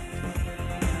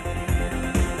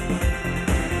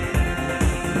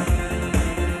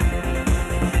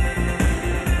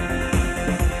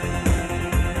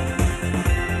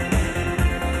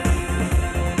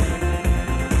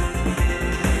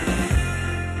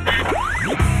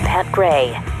 Pat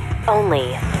Gray,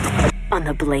 only on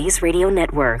the Blaze Radio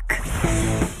Network.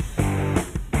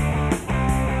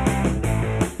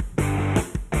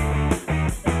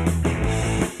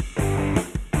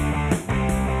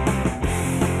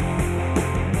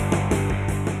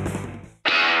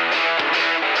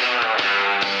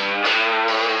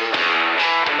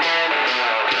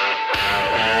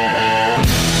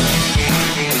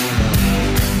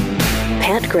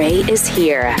 Pat Gray is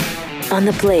here on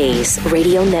the Blaze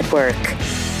Radio Network.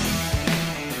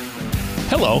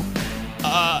 Hello.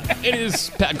 It is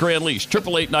Pat Gray Unleashed.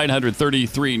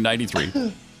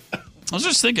 888-900-3393. I was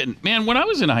just thinking, man, when I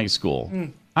was in high school,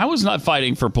 I was not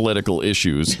fighting for political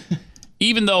issues,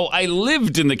 even though I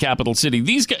lived in the capital city.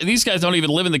 These guys don't even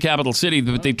live in the capital city,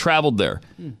 but they traveled there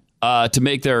to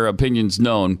make their opinions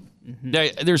known.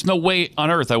 There's no way on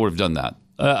earth I would have done that.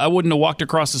 I wouldn't have walked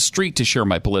across the street to share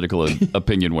my political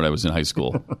opinion when I was in high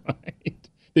school. Right.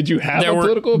 Did you have a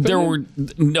political opinion?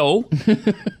 No.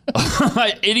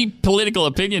 Any political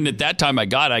opinion at that time I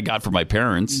got from my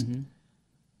parents.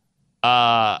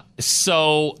 I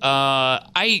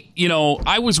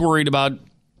was worried about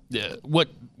what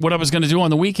I was going to do on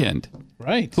the weekend.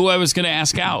 Right. Who I was going to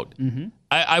ask out.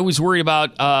 I was worried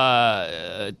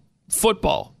about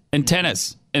football and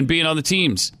tennis and being on the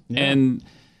teams. Yeah. And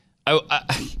I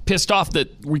pissed off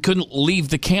that we couldn't leave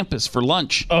the campus for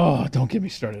lunch. Oh, don't get me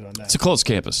started on that. It's a closed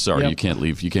campus. Sorry, You can't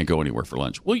leave. You can't go anywhere for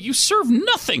lunch. Well, you serve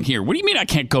nothing here. What do you mean I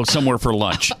can't go somewhere for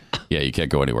lunch? Yeah, you can't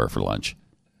go anywhere for lunch.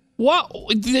 Well,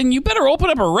 then you better open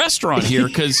up a restaurant here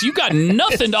because you got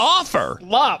nothing to offer.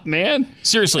 Lop, man.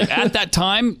 Seriously, at that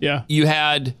time, you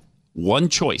had one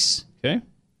choice. Okay.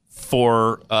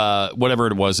 For whatever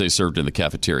it was they served in the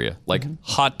cafeteria, like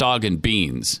hot dog and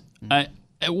beans.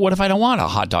 What if I don't want a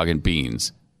hot dog and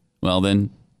beans? Well, then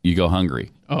you go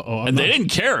hungry. And they didn't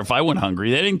care if I went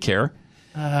hungry. They didn't care.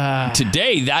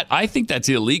 Today, I think that's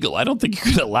illegal. I don't think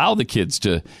you could allow the kids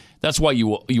to. That's why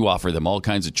you offer them all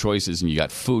kinds of choices, and you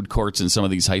got food courts in some of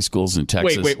these high schools in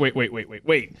Texas.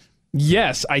 Wait.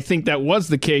 Yes, I think that was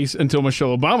the case until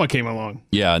Michelle Obama came along.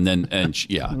 Yeah, and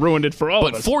ruined it for all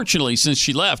of us. But fortunately, since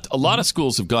she left, a lot of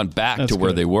schools have gone back to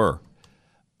where they were.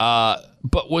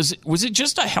 But was it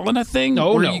just a Helena thing?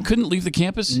 No. You couldn't leave the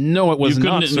campus? No, it was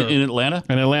not, sir. In Atlanta?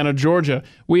 In Atlanta, Georgia.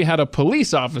 We had a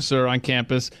police officer on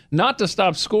campus, not to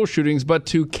stop school shootings, but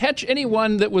to catch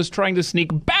anyone that was trying to sneak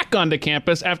back onto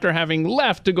campus after having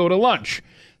left to go to lunch.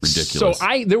 Ridiculous.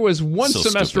 So there was one So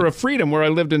semester stupid. of freedom where I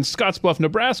lived in Scottsbluff,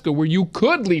 Nebraska, where you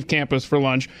could leave campus for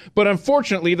lunch, but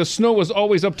unfortunately the snow was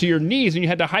always up to your knees and you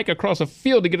had to hike across a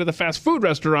field to get to the fast food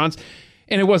restaurants,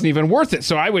 and it wasn't even worth it.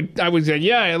 So I would say,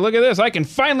 yeah, look at this, I can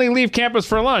finally leave campus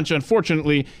for lunch.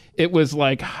 Unfortunately, it was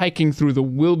like hiking through the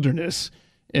wilderness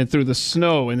and through the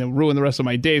snow, and it ruined the rest of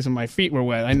my days and my feet were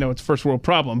wet. I know it's a first world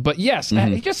problem, but yes,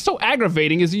 it's just so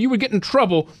aggravating is that you would get in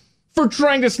trouble for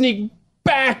trying to sneak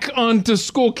back onto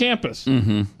school campus.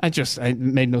 It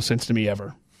made no sense to me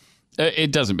ever.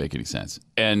 It doesn't make any sense.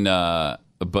 And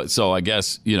but so I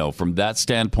guess, from that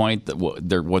standpoint, that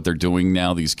what they're doing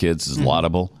now, these kids, is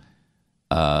laudable.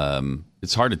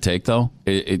 It's hard to take, though.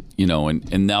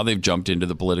 And now they've jumped into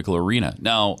the political arena.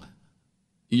 Now,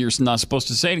 you're not supposed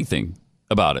to say anything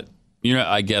about it.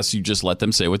 I guess you just let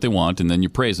them say what they want and then you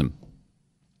praise them.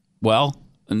 Well,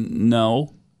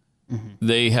 no.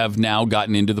 They have now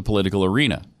gotten into the political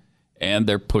arena, and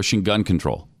they're pushing gun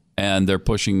control, and they're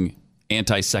pushing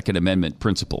anti-Second Amendment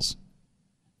principles.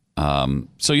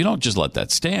 So you don't just let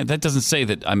that stand. That doesn't say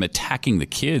that I'm attacking the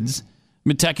kids.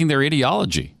 I'm attacking their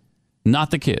ideology, not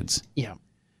the kids. Yeah.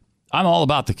 I'm all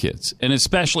about the kids, and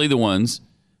especially the ones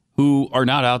who are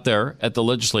not out there at the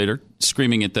legislature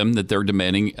screaming at them that they're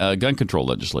demanding gun control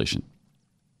legislation.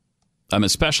 I'm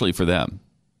especially for them.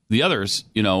 The others,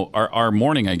 are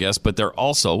mourning, I guess, but they're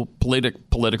also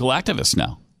political activists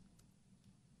now.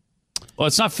 Well,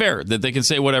 it's not fair that they can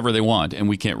say whatever they want and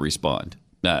we can't respond.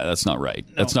 That's not right.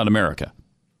 No. That's not America.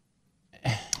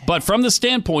 But from the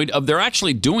standpoint of they're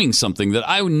actually doing something that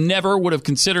I never would have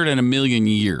considered in a million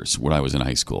years when I was in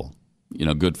high school.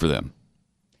 Good for them.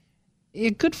 Yeah,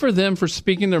 good for them for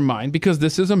speaking their mind, because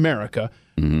this is America.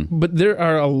 But there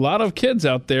are a lot of kids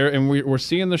out there, and we're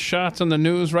seeing the shots on the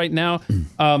news right now.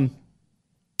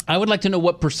 I would like to know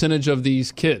what percentage of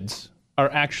these kids are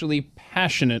actually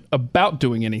passionate about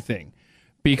doing anything.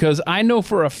 Because I know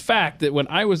for a fact that when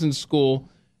I was in school,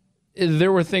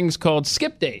 there were things called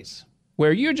skip days,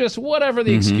 where you just, whatever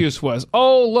the excuse was,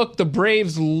 oh, look, the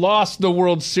Braves lost the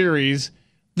World Series.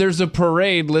 There's a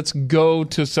parade. Let's go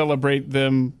to celebrate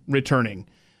them returning.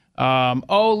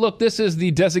 Oh, look, this is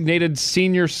the designated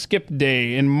senior skip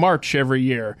day in March every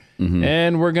year.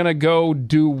 And we're going to go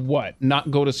do what?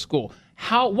 Not go to school.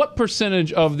 What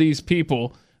percentage of these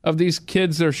people, of these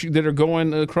kids that are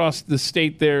going across the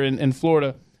state there in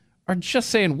Florida, are just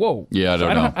saying, whoa. Yeah, I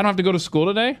don't know. I don't have to go to school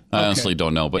today? I honestly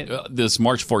don't know. But this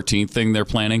March 14th thing they're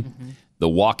planning, the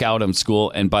walkout of school,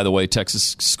 and by the way,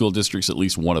 Texas school districts, at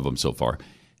least one of them so far,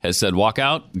 has said, walk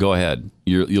out, go ahead.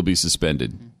 You'll be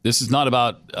suspended. This is not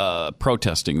about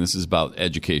protesting. This is about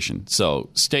education. So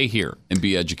stay here and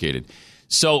be educated.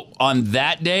 So on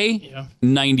that day,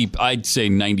 I'd say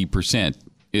 90%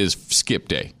 is skip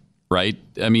day, right?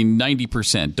 I mean,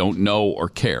 90% don't know or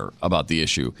care about the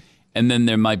issue. And then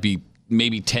there might be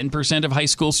maybe 10% of high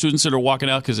school students that are walking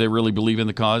out because they really believe in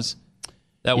the cause.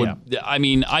 That would, I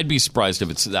mean, I'd be surprised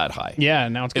if it's that high. Yeah,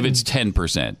 now it's if it's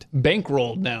 10%.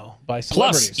 Bankrolled now by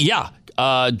celebrities.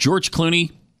 Plus, George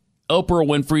Clooney, Oprah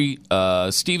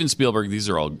Winfrey, Steven Spielberg. This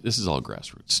is all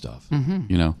grassroots stuff.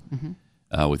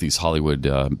 With these Hollywood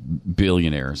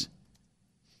billionaires.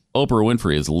 Oprah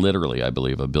Winfrey is literally, I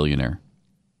believe, a billionaire,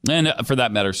 and for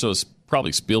that matter, so is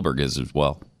probably Spielberg is as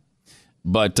well.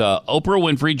 But Oprah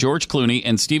Winfrey, George Clooney,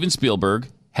 and Steven Spielberg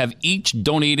have each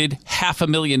donated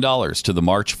 $500,000 to the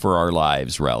March for Our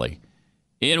Lives rally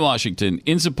in Washington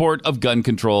in support of gun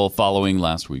control following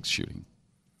last week's shooting.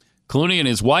 Clooney and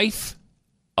his wife,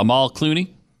 Amal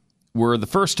Clooney, were the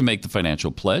first to make the financial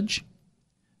pledge.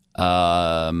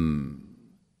 Clooney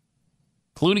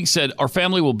said, our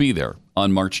family will be there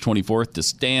on March 24th to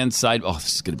stand side. Oh,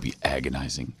 this is going to be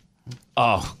agonizing.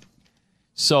 Oh,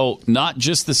 so not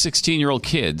just the 16-year-old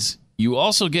kids. You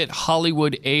also get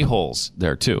Hollywood a-holes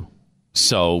there, too.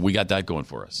 So we got that going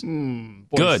for us. Boy,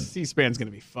 Good. C-SPAN's going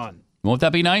to be fun. Won't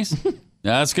that be nice?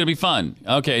 That's going to be fun.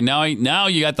 Okay, now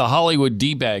you got the Hollywood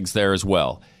D-bags there as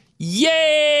well.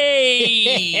 Yay!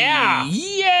 Yeah!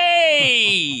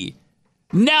 Yay!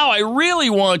 Now I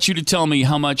really want you to tell me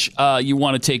how much you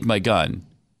want to take my gun.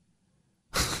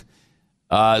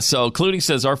 So Clooney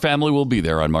says our family will be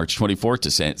there on March 24th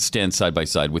to stand side by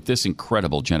side with this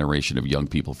incredible generation of young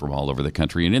people from all over the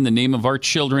country. And in the name of our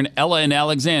children, Ella and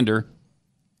Alexander,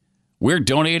 we're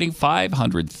donating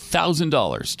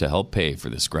 $500,000 to help pay for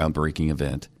this groundbreaking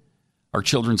event. Our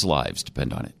children's lives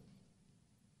depend on it.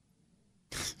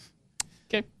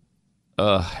 Okay.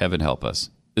 Heaven help us.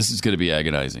 This is going to be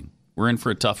agonizing. We're in for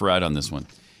a tough ride on this one.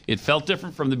 It felt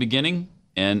different from the beginning,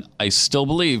 and I still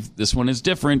believe this one is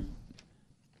different.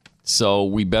 So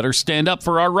we better stand up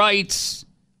for our rights.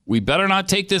 We better not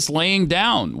take this laying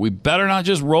down. We better not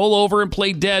just roll over and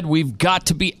play dead. We've got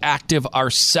to be active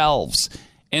ourselves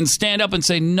and stand up and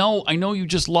say, no, I know you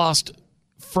just lost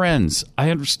friends. I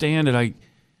understand it.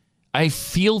 I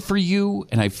feel for you,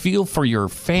 and I feel for your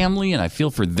family, and I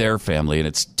feel for their family, and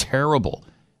it's terrible.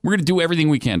 We're going to do everything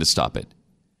we can to stop it.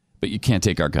 But you can't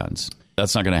take our guns.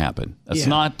 That's not going to happen. That's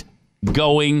not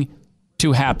going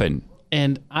to happen.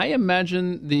 And I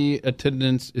imagine the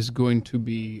attendance is going to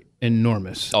be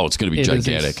enormous. Oh, it's going to be gigantic.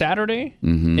 It is a Saturday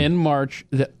in March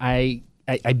that I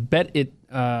bet it,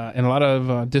 in a lot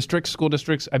of school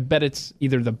districts, I bet it's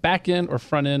either the back end or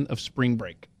front end of spring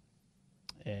break.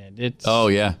 And it's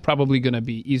probably going to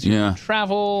be easier to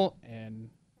travel and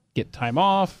get time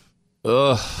off.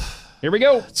 Ugh. Here we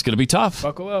go. It's going to be tough.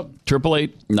 Buckle up.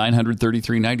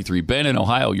 888-933-93. Ben in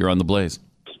Ohio, you're on the Blaze.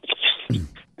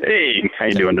 Hey, how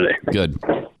you doing today? Good.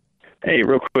 Hey,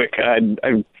 real quick, I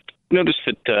noticed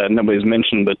that nobody's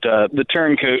mentioned, but the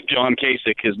turncoat John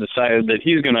Kasich has decided that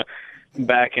he's going to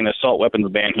back an assault weapons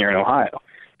ban here in Ohio.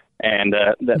 And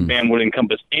that ban would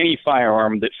encompass any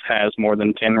firearm that has more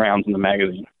than 10 rounds in the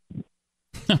magazine.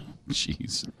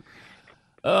 Jeez.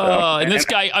 And this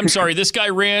guy, I'm sorry, this guy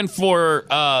ran for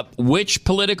which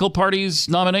political party's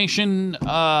nomination?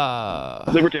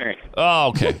 Libertarian. Oh,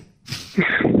 okay.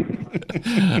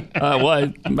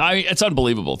 It's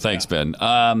unbelievable. Thanks, Ben.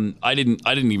 I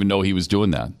didn't even know he was doing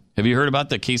that. Have you heard about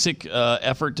the Kasich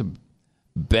effort to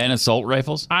ban assault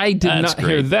rifles? I did not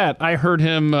hear that. I heard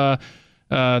him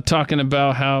talking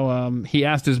about how he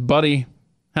asked his buddy,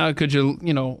 how could you,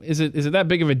 is it that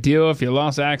big of a deal if you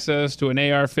lost access to an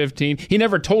AR-15? He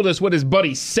never told us what his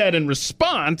buddy said in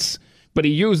response, but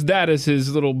he used that as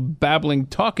his little babbling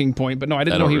talking point. But no, I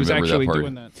didn't know he was actually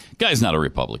doing that. Guy's not a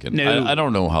Republican. No. I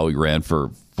don't know how he ran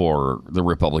for the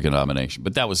Republican nomination,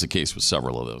 but that was the case with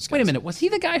several of those guys. Wait a minute. Was he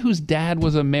the guy whose dad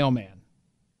was a mailman?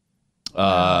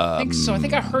 I think so. I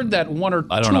think I heard that 100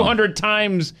 or 200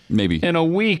 times maybe in a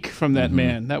week from that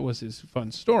man. That was his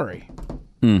fun story.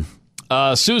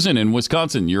 Susan in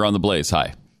Wisconsin, you're on the Blaze.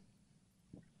 Hi.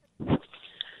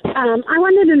 I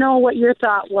wanted to know what your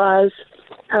thought was,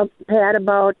 Pat,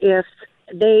 about if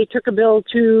they took a bill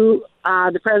to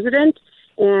the president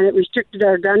and it restricted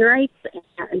our gun rights.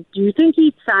 Do you think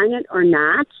he'd sign it or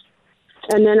not?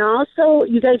 And then also,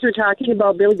 you guys were talking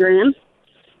about Billy Graham.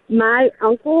 My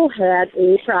uncle had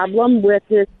a problem with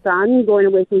his son going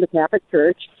away from the Catholic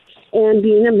Church and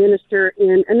being a minister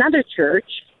in another church,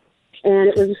 and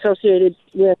it was associated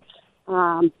with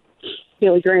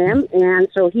Billy Graham. And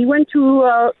so he went to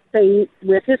a thing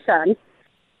with his son,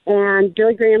 and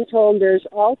Billy Graham told him there's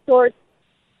all sorts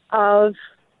of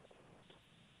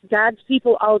God's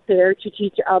people out there to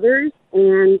teach others,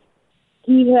 and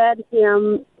he had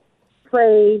him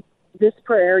pray this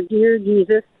prayer: Dear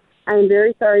Jesus, I am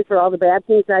very sorry for all the bad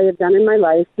things I have done in my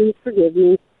life. Please forgive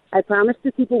me. I promise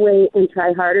to keep away and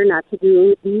try harder not to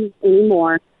do these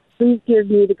anymore. Please give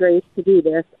me the grace to do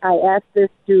this. I ask this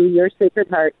through your Sacred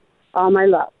Heart, all my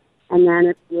love. And then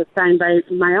it was signed by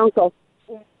my uncle.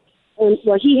 And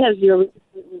well, he has the original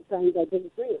signed by Billy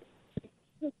Graham.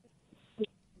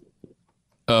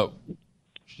 Oh,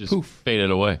 she just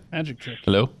faded away. Magic trick.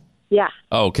 Hello? Yeah.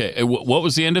 Oh, okay. What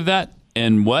was the end of that?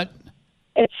 And what?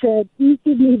 It said, please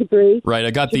give me the grace. Right,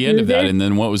 I got the end of that, and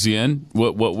then what was the end?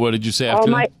 What did you say after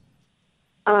that?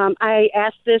 I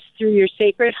asked this through your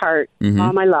Sacred Heart,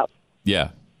 all my love. Yeah.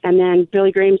 And then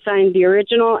Billy Graham signed the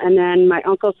original, and then my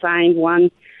uncle signed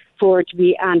one for it to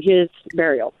be on his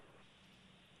burial.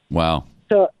 Wow.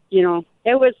 So,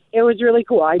 it was really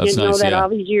cool. I That's didn't know nice, that all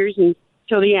these years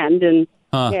until the end, and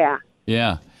yeah.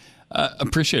 Yeah.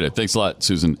 Appreciate it. Thanks a lot,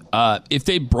 Susan. If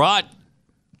they brought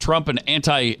Trump an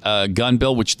anti-gun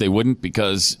bill, which they wouldn't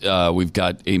because we've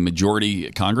got a majority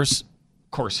Congress,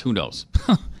 of course, who knows?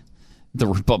 The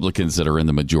Republicans that are in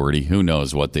the majority, who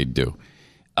knows what they'd do.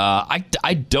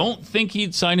 I don't think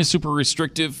he'd sign a super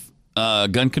restrictive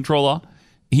gun control law.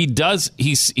 He does.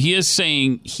 He is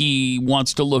saying he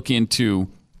wants to look into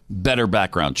better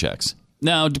background checks.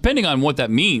 Now, depending on what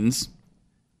that means,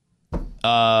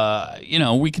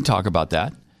 we can talk about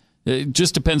that. It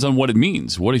just depends on what it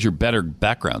means. What is your better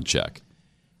background check?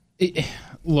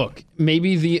 Look,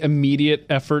 maybe the immediate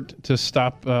effort to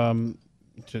stop, to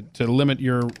limit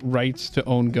your rights to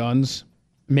own guns,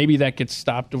 maybe that gets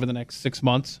stopped over the next 6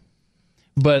 months.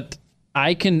 But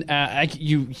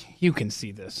you can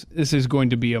see this. This is going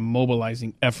to be a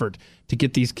mobilizing effort to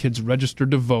get these kids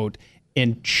registered to vote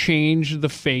and change the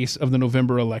face of the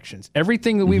November elections.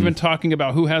 Everything that we've been talking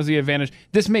about, who has the advantage,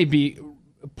 this may be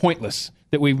pointless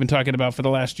that we've been talking about for the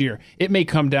last year. It may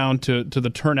come down to the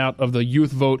turnout of the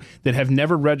youth vote that have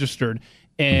never registered,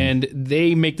 and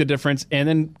they make the difference. And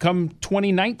then come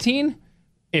 2019,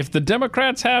 if the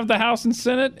Democrats have the House and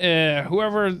Senate,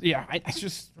 whoever, I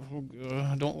just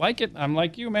don't like it. I'm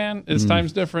like you, man. This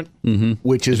time's different.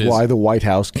 Which is why the White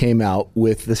House came out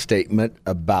with the statement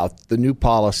about the new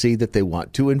policy that they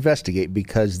want to investigate,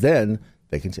 because then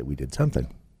they can say we did something.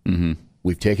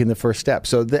 We've taken the first step.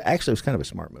 So actually, it was kind of a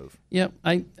smart move.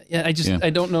 I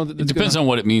don't know that it depends on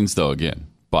what it means, though. Again,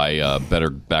 by better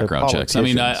background checks. I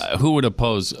mean, who would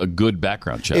oppose a good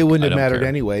background check? It wouldn't have mattered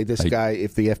anyway. This guy,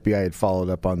 if the FBI had followed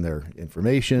up on their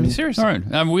information, seriously, all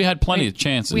right. We had plenty of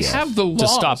chances. We have the laws to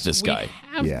stop this guy.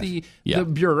 We have the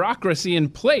bureaucracy in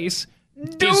place.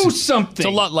 Do something.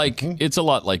 It's a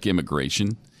lot like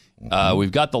immigration.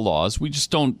 We've got the laws. We just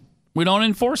don't. We don't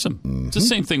enforce them. It's the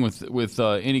same thing with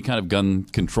any kind of gun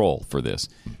control for this.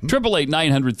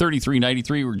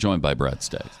 888-900-3393. We're joined by Brad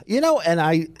Staggs.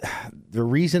 And the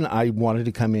reason I wanted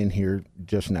to come in here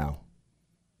just now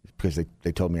is because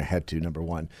they told me I had to, number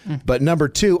one. But number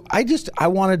two, I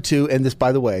wanted to, and this,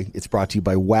 by the way, it's brought to you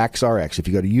by WaxRx. If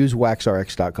you go to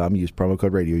usewaxrx.com, use promo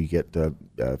code radio, you get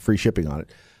free shipping on it.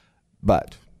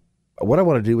 But what I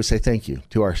want to do is say thank you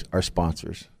to our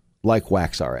sponsors, like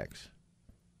WaxRx.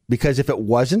 Because if it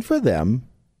wasn't for them,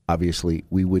 obviously,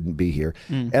 we wouldn't be here.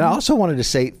 And I also wanted to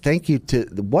say thank you to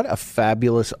what a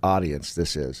fabulous audience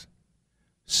this is,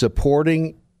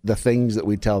 supporting the things that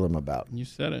we tell them about. You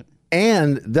said it.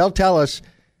 And they'll tell us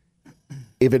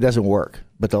if it doesn't work,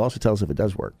 but they'll also tell us if it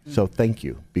does work. So thank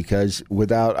you, because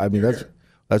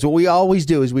that's what we always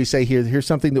do is we say, here's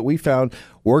something that we found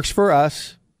works for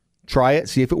us. Try it,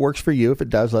 see if it works for you. If it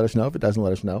does, let us know. If it doesn't,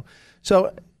 let us know.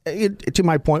 So to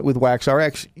my point with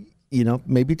WaxRx,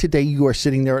 maybe today you are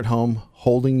sitting there at home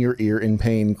holding your ear in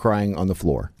pain, crying on the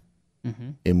floor.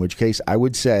 In which case, I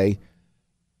would say,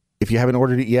 if you haven't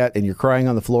ordered it yet and you're crying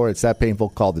on the floor, it's that painful,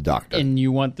 call the doctor. And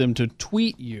you want them to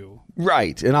tweet you.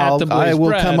 Right. And I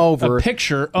will come over. A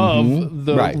picture of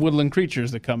the woodland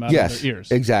creatures that come out of their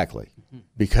ears. Exactly.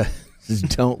 Because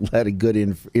don't let a good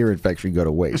ear infection go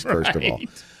to waste, first of all.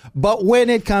 But when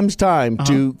it comes time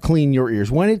to clean your ears,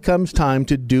 when it comes time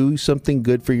to do something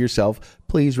good for yourself,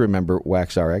 please remember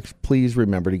WaxRx. Please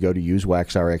remember to go to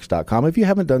usewaxrx.com if you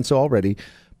haven't done so already.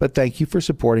 But thank you for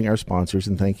supporting our sponsors,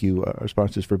 and thank you, our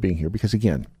sponsors, for being here. Because,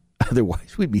 again,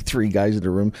 otherwise we'd be three guys in a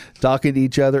room talking to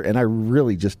each other, and I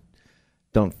really just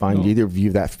don't find either of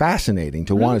you that fascinating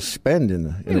to want to spend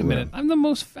in Wait a minute. I'm the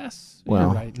most fast. Well,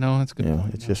 you're right. No, that's good.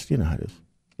 It's just, how it is.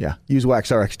 Yeah.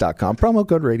 usewaxrx.com. Promo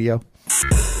code radio.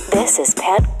 This is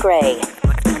Pat Gray,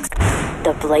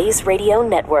 the Blaze Radio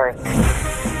Network.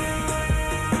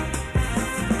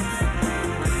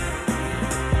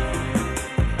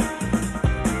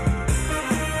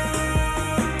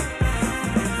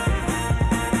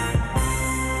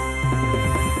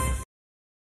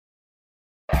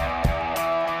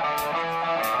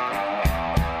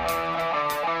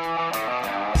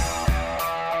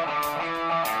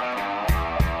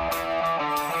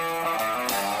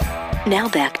 Now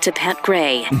back to Pat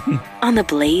Gray on the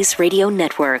Blaze Radio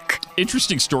Network.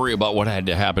 Interesting story about what had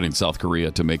to happen in South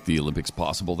Korea to make the Olympics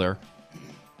possible there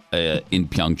in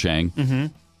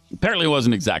Pyeongchang. Apparently it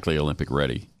wasn't exactly Olympic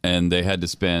ready, and they had to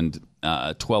spend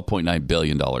 $12.9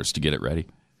 billion to get it ready.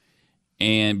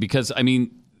 And because, they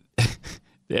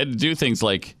had to do things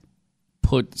like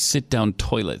put sit-down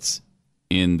toilets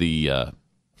in the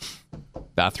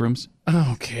bathrooms.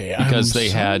 Okay. Because they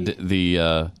had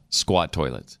the squat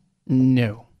toilets.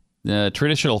 No.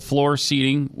 Traditional floor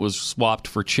seating was swapped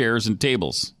for chairs and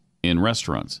tables in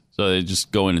restaurants. So they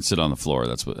just go in and sit on the floor.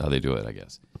 That's how they do it, I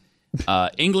guess.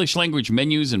 English language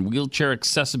menus and wheelchair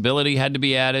accessibility had to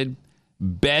be added.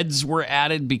 Beds were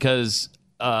added because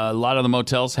a lot of the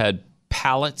motels had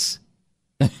pallets.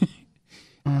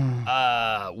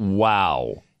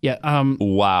 Wow. Yeah.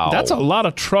 Wow. That's a lot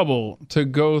of trouble to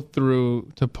go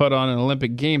through to put on an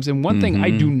Olympic Games. And one thing I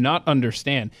do not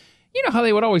understand, you know how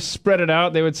they would always spread it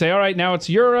out? They would say, all right, now it's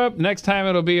Europe. Next time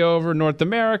it'll be over North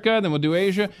America. Then we'll do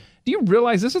Asia. Do you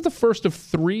realize this is the first of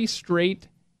 3 straight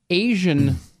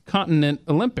Asian continent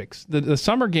Olympics? The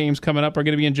Summer Games coming up are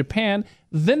going to be in Japan.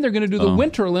 Then they're going to do the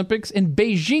Winter Olympics in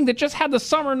Beijing that just had the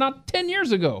summer not 10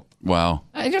 years ago. Wow.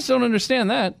 I just don't understand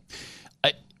that.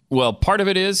 Well, part of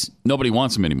it is nobody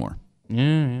wants them anymore.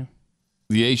 Yeah.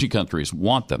 The Asian countries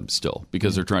want them still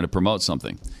because they're trying to promote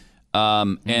something.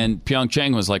 And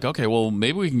Pyeongchang was like, okay, well,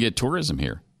 maybe we can get tourism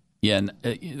here. Yeah, and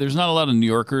there's not a lot of New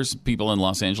Yorkers, people in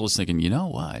Los Angeles thinking, you know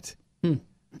what?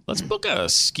 Let's book a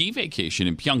ski vacation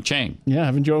in Pyeongchang. Yeah,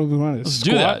 haven't you always wanted to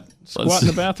do that? Squat in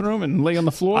the bathroom and lay on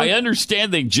the floor? I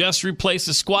understand they just replaced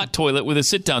the squat toilet with a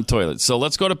sit-down toilet, so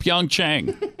let's go to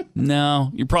Pyeongchang.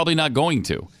 No, you're probably not going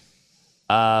to.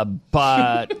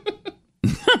 But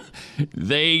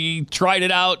they tried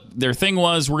it out. Their thing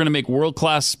was, we're going to make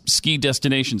world-class ski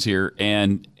destinations here,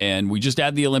 and we just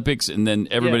add the Olympics, and then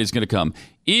everybody's going to come.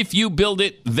 If you build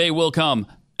it, they will come.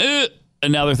 And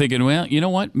now they're thinking, well, you know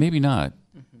what? Maybe not.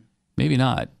 Maybe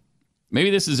not. Maybe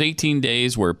this is 18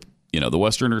 days where, the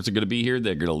Westerners are going to be here,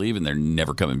 they're going to leave, and they're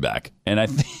never coming back. And I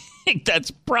think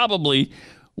that's probably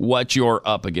what you're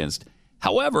up against.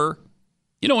 However,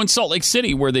 in Salt Lake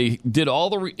City, where they did all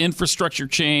the infrastructure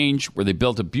change, where they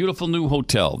built a beautiful new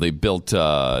hotel,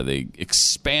 they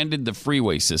expanded the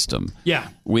freeway system. Yeah.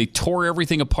 We tore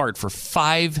everything apart for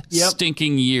 5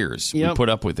 stinking years. We put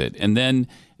up with it. And then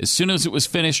as soon as it was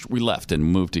finished, we left and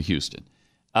moved to Houston.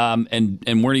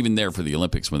 And weren't even there for the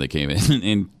Olympics when they came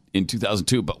in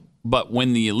 2002. But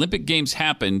when the Olympic Games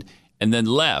happened and then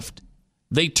left,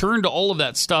 they turned all of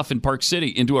that stuff in Park City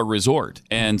into a resort.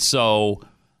 And so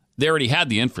they already had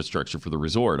the infrastructure for the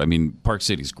resort. I mean, Park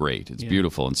City's great. It's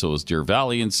beautiful. And so is Deer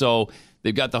Valley. And so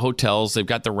they've got the hotels, they've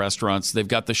got the restaurants, they've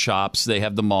got the shops, they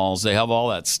have the malls, they have all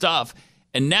that stuff.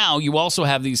 And now you also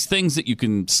have these things that you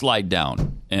can slide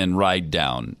down and ride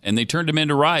down. And they turned them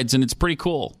into rides, and it's pretty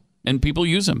cool. And people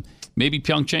use them. Maybe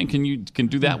Pyeongchang can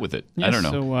do that with it. Yeah, I don't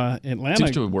know. So Atlanta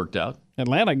seems to have worked out.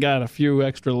 Atlanta got a few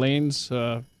extra lanes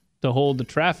to hold the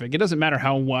traffic. It doesn't matter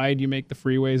how wide you make the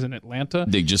freeways in Atlanta.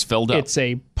 They just filled up. It's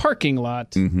a parking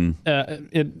lot at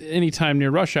any time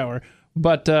near rush hour.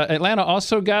 But Atlanta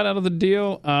also got out of the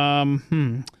deal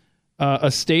a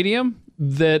stadium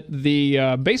that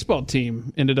the baseball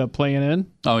team ended up playing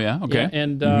in. Oh, yeah? Okay.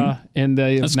 Yeah, and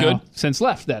they have That's now good. since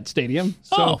left that stadium.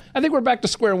 So I think we're back to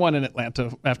square one in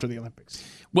Atlanta after the Olympics.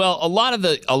 Well, a lot of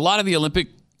the Olympic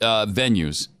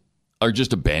venues are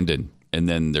just abandoned, and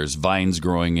then there's vines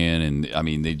growing in, and I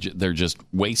mean they're just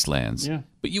wastelands. Yeah.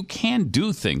 But you can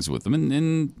do things with them, and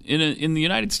in the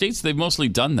United States they've mostly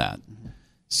done that.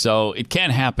 So it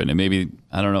can happen, and maybe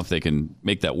I don't know if they can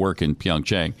make that work in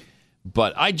Pyeongchang.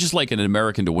 But I'd just like an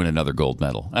American to win another gold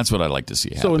medal. That's what I'd like to see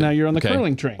happen. So now you're on the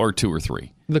curling train. Or 2 or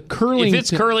 3. The curling. If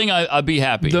it's curling, I'd be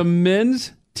happy. The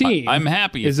men's team I'm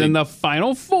happy. is in the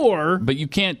Final Four. But you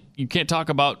can't talk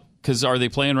about, because are they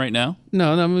playing right now?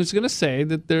 No, I was going to say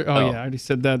that they're. Oh, yeah, I already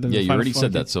said that. Yeah, you already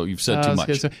said that, so you've said too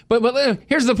much. But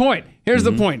here's the point. Here's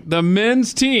the point. The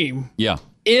men's team. Yeah.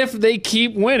 If they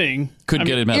keep winning, get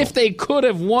a medal. If they could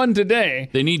have won today,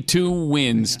 they need 2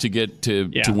 wins to get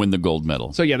to win the gold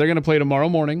medal. So they're going to play tomorrow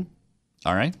morning.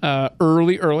 All right.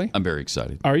 Early. I'm very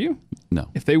excited. Are you?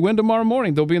 No. If they win tomorrow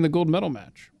morning, they'll be in the gold medal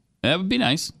match. That would be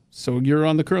nice. So you're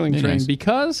on the curling train nice.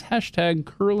 because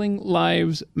 #curling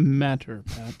lives matter,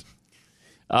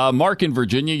 Pat. Mark in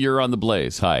Virginia, you're on the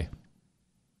Blaze. Hi.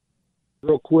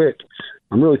 Real quick,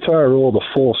 I'm really tired of all the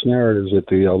false narratives that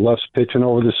the left's pitching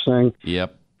over this thing.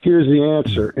 Yep. Here's the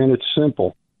answer, and it's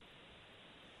simple.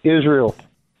 Israel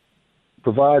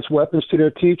provides weapons to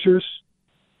their teachers,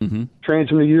 trains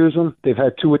them to use them. They've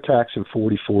had 2 attacks in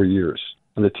 44 years,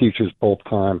 and the teachers both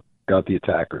time got the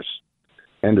attackers.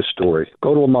 End of story.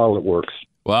 Go to a model that works.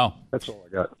 Wow. That's all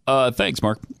I got. Thanks,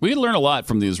 Mark. We learn a lot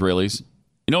from the Israelis.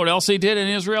 You know what else they did in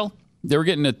Israel? They were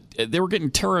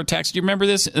getting terror attacks. Do you remember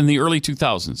this? In the early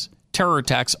 2000s. Terror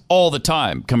attacks all the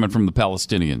time coming from the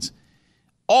Palestinians.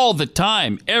 All the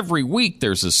time, every week,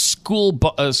 there's a school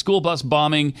bus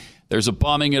bombing. There's a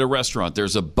bombing at a restaurant.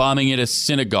 There's a bombing at a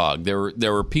synagogue.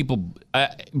 There were people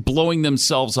blowing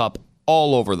themselves up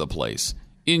all over the place.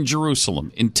 In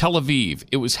Jerusalem, in Tel Aviv,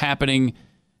 it was happening.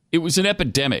 It was an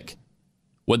epidemic.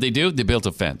 What'd they do? They built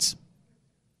a fence.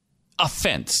 A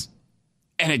fence.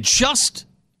 And it just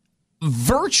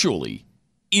virtually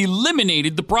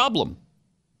eliminated the problem.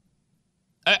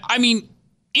 I mean,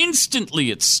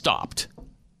 instantly it stopped.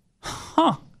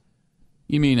 Huh.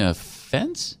 You mean a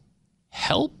fence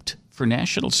helped for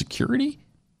national security?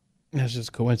 That's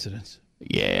just coincidence.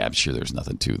 Yeah, I'm sure there's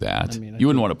nothing to that. You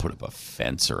wouldn't want to put up a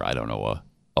fence or, I don't know,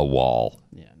 a wall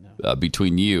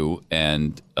between you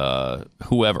and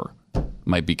whoever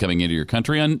might be coming into your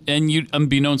country, and you,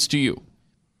 unbeknownst to you.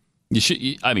 You should.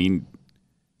 I mean,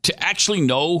 to actually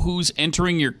know who's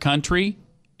entering your country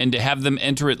and to have them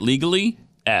enter it legally,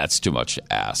 that's too much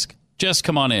to ask. Just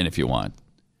come on in if you want.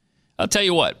 I'll tell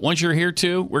you what, once you're here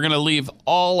too, we're going to leave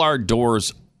all our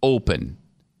doors open.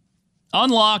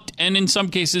 Unlocked, and in some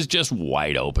cases, just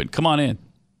wide open. Come on in.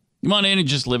 Come on in and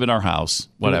just live in our house.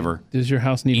 Whatever. Does your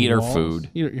house need walls? Eat our food.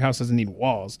 Your house doesn't need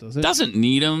walls, does it? Doesn't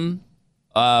need them,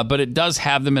 but it does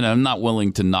have them, and I'm not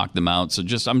willing to knock them out. So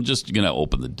I'm just going to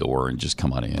open the door and just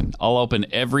come on in. I'll open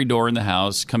every door in the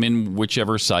house. Come in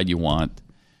whichever side you want.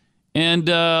 And,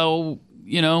 we'll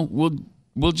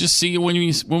we'll just see you when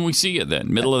we see you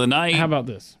then. Middle of the night. How about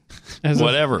this?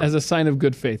 Whatever. As a sign of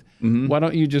good faith, why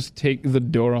don't you just take the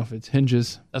door off its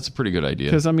hinges? That's a pretty good idea.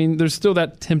 Because, I mean, there's still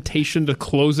that temptation to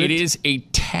close it. It is a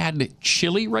tad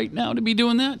chilly right now to be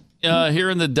doing that. Here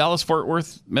in the Dallas-Fort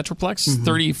Worth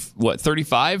Metroplex,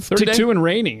 35 today? 32 and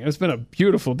raining. It's been a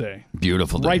beautiful day.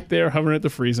 Beautiful day. Right there, hovering at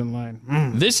the freezing line.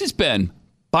 This has been,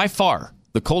 by far,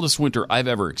 the coldest winter I've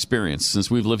ever experienced since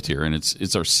we've lived here, and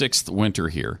it's our 6th winter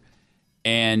here.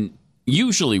 And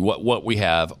usually what we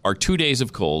have are 2 days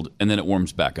of cold, and then it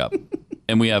warms back up.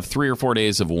 And we have 3 or 4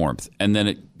 days of warmth, and then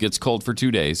it gets cold for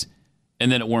 2 days,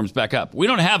 and then it warms back up. We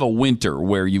don't have a winter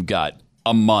where you've got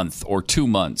a month or 2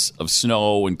 months of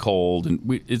snow and cold,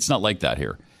 and it's not like that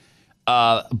here.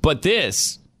 But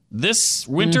this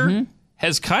winter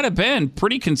has kind of been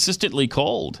pretty consistently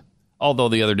cold, although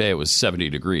the other day it was 70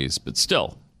 degrees, but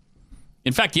still.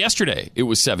 In fact, yesterday it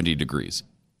was 70 degrees.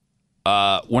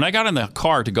 When I got in the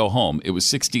car to go home, it was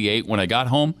 68. When I got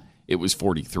home, it was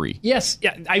 43. Yes,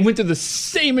 yeah, I went to the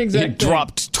same exact It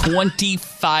dropped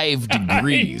 25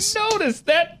 degrees. I noticed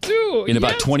that too. In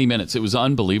about 20 minutes. It was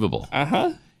unbelievable.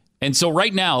 Uh-huh. And so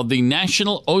right now, the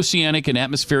National Oceanic and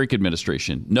Atmospheric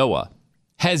Administration, NOAA,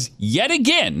 has yet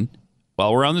again,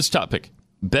 while we're on this topic,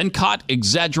 been caught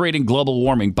exaggerating global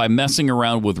warming by messing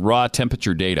around with raw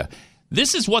temperature data.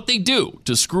 This is what they do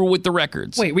to screw with the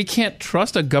records. Wait, we can't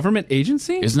trust a government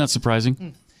agency? Isn't that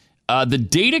surprising? The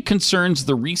data concerns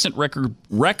the recent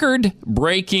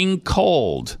record-breaking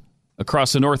cold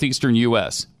across the northeastern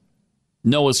U.S.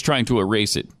 NOAA's trying to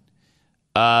erase it.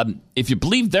 If you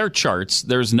believe their charts,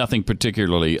 there's nothing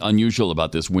particularly unusual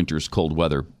about this winter's cold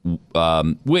weather,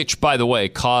 which, by the way,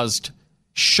 caused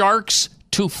sharks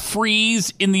to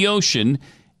freeze in the ocean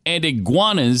and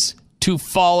iguanas to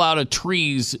fall out of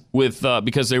trees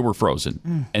because they were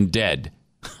frozen and dead.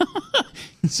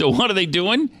 So what are they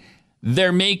doing?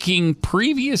 They're making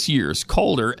previous years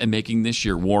colder and making this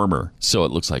year warmer. So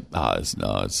it looks like,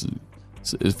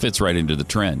 it fits right into the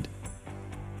trend.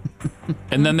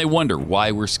 And then they wonder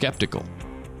why we're skeptical.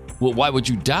 Well, why would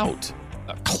you doubt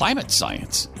climate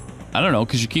science? I don't know,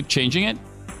 because you keep changing it?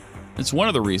 That's one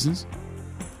of the reasons.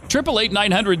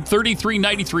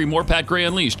 888-900-3393. More Pat Gray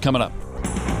Unleashed coming up.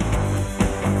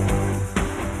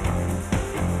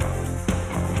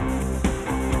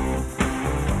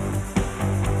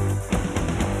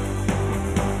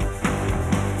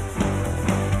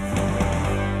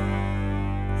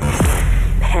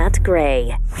 Pat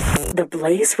Gray, the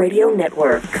Blaze Radio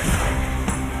Network.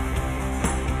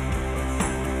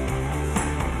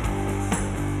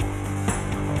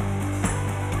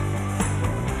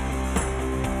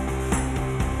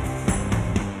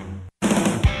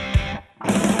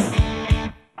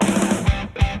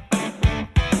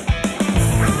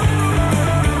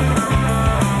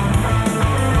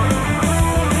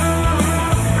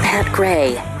 Pat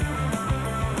Gray.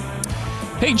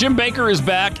 Hey, Jim Bakker is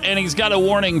back, and he's got a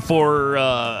warning for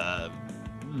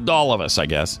all of us, I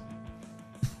guess.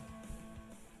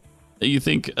 You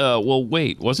think, well,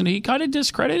 wait, wasn't he kind of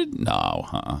discredited?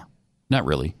 No, not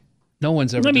really. No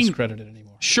one's ever discredited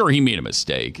anymore. Sure, he made a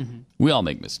mistake. Mm-hmm. We all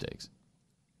make mistakes.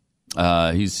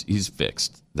 He's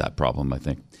fixed that problem, I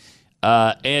think.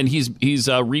 And he's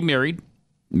remarried,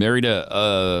 married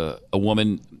a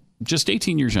woman just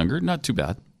 18 years younger, not too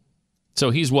bad. So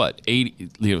he's what,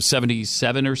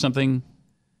 77 or something?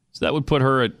 So that would put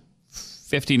her at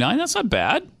 59. That's not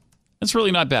bad. That's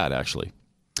really not bad, actually.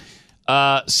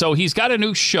 So he's got a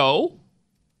new show,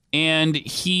 and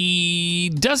he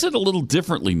does it a little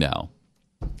differently now.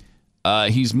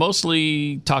 He's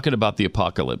mostly talking about the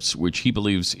apocalypse, which he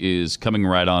believes is coming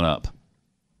right on up.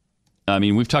 I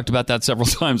mean, we've talked about that several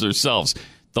times ourselves.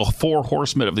 The 4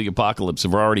 horsemen of the apocalypse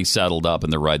have already saddled up,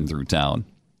 and they're riding through town.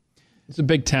 It's a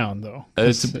big town, though.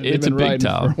 It's a big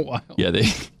town. For a while. Yeah,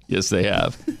 yes, they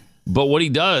have. But what he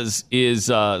does is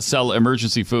sell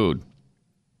emergency food.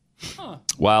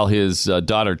 While his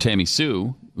daughter, Tammy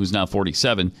Sue, who's now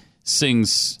 47,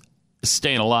 sings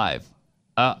Staying Alive.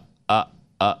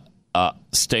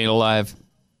 Staying Alive.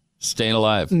 Staying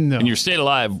Alive. No. And you're staying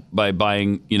alive by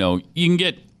buying, you can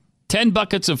get 10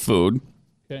 buckets of food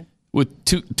with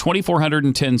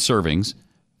 2,410 servings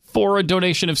for a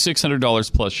donation of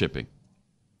 $600 plus shipping.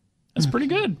 That's pretty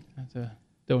good. That's a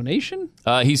donation?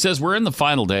 He says we're in the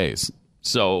final days.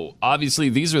 So obviously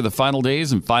these are the final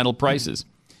days and final prices.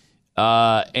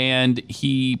 And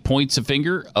he points a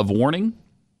finger of warning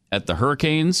at the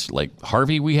hurricanes like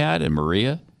Harvey we had and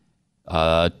Maria.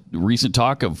 Recent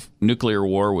talk of nuclear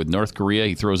war with North Korea.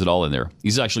 He throws it all in there.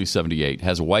 He's actually 78,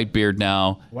 has a white beard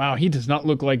now. Wow, he does not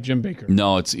look like Jim Bakker.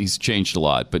 No, he's changed a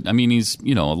lot. But, I mean, he's,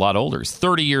 a lot older. He's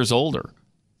 30 years older.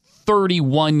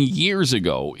 31 years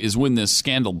ago is when this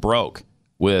scandal broke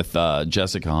with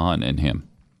Jessica Hahn and him.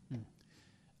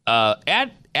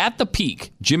 At the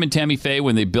peak, Jim and Tammy Faye,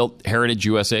 when they built Heritage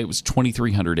USA, it was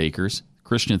 2,300 acres.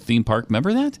 Christian theme park.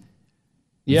 Remember that?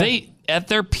 Yeah. They, at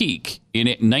their peak in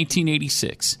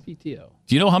 1986, PTO.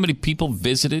 Do you know how many people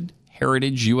visited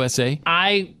Heritage USA?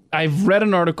 I've read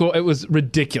an article. It was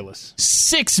ridiculous.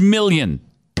 6 million.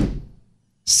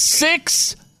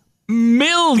 6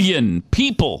 million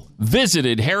people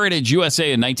visited Heritage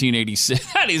USA in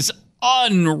 1986. That is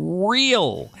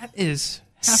unreal. That is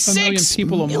half a million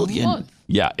people a month.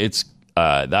 Yeah, it's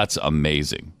that's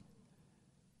amazing.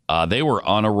 They were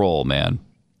on a roll, man.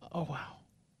 Oh,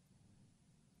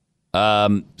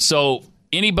 wow. So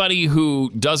anybody who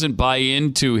doesn't buy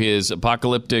into his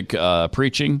apocalyptic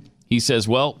preaching, he says,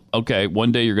 well, okay,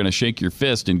 one day you're going to shake your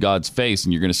fist in God's face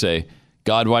and you're going to say,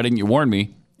 God, why didn't you warn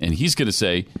me? And he's going to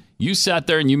say, you sat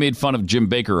there and you made fun of Jim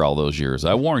Bakker all those years.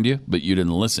 I warned you, but you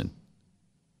didn't listen.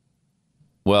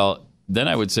 Well, then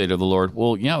I would say to the Lord,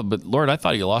 well, yeah, but Lord, I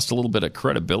thought you lost a little bit of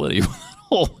credibility.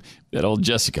 That old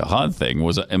Jessica Hahn thing.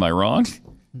 Am I wrong?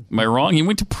 Am I wrong? He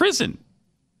went to prison.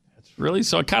 Really?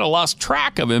 So I kind of lost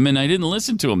track of him, and I didn't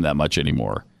listen to him that much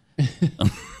anymore.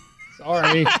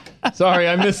 Sorry,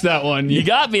 I missed that one. You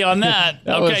got me on that.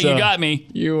 Okay, you got me.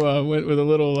 You went with a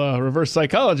little reverse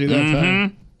psychology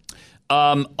that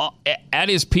time. At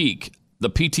his peak, the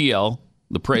PTL,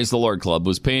 the Praise the Lord Club,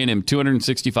 was paying him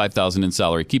 $265,000 in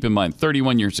salary. Keep in mind,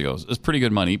 31 years ago, it was pretty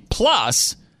good money.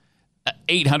 Plus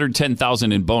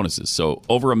 $810,000 in bonuses, so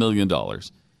over $1 million.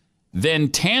 Then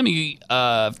Tammy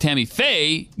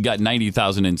Faye got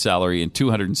 $90,000 in salary and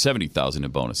 $270,000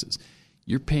 in bonuses.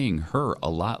 You're paying her a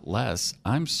lot less.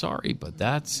 I'm sorry, but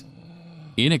that's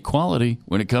inequality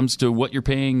when it comes to what you're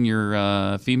paying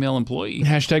your female employee.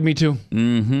 Hashtag me too.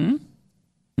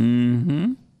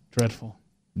 Dreadful.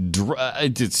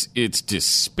 It's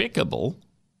despicable,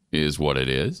 is what it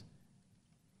is.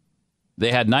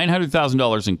 They had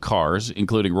 $900,000 in cars,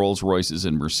 including Rolls Royces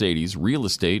and Mercedes, real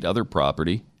estate, other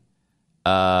property.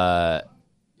 They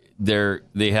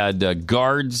had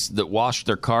guards that washed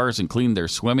their cars and cleaned their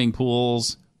swimming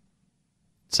pools.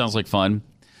 Sounds like fun.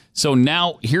 So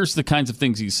now here's the kinds of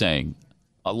things he's saying.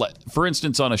 For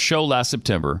instance, on a show last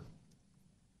September,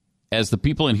 as the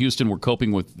people in Houston were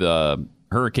coping with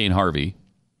Hurricane Harvey,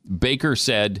 Bakker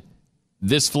said,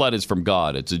 this flood is from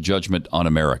God. It's a judgment on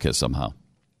America somehow.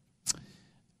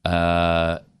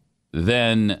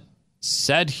 Then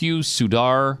Sadhu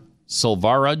Sudar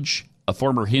Selvaraj, a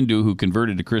former Hindu who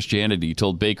converted to Christianity,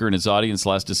 told Bakker and his audience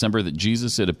last December that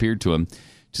Jesus had appeared to him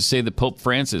to say that Pope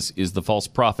Francis is the false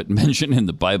prophet mentioned in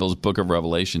the Bible's book of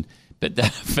Revelation. But that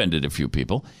offended a few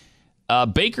people.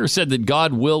 Bakker said that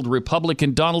God willed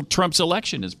Republican Donald Trump's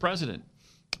election as president.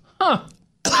 Huh.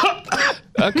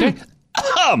 Okay.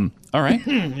 All right.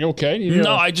 You okay?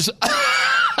 No, I just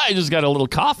got a little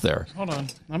cough there. Hold on.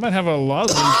 I might have a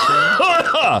lozenge.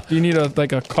 Do you need a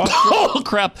cough? Oh,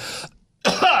 crap.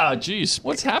 Jeez.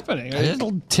 What's happening? A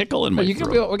little tickle in my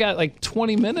throat. We got like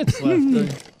 20 minutes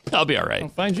left. I'll be all right. I'll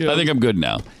find you. I think I'm good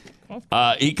now.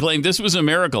 He claimed this was a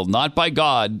miracle, not by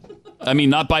God. I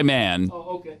mean, not by man.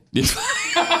 Oh, okay.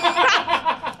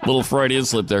 Little Freudian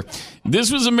slip there.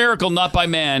 This was a miracle, not by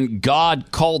man.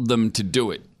 God called them to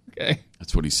do it. Okay.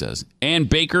 That's what he says. And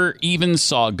Bakker even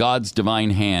saw God's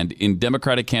divine hand in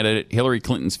Democratic candidate Hillary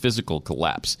Clinton's physical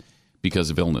collapse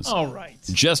because of illness. All right.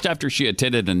 Just after she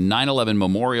attended a 9/11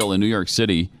 memorial in New York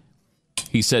City,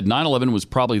 he said 9/11 was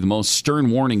probably the most stern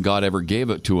warning God ever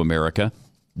gave it to America.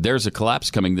 There's a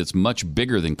collapse coming that's much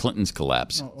bigger than Clinton's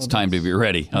collapse. It's time to be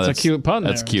ready. That's a cute pun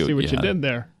there. That's cute. See what you did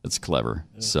there. That's clever.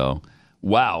 Yeah. So,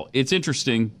 wow. It's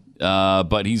interesting,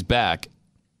 but he's back.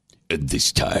 And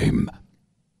this time,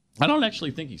 I don't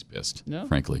actually think he's pissed. No?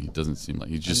 Frankly, it doesn't seem like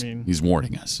he's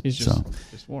warning us. He's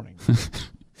just warning.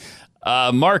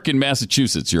 Mark in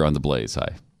Massachusetts, you're on the Blaze.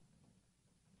 Hi.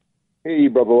 Hey,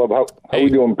 Brother Love. How we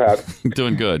doing, Pat?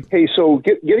 Doing good. Hey, so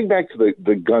getting back to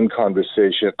the gun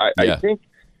conversation, I think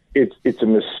it's a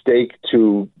mistake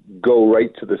to go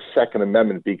right to the Second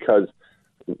Amendment because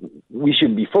we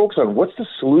should be focused on what's the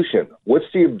solution? What's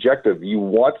the objective? You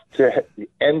want to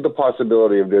end the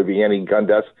possibility of there being any gun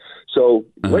deaths. So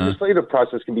legislative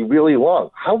process can be really long.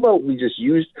 How about we just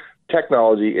use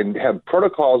technology and have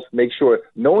protocols to make sure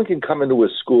no one can come into a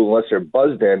school unless they're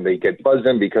buzzed in. They get buzzed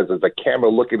in because there's a camera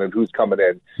looking at who's coming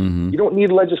in. You don't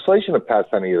need legislation to pass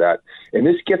any of that. And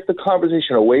this gets the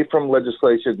conversation away from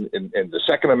legislation and the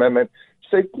Second Amendment.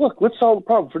 Say, look, let's solve the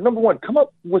problem. For number one, come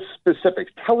up with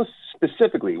specifics. Tell us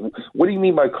specifically, what do you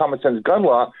mean by common sense gun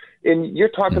law? And you're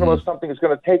talking about something that's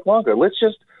going to take longer. Let's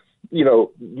just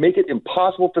make it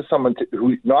impossible for someone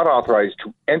who's not authorized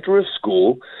to enter a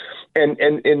school and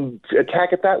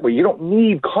attack it that way. You don't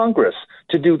need Congress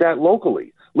to do that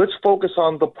locally. Let's focus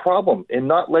on the problem and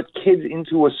not let kids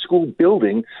into a school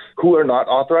building who are not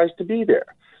authorized to be there.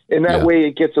 And that way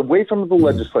it gets away from the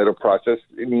legislative process.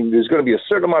 I mean, there's going to be a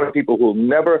certain amount of people who will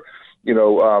never,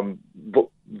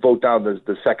 vote down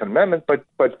the Second Amendment. But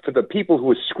for the people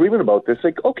who are screaming about this,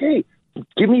 like, okay,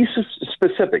 give me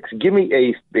specifics. Give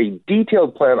me a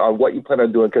detailed plan on what you plan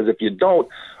on doing, because if you don't,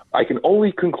 I can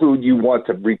only conclude you want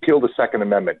to repeal the Second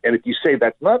Amendment. And if you say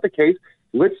that's not the case,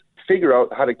 let's figure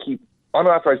out how to keep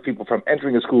unauthorized people from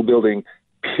entering a school building,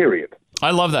 period.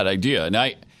 I love that idea. And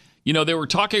they were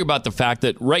talking about the fact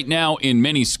that right now in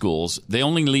many schools, they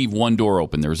only leave one door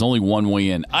open. There's only one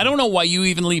way in. I don't know why you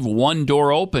even leave one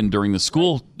door open during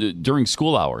school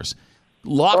hours.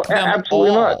 Lock them all.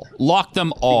 Not. Lock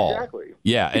them all. Exactly.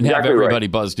 Yeah, and have everybody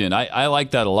buzzed in. I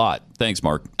like that a lot. Thanks,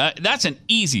 Mark. That's an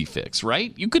easy fix,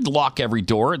 right? You could lock every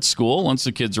door at school once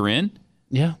the kids are in.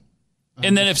 Yeah.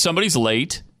 And then if somebody's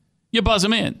late, you buzz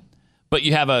them in. But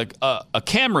you have a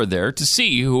camera there to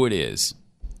see who it is.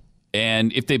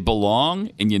 And if they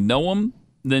belong and you know them,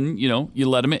 then, you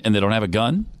let them in. And they don't have a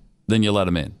gun, then you let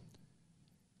them in.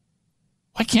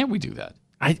 Why can't we do that?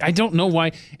 I don't know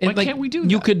why. Why can't we do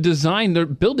that? You could design, they're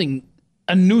building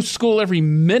a new school every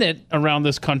minute around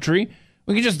this country.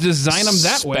 We could just design them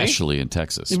that way. Especially in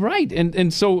Texas. Right.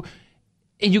 And so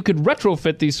you could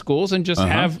retrofit these schools and just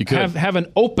have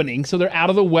an opening so they're out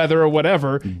of the weather or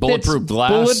whatever. Bulletproof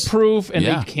glass. Bulletproof, and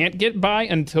they can't get by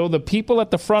until the people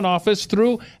at the front office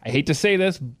through, I hate to say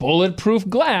this, bulletproof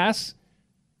glass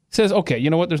says, okay, you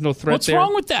know what, there's no threat What's there.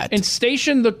 wrong with that? And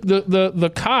station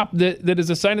the cop that is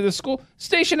assigned to the school,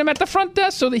 station him at the front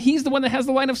desk so that he's the one that has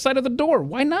the line of sight of the door.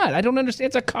 Why not? I don't understand.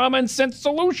 It's a common sense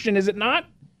solution, is it not?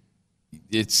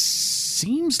 It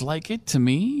seems like it to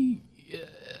me.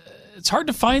 It's hard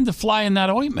to find the fly in that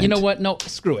ointment. You know what? No,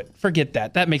 screw it. Forget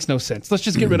that. That makes no sense. Let's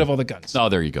just get rid of all the guns. Oh,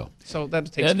 there you go. So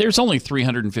that takes. There's only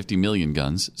 350 million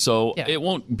guns, so it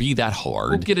won't be that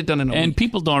hard. We'll get it done in a week. And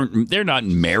people they're not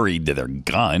married to their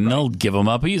gun. Right. They'll give them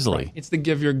up easily. Right. It's the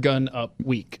give your gun up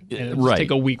week. And it'll just take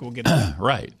a week. We'll get it done.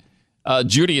 Right.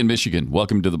 Judy in Michigan,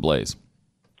 welcome to the Blaze.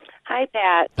 Hi,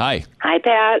 Pat. Hi. Hi,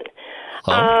 Pat.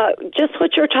 Just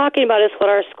what you're talking about is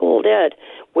what our school did.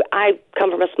 I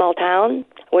come from a small town.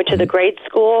 Went to the grade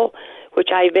school, which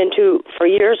I've been to for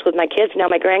years with my kids, now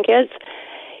my grandkids.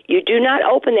 You do not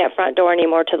open that front door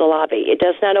anymore to the lobby. It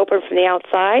does not open from the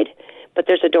outside, but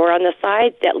there's a door on the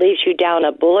side that leads you down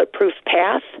a bulletproof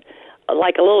path,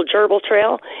 like a little gerbil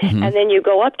trail, and then you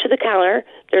go up to the counter.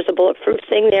 There's a bulletproof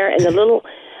thing there, and the little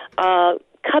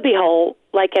cubby hole,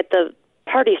 like at the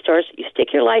party stores, you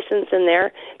stick your license in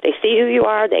there. They see who you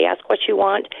are. They ask what you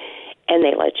want, and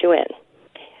they let you in.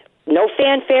 No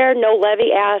fanfare, no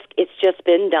levy ask. It's just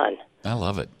been done. I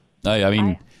love it. I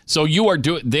mean, so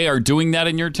they are doing that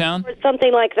in your town? Or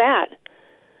something like that.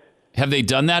 Have they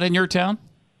done that in your town?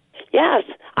 Yes.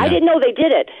 Yeah. I didn't know they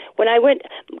did it. When I went,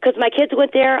 because my kids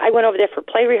went there, I went over there for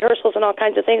play rehearsals and all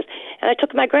kinds of things, and I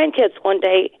took my grandkids one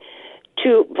day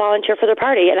to volunteer for their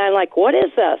party, and I'm like, what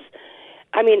is this?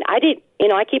 I mean, I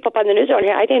keep up on the news around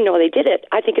here. I didn't know they did it.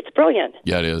 I think it's brilliant.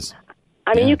 Yeah, it is.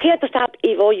 I mean, you can't stop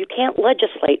evil. You can't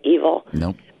legislate evil.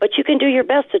 Nope. But you can do your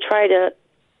best to try to,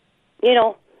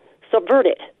 subvert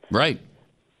it. Right.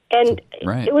 And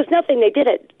it was nothing. They did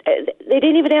it. They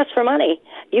didn't even ask for money.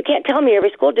 You can't tell me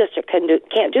every school district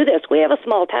can't do this. We have a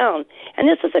small town, and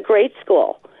this is a great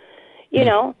school, you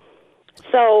know.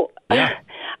 So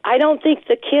I don't think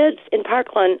the kids in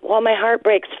Parkland, while my heart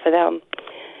breaks for them,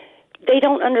 they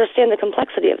don't understand the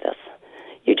complexity of this.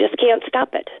 You just can't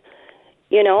stop it.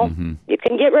 You know, you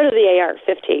can get rid of the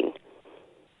AR-15.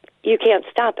 You can't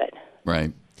stop it.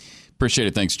 Right. Appreciate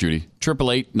it. Thanks, Judy.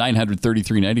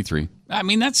 888-900-3393. I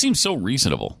mean, that seems so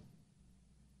reasonable.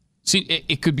 See,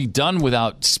 it could be done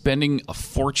without spending a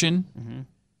fortune.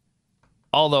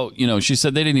 Although, she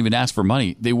said they didn't even ask for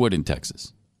money. They would in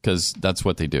Texas because that's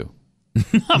what they do.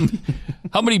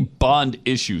 How many bond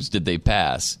issues did they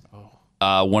pass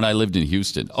when I lived in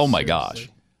Houston? Oh, my gosh.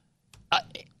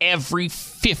 Every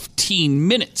 15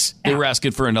 minutes, they were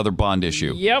asking for another bond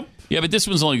issue. Yep. Yeah, but this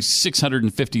one's only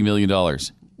 $650 million.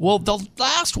 Well, the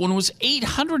last one was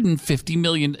 $850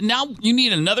 million. Now you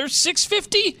need another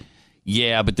 $650?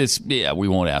 Yeah, but we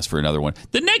won't ask for another one.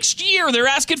 The next year, they're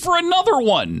asking for another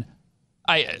one.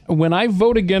 When I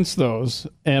vote against those,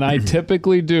 and I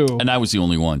typically do. And I was the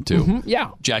only one, too.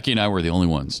 Yeah. Jackie and I were the only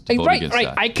ones to vote against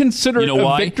that. I consider it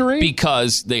a victory.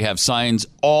 Because they have signs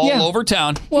all over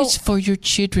town. Well, it's for your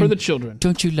children. For the children.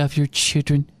 Don't you love your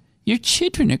children? Your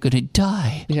children are going to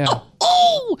die. Yeah.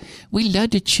 Oh, we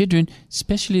love the children,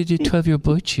 especially the 12-year-old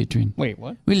boy children. Wait,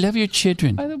 what? We love your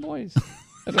children. Why the boys?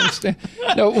 I don't understand.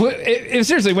 No,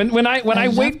 seriously, when I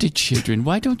love the children.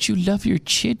 Why don't you love your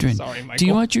children? Sorry, Michael. Do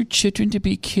you want your children to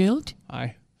be killed?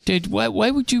 Why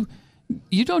would you?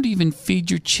 You don't even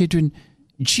feed your children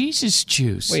Jesus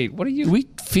juice. Wait, what are you? We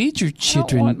feed your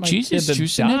children I don't want my Jesus kid to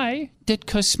juice. die. That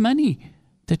costs money.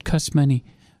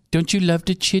 Don't you love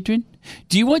the children?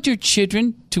 Do you want your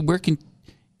children to work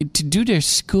to do their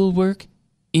schoolwork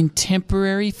in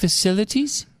temporary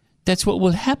facilities? That's what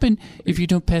will happen if you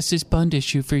don't pass this bond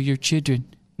issue for your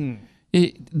children.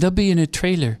 They'll be in a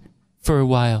trailer for a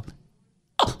while.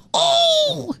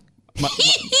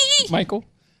 Michael,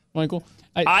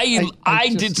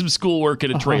 I did some schoolwork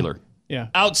at a trailer. Yeah.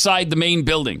 Outside the main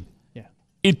building. Yeah.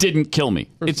 It didn't kill me.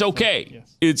 It's okay.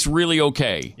 Yes. It's really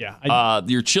okay. Yeah.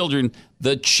 Your children,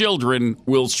 the children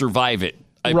will survive it.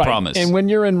 I promise. And when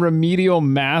you're in remedial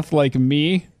math like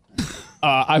me,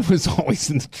 I was always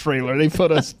in the trailer. They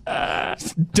put us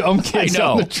dumb kids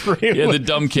on the trailer. Yeah, the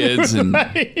dumb kids. And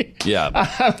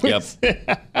yeah. Yep.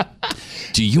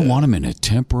 Do you want them in a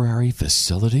temporary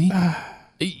facility?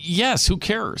 Yes, who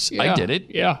cares? I did it.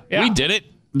 Yeah. We did it.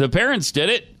 The parents did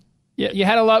it. Yeah, you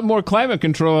had a lot more climate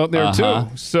control out there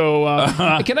too. So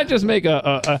can I just make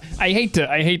I hate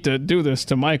to do this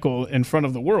to Michael in front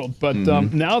of the world, but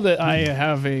now that I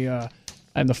have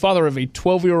I'm the father of a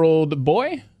 12-year-old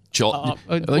boy.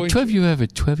 Like 12, you have a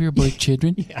 12-year-old boy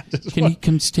children? Yeah, can he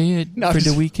come stay for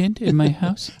the weekend in my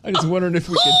house? I just wondering if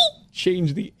we could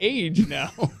change the age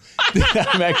now.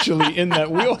 I'm actually in that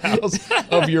wheelhouse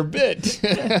of your bit.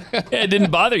 It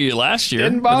didn't bother you last year.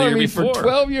 Didn't bother me before. for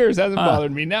 12 years. Hasn't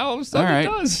bothered me. Now all of a sudden it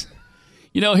does.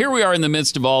 You know, here we are in the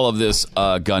midst of all of this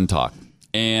gun talk.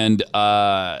 And,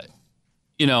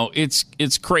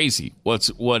 it's crazy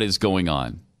what is going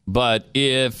on. But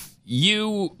if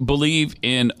you believe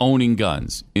in owning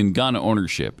guns, in gun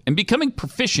ownership, and becoming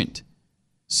proficient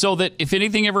so that if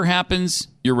anything ever happens,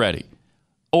 you're ready.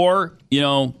 Or,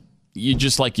 you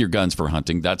just like your guns for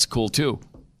hunting. That's cool, too.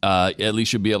 At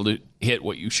least you'll be able to hit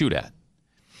what you shoot at.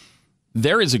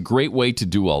 There is a great way to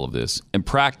do all of this and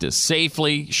practice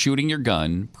safely shooting your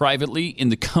gun privately in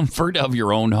the comfort of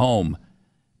your own home,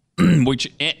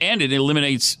 and it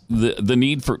eliminates the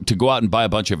need to go out and buy a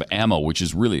bunch of ammo, which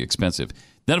is really expensive.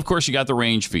 Then, of course, you got the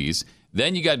range fees.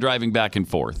 Then you got driving back and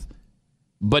forth.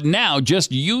 But now,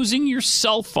 just using your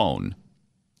cell phone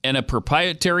and a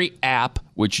proprietary app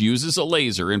which uses a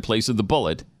laser in place of the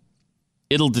bullet,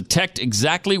 it'll detect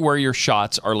exactly where your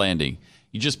shots are landing.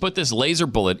 You just put this laser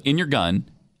bullet in your gun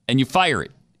and you fire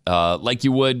it like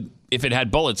you would if it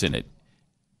had bullets in it.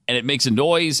 And it makes a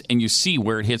noise and you see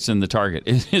where it hits in the target.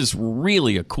 It is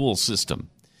really a cool system.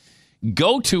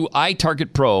 Go to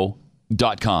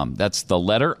itargetpro.com. That's the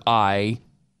letter I,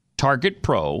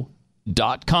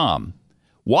 targetpro.com.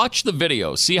 Watch the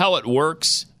video. See how it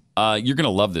works. You're going to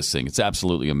love this thing. It's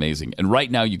absolutely amazing. And right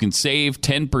now you can save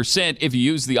 10% if you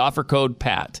use the offer code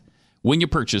PAT when you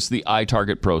purchase the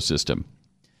iTarget Pro system.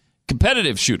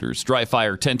 Competitive shooters dry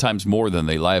fire 10 times more than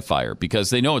they live fire because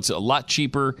they know it's a lot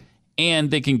cheaper and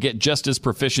they can get just as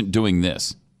proficient doing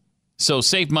this. So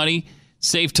save money,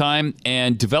 save time,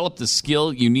 and develop the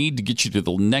skill you need to get you to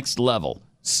the next level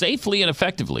safely and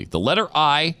effectively. The letter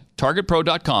I,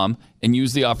 targetpro.com, and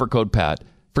use the offer code PAT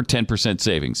for 10%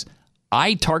 savings.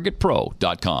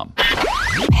 itargetpro.com.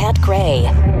 Pat Gray,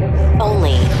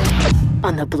 only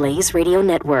on the Blaze Radio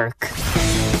Network.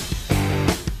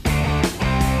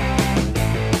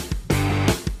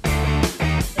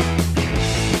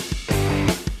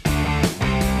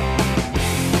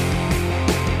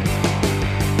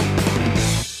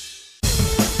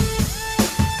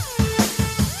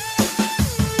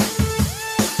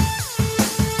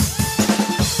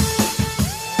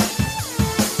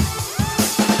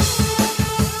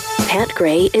 Pat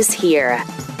Gray is here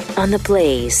on the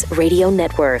Blaze Radio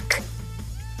Network.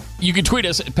 You can tweet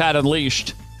us at Pat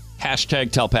Unleashed,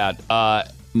 hashtag Tell Pat.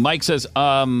 Mike says,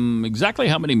 exactly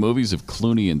how many movies have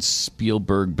Clooney and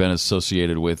Spielberg been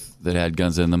associated with that had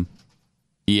guns in them?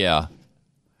 Yeah.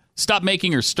 Stop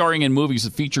making or starring in movies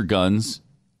that feature guns,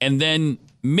 and then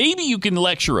maybe you can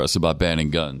lecture us about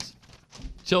banning guns.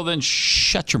 Till then,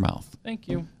 shut your mouth. Thank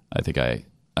you. I think I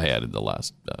added the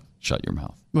last shut your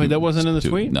mouth. Wait, that wasn't in the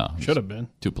tweet? No. Should have been.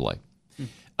 Too polite.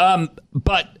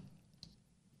 But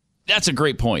that's a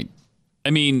great point. I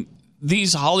mean,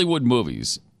 these Hollywood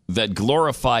movies that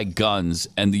glorify guns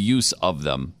and the use of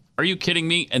them. Are you kidding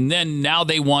me? And then now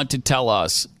they want to tell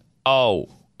us, oh,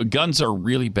 guns are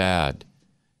really bad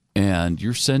and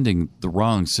you're sending the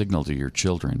wrong signal to your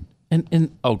children.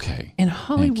 And okay. And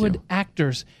Hollywood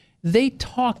actors they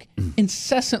talk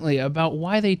incessantly about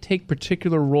why they take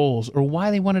particular roles or why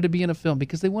they wanted to be in a film,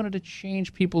 because they wanted to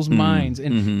change people's minds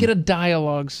and get a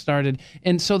dialogue started.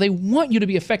 And so they want you to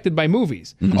be affected by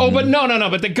movies. Oh, but no,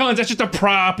 but the guns, that's just a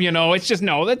prop, It's just,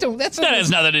 that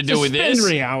has nothing to do with this.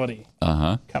 Reality.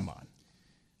 Uh-huh. Come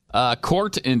on.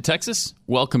 Court in Texas,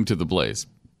 welcome to the Blaze.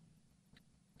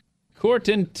 Court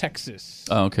in Texas.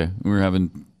 Oh, okay. We were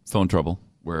having phone trouble.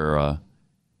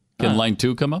 Can line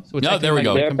 2 come up? So no, there we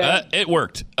go. There, It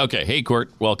worked. Okay. Hey,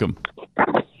 Court. Welcome.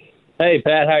 Hey,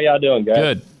 Pat. How y'all doing, guys?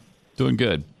 Good. Doing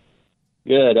good.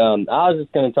 Good. I was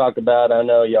just going to talk about, I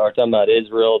know y'all are talking about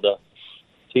Israel, the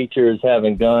teachers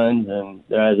having guns, and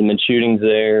there hasn't been shootings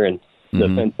there, and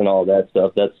defense and all that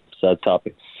stuff. That's a sad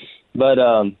topic. But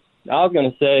I was going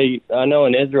to say, I know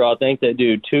in Israel, I think they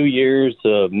do 2 years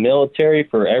of military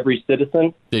for every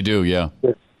citizen. They do, yeah.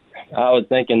 I was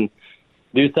thinking,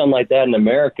 do something like that in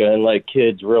America and let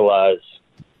kids realize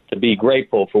to be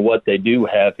grateful for what they do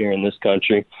have here in this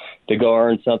country, to go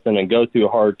earn something and go through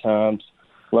hard times,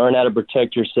 learn how to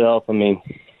protect yourself. I mean,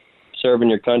 serving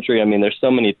your country, I mean, there's so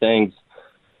many things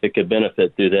that could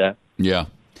benefit through that. Yeah.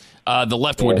 The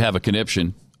left would have a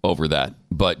conniption over that,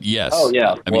 but yes. Oh,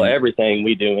 yeah. Everything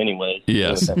we do anyway.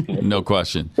 Yes, no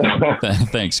question.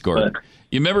 Thanks, Gordon.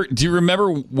 Do you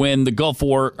remember when the Gulf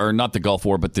War, or not the Gulf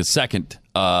War, but the second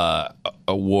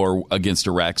war against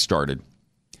Iraq started?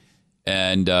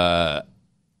 And I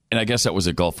guess that was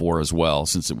a Gulf War as well,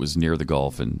 since it was near the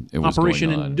Gulf and it was Operation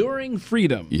going on. Enduring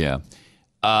Freedom. Yeah.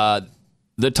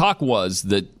 The talk was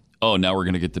that, now we're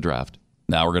going to get the draft.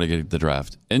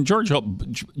 And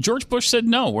George Bush said,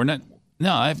 no, we're not.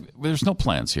 No, there's no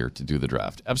plans here to do the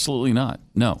draft. Absolutely not.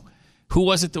 No. Who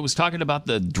was it that was talking about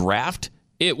the draft?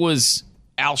 It was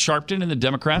Al Sharpton and the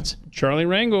Democrats. Charlie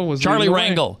Rangel was Charlie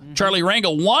Rangel. Mm-hmm. Charlie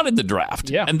Rangel wanted the draft.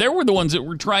 Yeah. And they were the ones that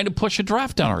were trying to push a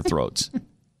draft down our throats.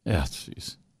 Yeah,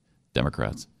 jeez.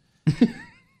 Democrats.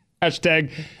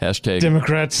 Hashtag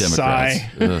Democrats.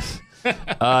 Sigh.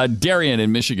 Darian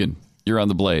in Michigan, you're on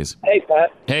the Blaze. Hey,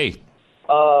 Pat. Hey.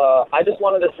 I just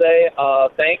wanted to say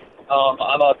thanks.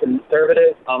 I'm a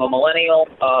conservative. I'm a millennial.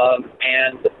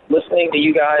 And listening to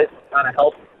you guys kind of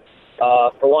helped.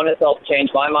 For one, it's helped change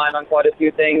my mind on quite a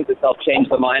few things. It's helped change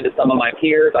the mind of some of my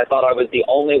peers. I thought I was the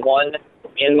only one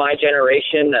in my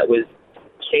generation that was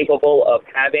capable of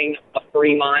having a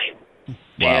free mind.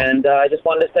 Wow. And I just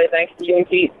wanted to say thanks to you and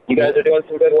Keith. You guys are doing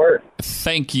some good work.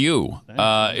 Thank you.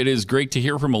 It is great to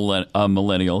hear from a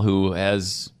millennial who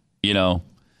has,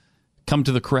 come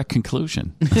to the correct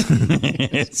conclusion.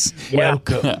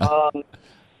 Welcome.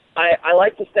 I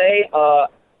like to say,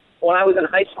 when I was in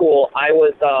high school, I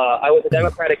was a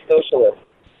Democratic Socialist,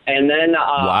 and then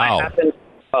I happened.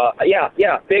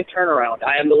 Big turnaround.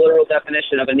 I am the literal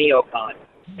definition of a neocon,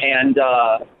 and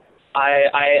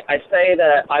I say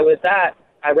that I was that.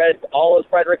 I read all of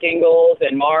Frederick Engels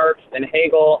and Marx and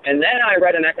Hegel, and then I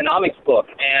read an economics book,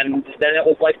 and then it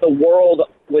was like the world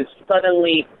was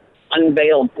suddenly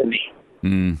unveiled to me.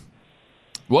 Mm.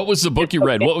 What was the book you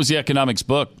read? What was the economics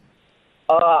book?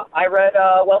 I read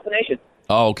Wealth of Nations.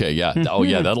 Oh, okay, yeah. Oh,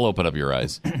 yeah, that'll open up your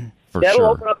eyes. That'll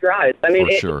open up your eyes. I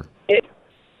mean, sure.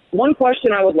 One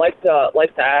question I would like to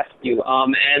ask you,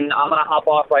 and I'm gonna hop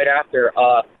off right after.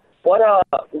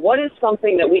 What is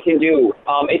something that we can do?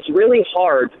 It's really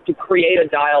hard to create a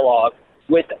dialogue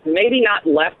with maybe not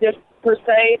leftists per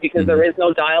se, because there is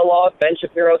no dialogue. Ben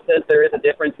Shapiro says there is a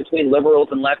difference between liberals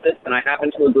and leftists, and I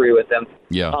happen to agree with him.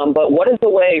 Yeah. But what is the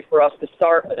way for us to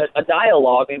start a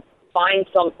dialogue and find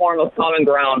some form of common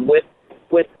ground with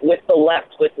the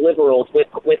left, with liberals,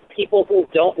 with people who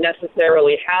don't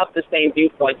necessarily have the same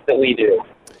viewpoints that we do?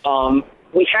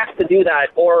 We have to do that,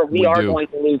 or we are going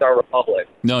to lose our republic.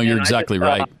 No, you're exactly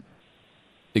right.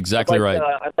 Exactly right.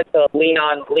 I'd like to lean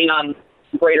on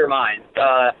greater minds.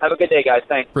 Have a good day, guys.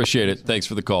 Thanks. Appreciate it. Thanks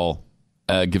for the call.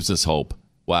 Gives us hope.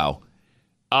 Wow.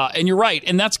 And you're right.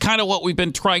 And that's kind of what we've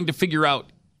been trying to figure out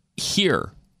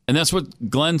here. And that's what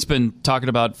Glenn's been talking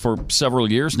about for several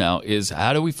years now, is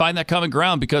how do we find that common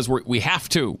ground? Because we have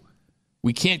to.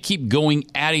 We can't keep going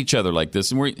at each other like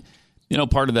this.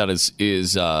 And part of that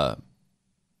is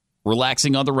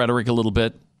relaxing on the rhetoric a little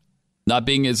bit, not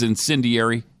being as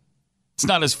incendiary. It's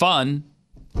not as fun,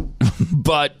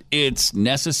 but it's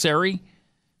necessary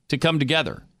to come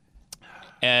together.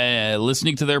 And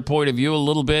listening to their point of view a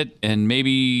little bit and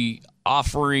maybe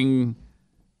offering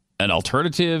an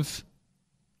alternative.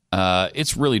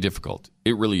 It's really difficult.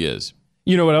 It really is.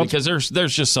 You know what else? Because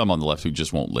there's just some on the left who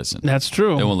just won't listen. That's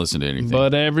true. They won't listen to anything.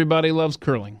 But everybody loves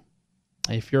curling.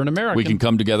 If you're an American. We can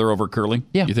come together over curling,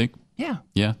 you think? Yeah.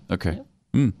 Yeah? Okay.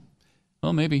 Yeah.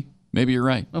 Well, maybe. Maybe you're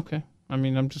right. Okay. I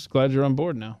mean, I'm just glad you're on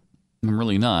board now. I'm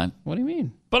really not. What do you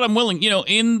mean? But I'm willing,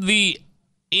 in the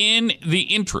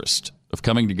interest of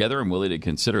coming together, I'm willing to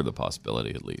consider the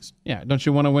possibility at least. Yeah, don't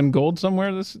you want to win gold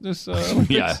somewhere this Olympics?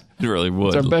 Yeah, I really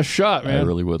would. It's our best shot, man. I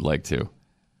really would like to.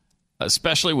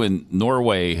 Especially when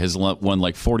Norway has won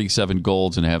like 47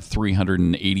 golds and have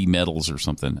 380 medals or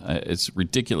something. It's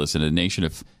ridiculous in a nation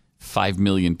of 5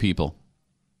 million people.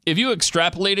 If you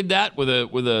extrapolated that with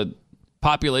a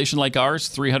population like ours,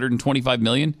 325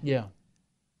 million, yeah,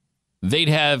 they'd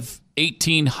have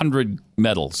 1,800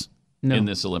 medals in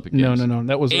this Olympic Games. No.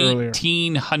 That was earlier.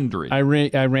 1,800. I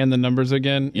ran the numbers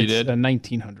again. You did?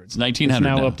 1,900. It's 1,900 It's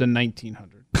now now. up to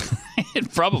 1,900.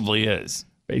 It probably is.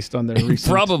 Based on their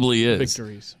recent probably is.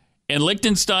 victories. And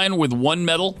Liechtenstein with one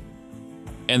medal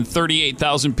and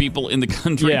 38,000 people in the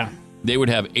country, they would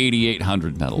have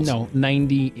 8,800 medals. No,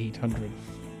 9,800.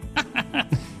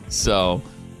 So,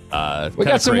 we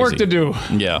got some work to do.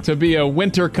 Yeah. To be a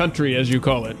winter country, as you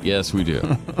call it. Yes, we do.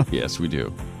 Yes, we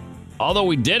do. Although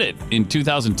we did it in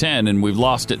 2010 and we've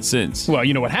lost it since. Well,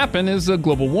 you know what happened is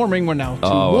global warming. We're now too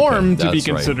warm to be That's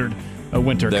right. considered a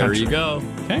winter country. There you go.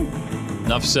 Okay.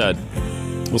 Enough said.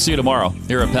 We'll see you tomorrow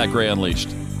here at Pat Gray Unleashed.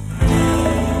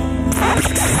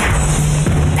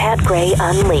 Pat Gray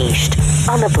Unleashed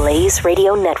on the Blaze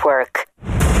Radio Network.